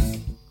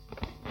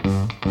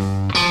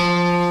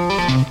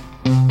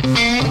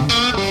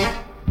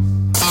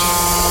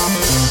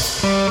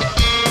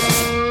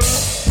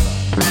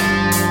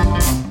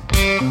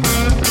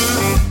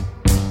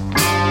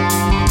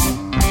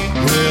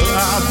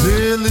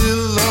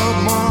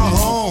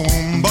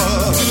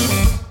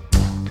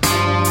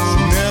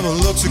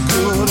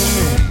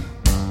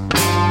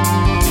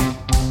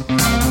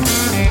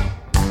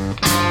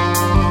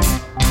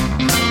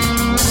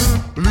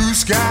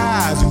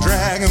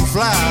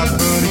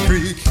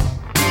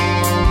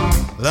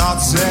 That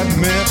set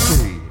me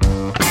free.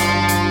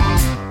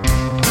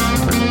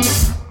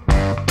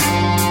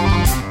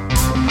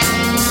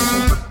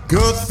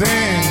 Good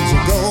things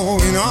are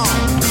going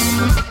on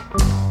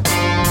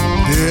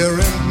here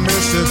in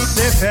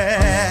Mississippi.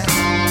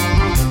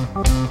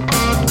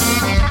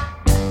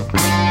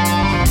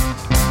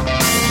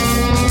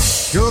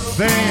 Good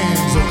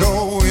things are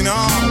going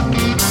on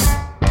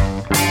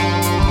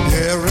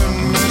here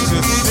in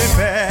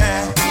Mississippi.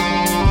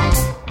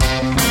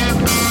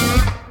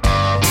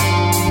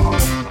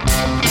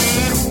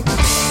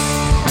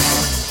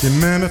 You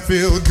made me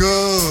feel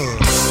good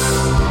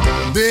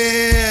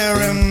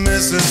there in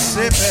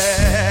Mississippi.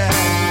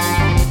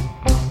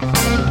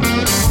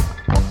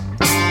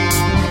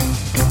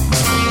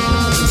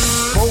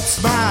 Folks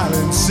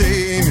smiling,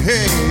 saying,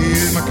 hey,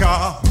 here's my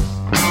car,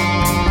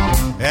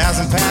 as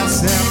I'm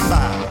passing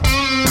by.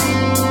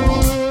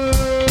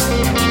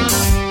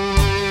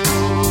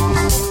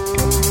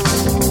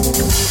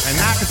 And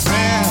I could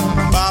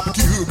smell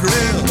barbecue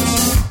grills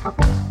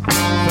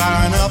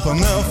firing up on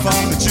the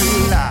 4th of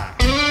July.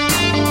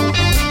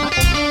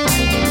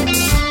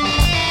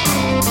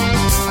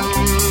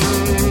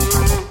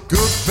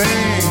 Good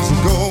things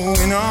are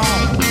going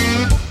on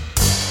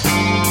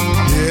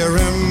here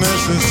in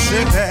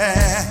Mississippi.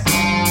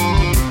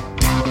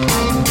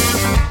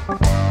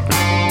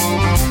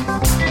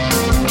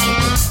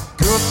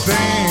 Good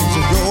things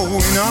are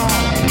going on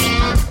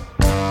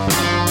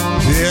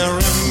here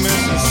in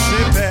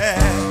Mississippi.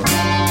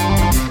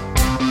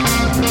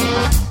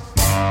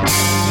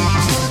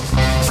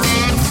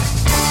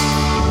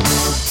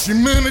 She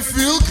made me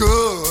feel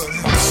good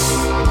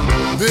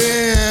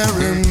there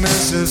in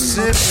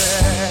Mississippi.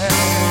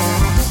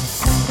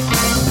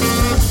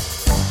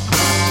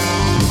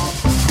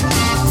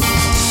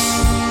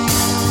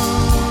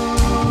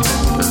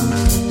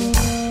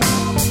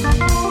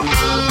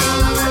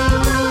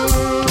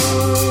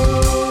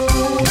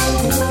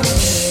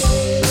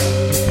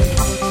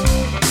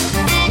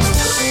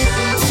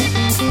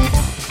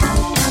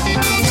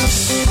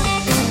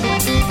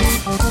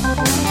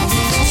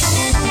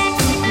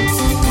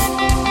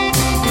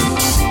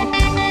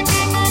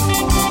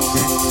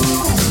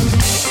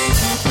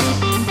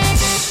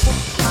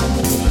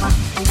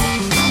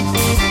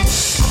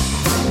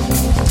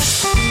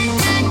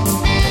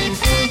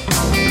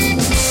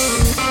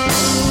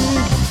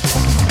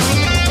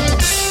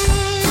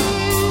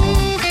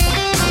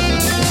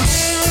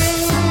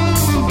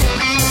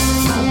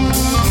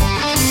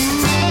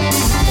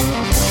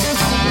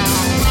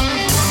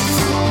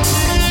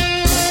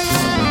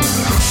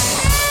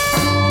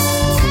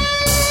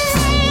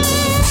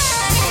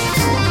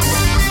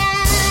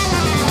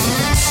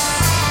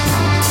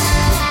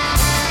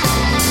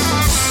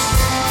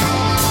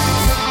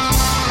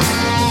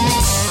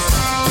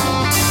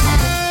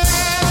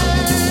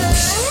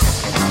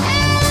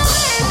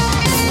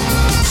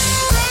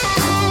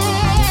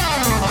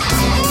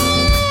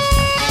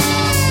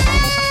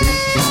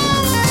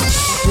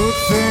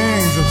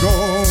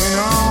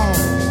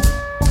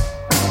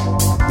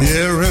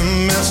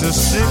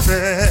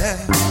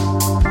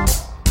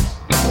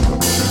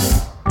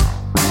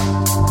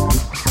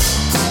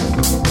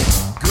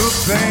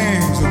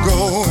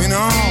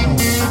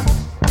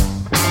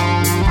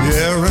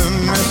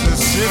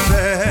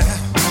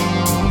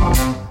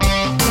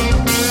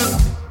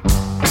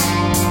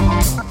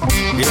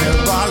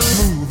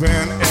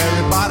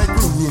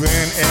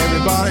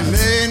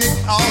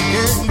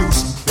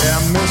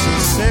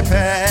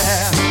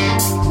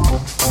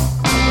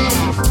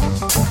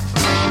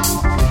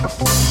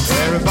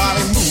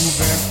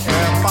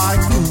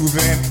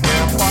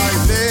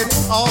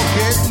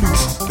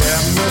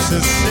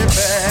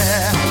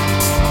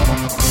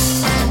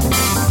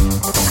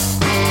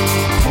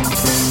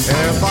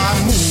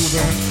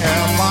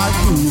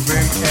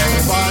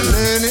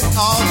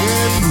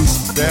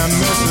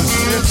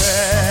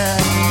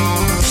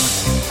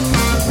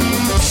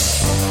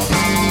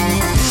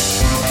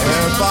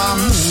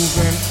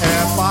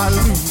 Everybody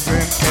moving,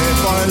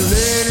 everybody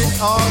let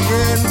it all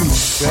get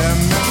loose. They're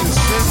Mississippi.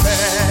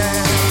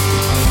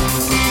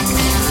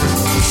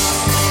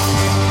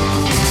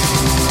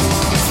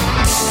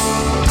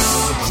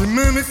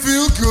 make me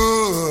feel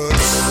good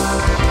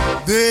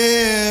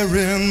there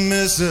in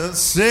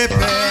Mississippi. All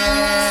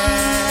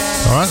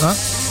right, that.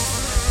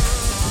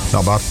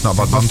 Not a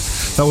bad band.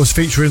 That was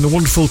featuring the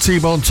wonderful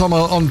T-Bone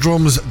Tomo on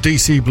drums,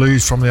 DC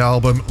Blues from the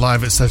album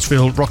Live at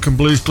Sedgefield Rock and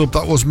Blues Club.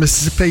 That was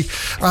Mississippi,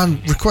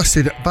 and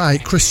requested by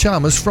Chris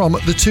Chalmers from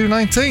the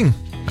 219.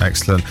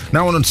 Excellent.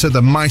 Now on to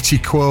the Mighty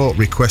Quote,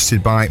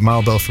 requested by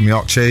Mal Bell from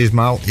Yorkshire. Here's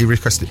Mal. He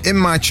requested In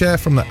My Chair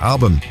from the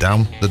album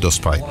Down the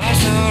Dustpipe. I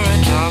saw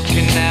her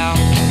talking now,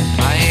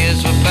 my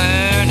ears were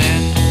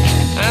burning.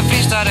 Her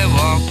feet started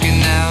walking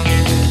now,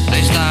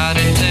 they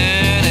started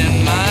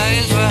turning. My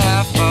eyes were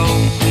half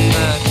open,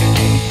 but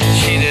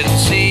she didn't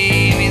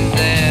see me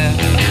there.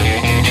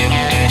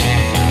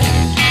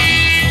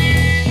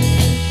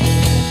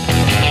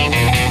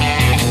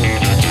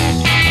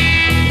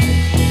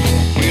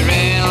 We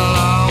ran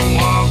along,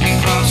 walking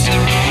across the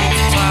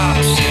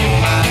rooftops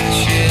in my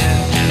chair.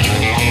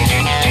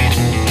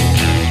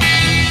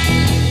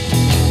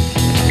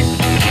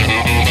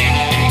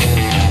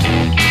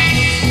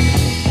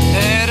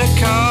 Had a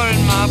car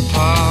in my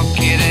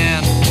pocket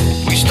and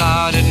we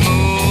started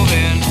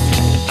moving.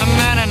 A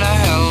man in a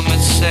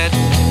helmet said,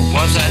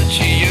 "Was that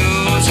you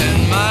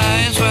using?" My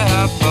eyes were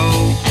half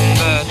open,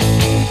 but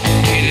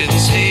he didn't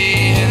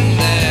see him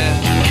there.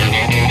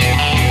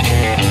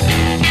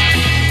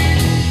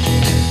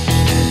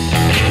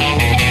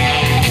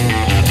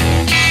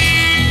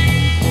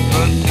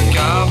 Put the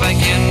car back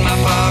in my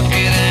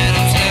pocket and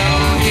I'm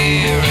still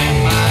here in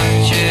my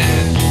chair.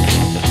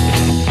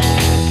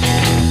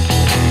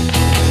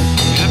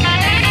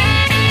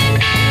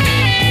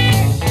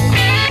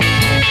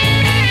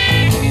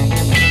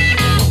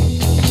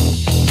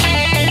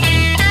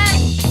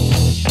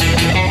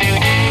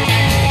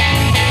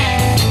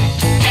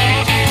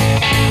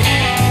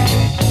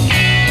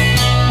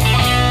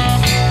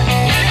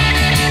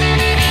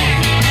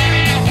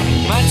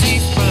 My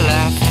teeth were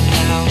laughing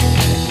now,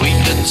 we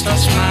couldn't stop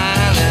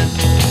smiling.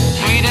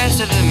 We danced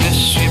to the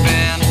mystery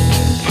band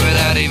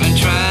without even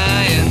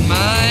trying. My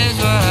eyes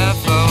were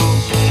half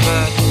open,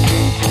 but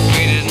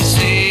we didn't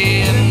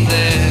see him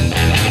there.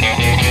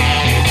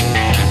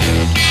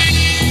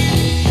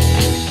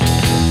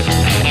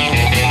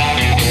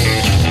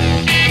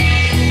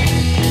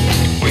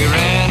 We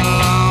ran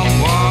along,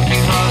 walking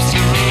across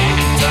the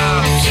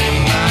rooftops in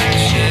my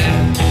chair.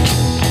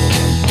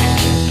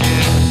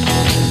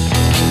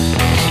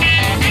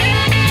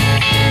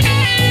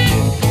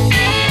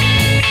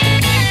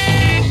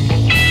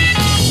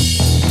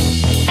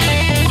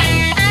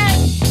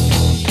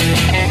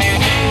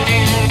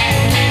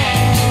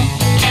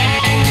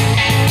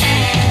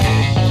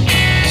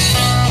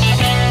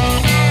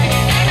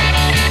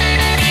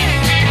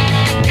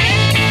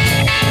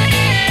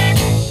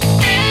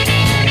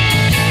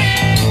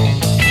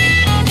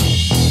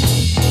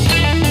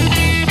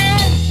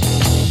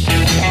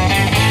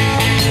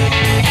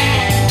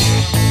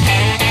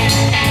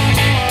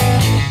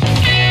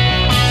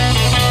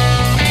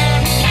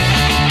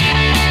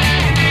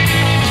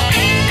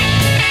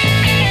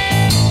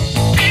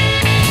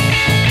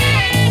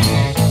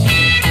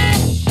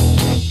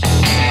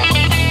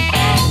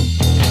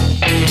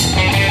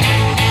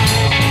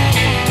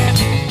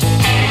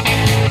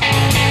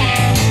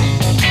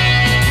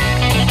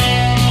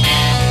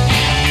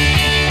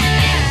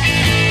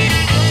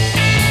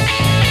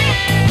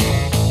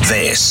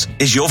 This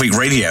is Jorvik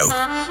Radio.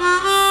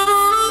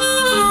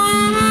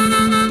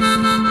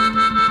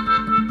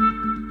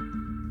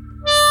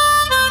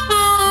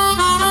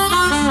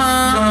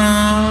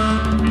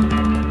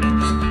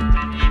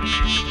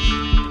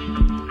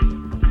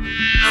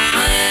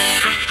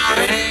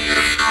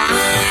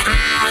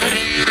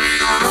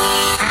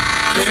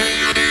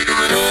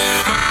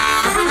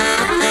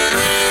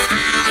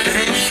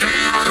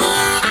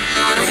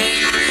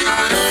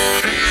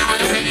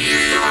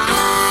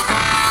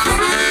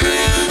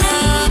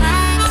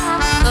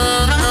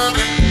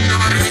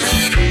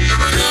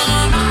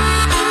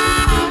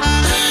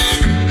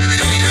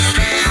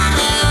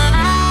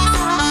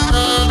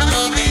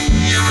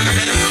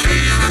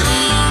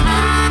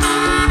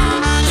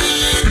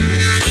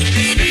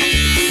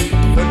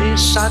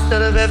 Sight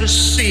that I've ever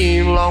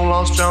seen. Long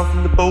lost John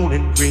from the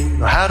Bowling Green.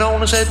 A hat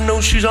on his head,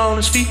 no shoes on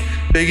his feet,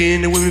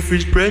 begging the women for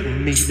his bread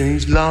and meat. And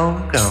he's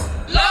long gone.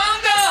 Long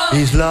gone.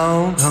 He's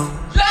long gone.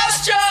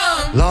 Lost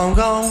John. Long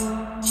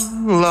gone.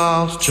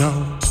 Lost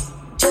John.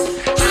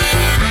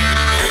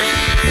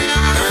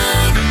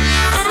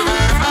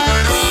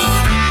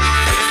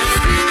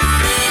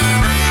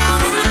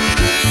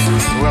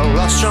 Well,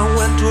 Lost John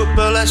went to a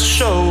burlesque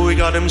show. He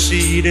got him a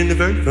seat in the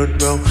very front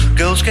row.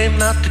 Girls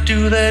came out to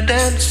do their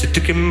dance. They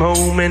took him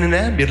home in an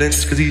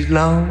ambulance, 'cause he's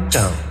long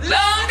gone.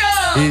 Long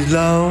gone. He's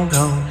long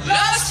gone.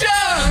 Lost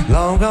John.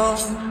 Long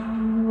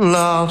gone.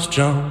 Lost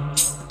John.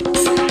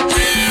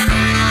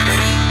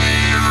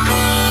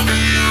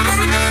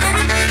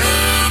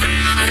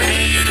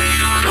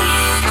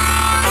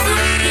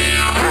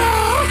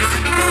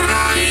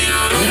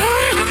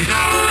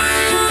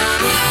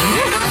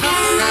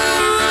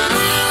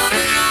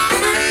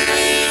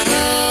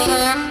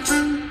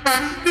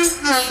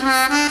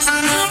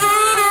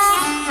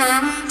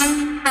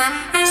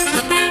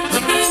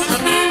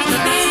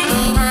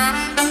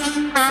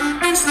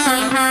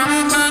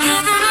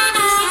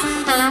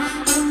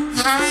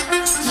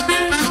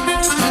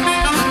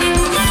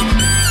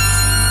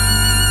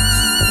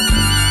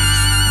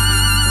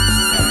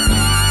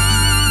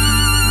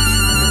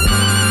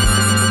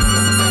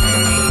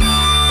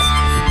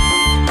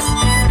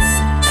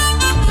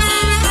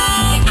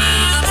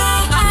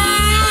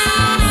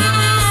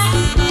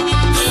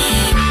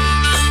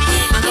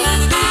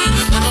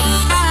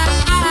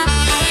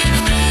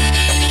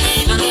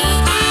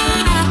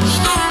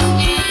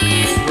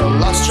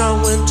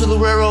 To the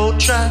railroad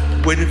track,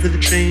 waited for the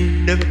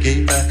train, never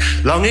came back.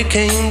 Long it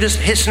came, just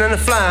hissing and a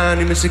flying.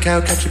 He missed a cow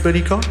catcher, but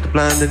he caught the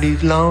blind, and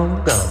he's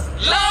long gone.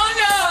 Long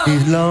gone.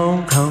 He's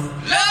long gone.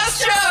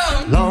 Lost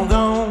John. Long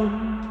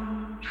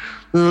gone.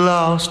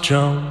 Lost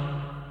John.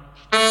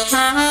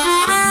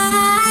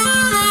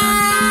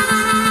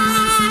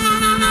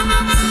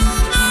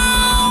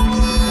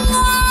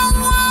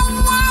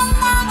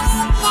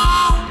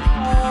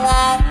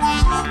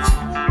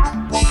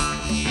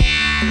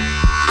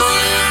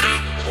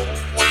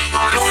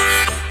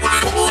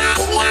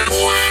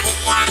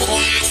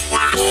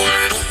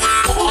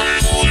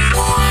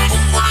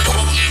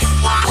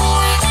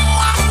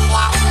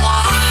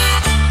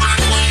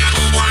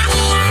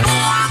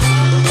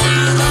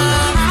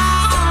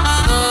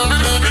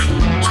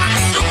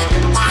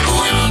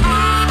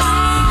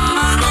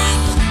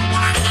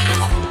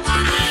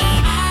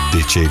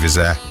 Achievers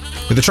there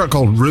with a track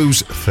called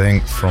Ruse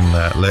Thing from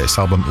their latest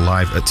album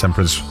Live at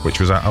Temperance, which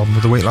was our album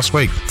of the week last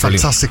week.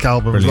 Fantastic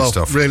album as well.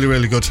 Stuff. Really,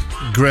 really good.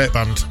 Great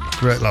band.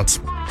 Great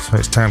lads. So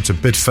it's time to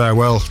bid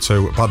farewell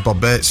to Bad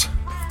Bob Bates.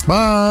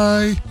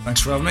 Bye.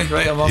 Thanks for having me.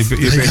 Right, I'm off.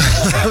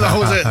 That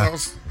was it. That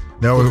was...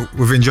 No,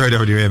 we've enjoyed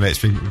having you here, mate.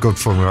 It's been good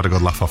fun. We've had a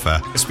good laugh off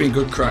air. It's been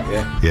good crack,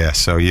 yeah. Yeah,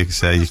 so you can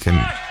say you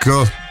can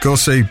go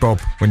see Bob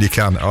when you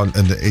can on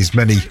and his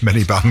many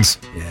bands.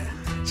 Yeah.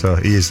 So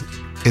he is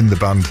in the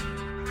band.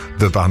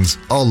 The bands,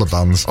 all the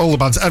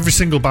bands, every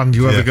single band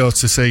you ever go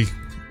to see,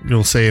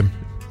 you'll see him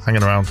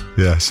hanging around.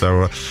 Yeah,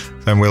 so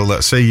then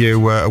we'll see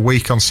you a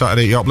week on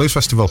Saturday at York Blues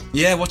Festival.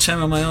 Yeah, what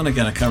time am I on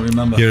again? I can't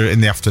remember. You're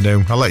in the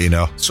afternoon. I'll let you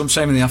know.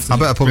 Sometime in the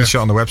afternoon. I better publish it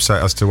on the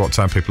website as to what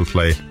time people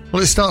play.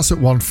 Well, it starts at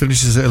 1,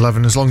 finishes at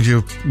 11. As long as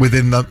you're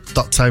within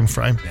that time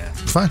frame,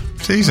 fine.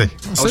 It's easy.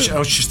 I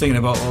was just thinking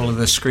about all of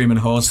the screaming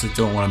hordes that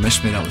don't want to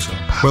miss me. That was all.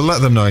 We'll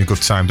let them know in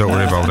good time. Don't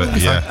worry about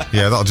it. Yeah,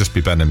 that'll just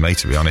be Ben and me,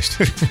 to be honest.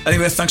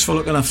 Anyway, thanks for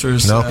looking after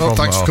us. No problem.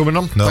 Thanks for coming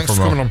on. Thanks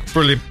for coming on.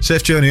 Brilliant.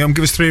 Safe journey home.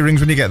 Give us 3 rings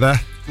when you get there.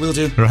 Will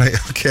do. Right,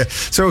 okay.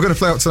 So we're going to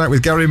play out tonight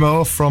with Gary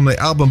Moore from the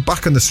album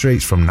Back on the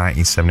Streets from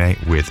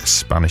 1978 with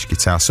Spanish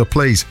guitar. So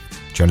please,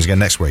 join us again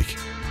next week.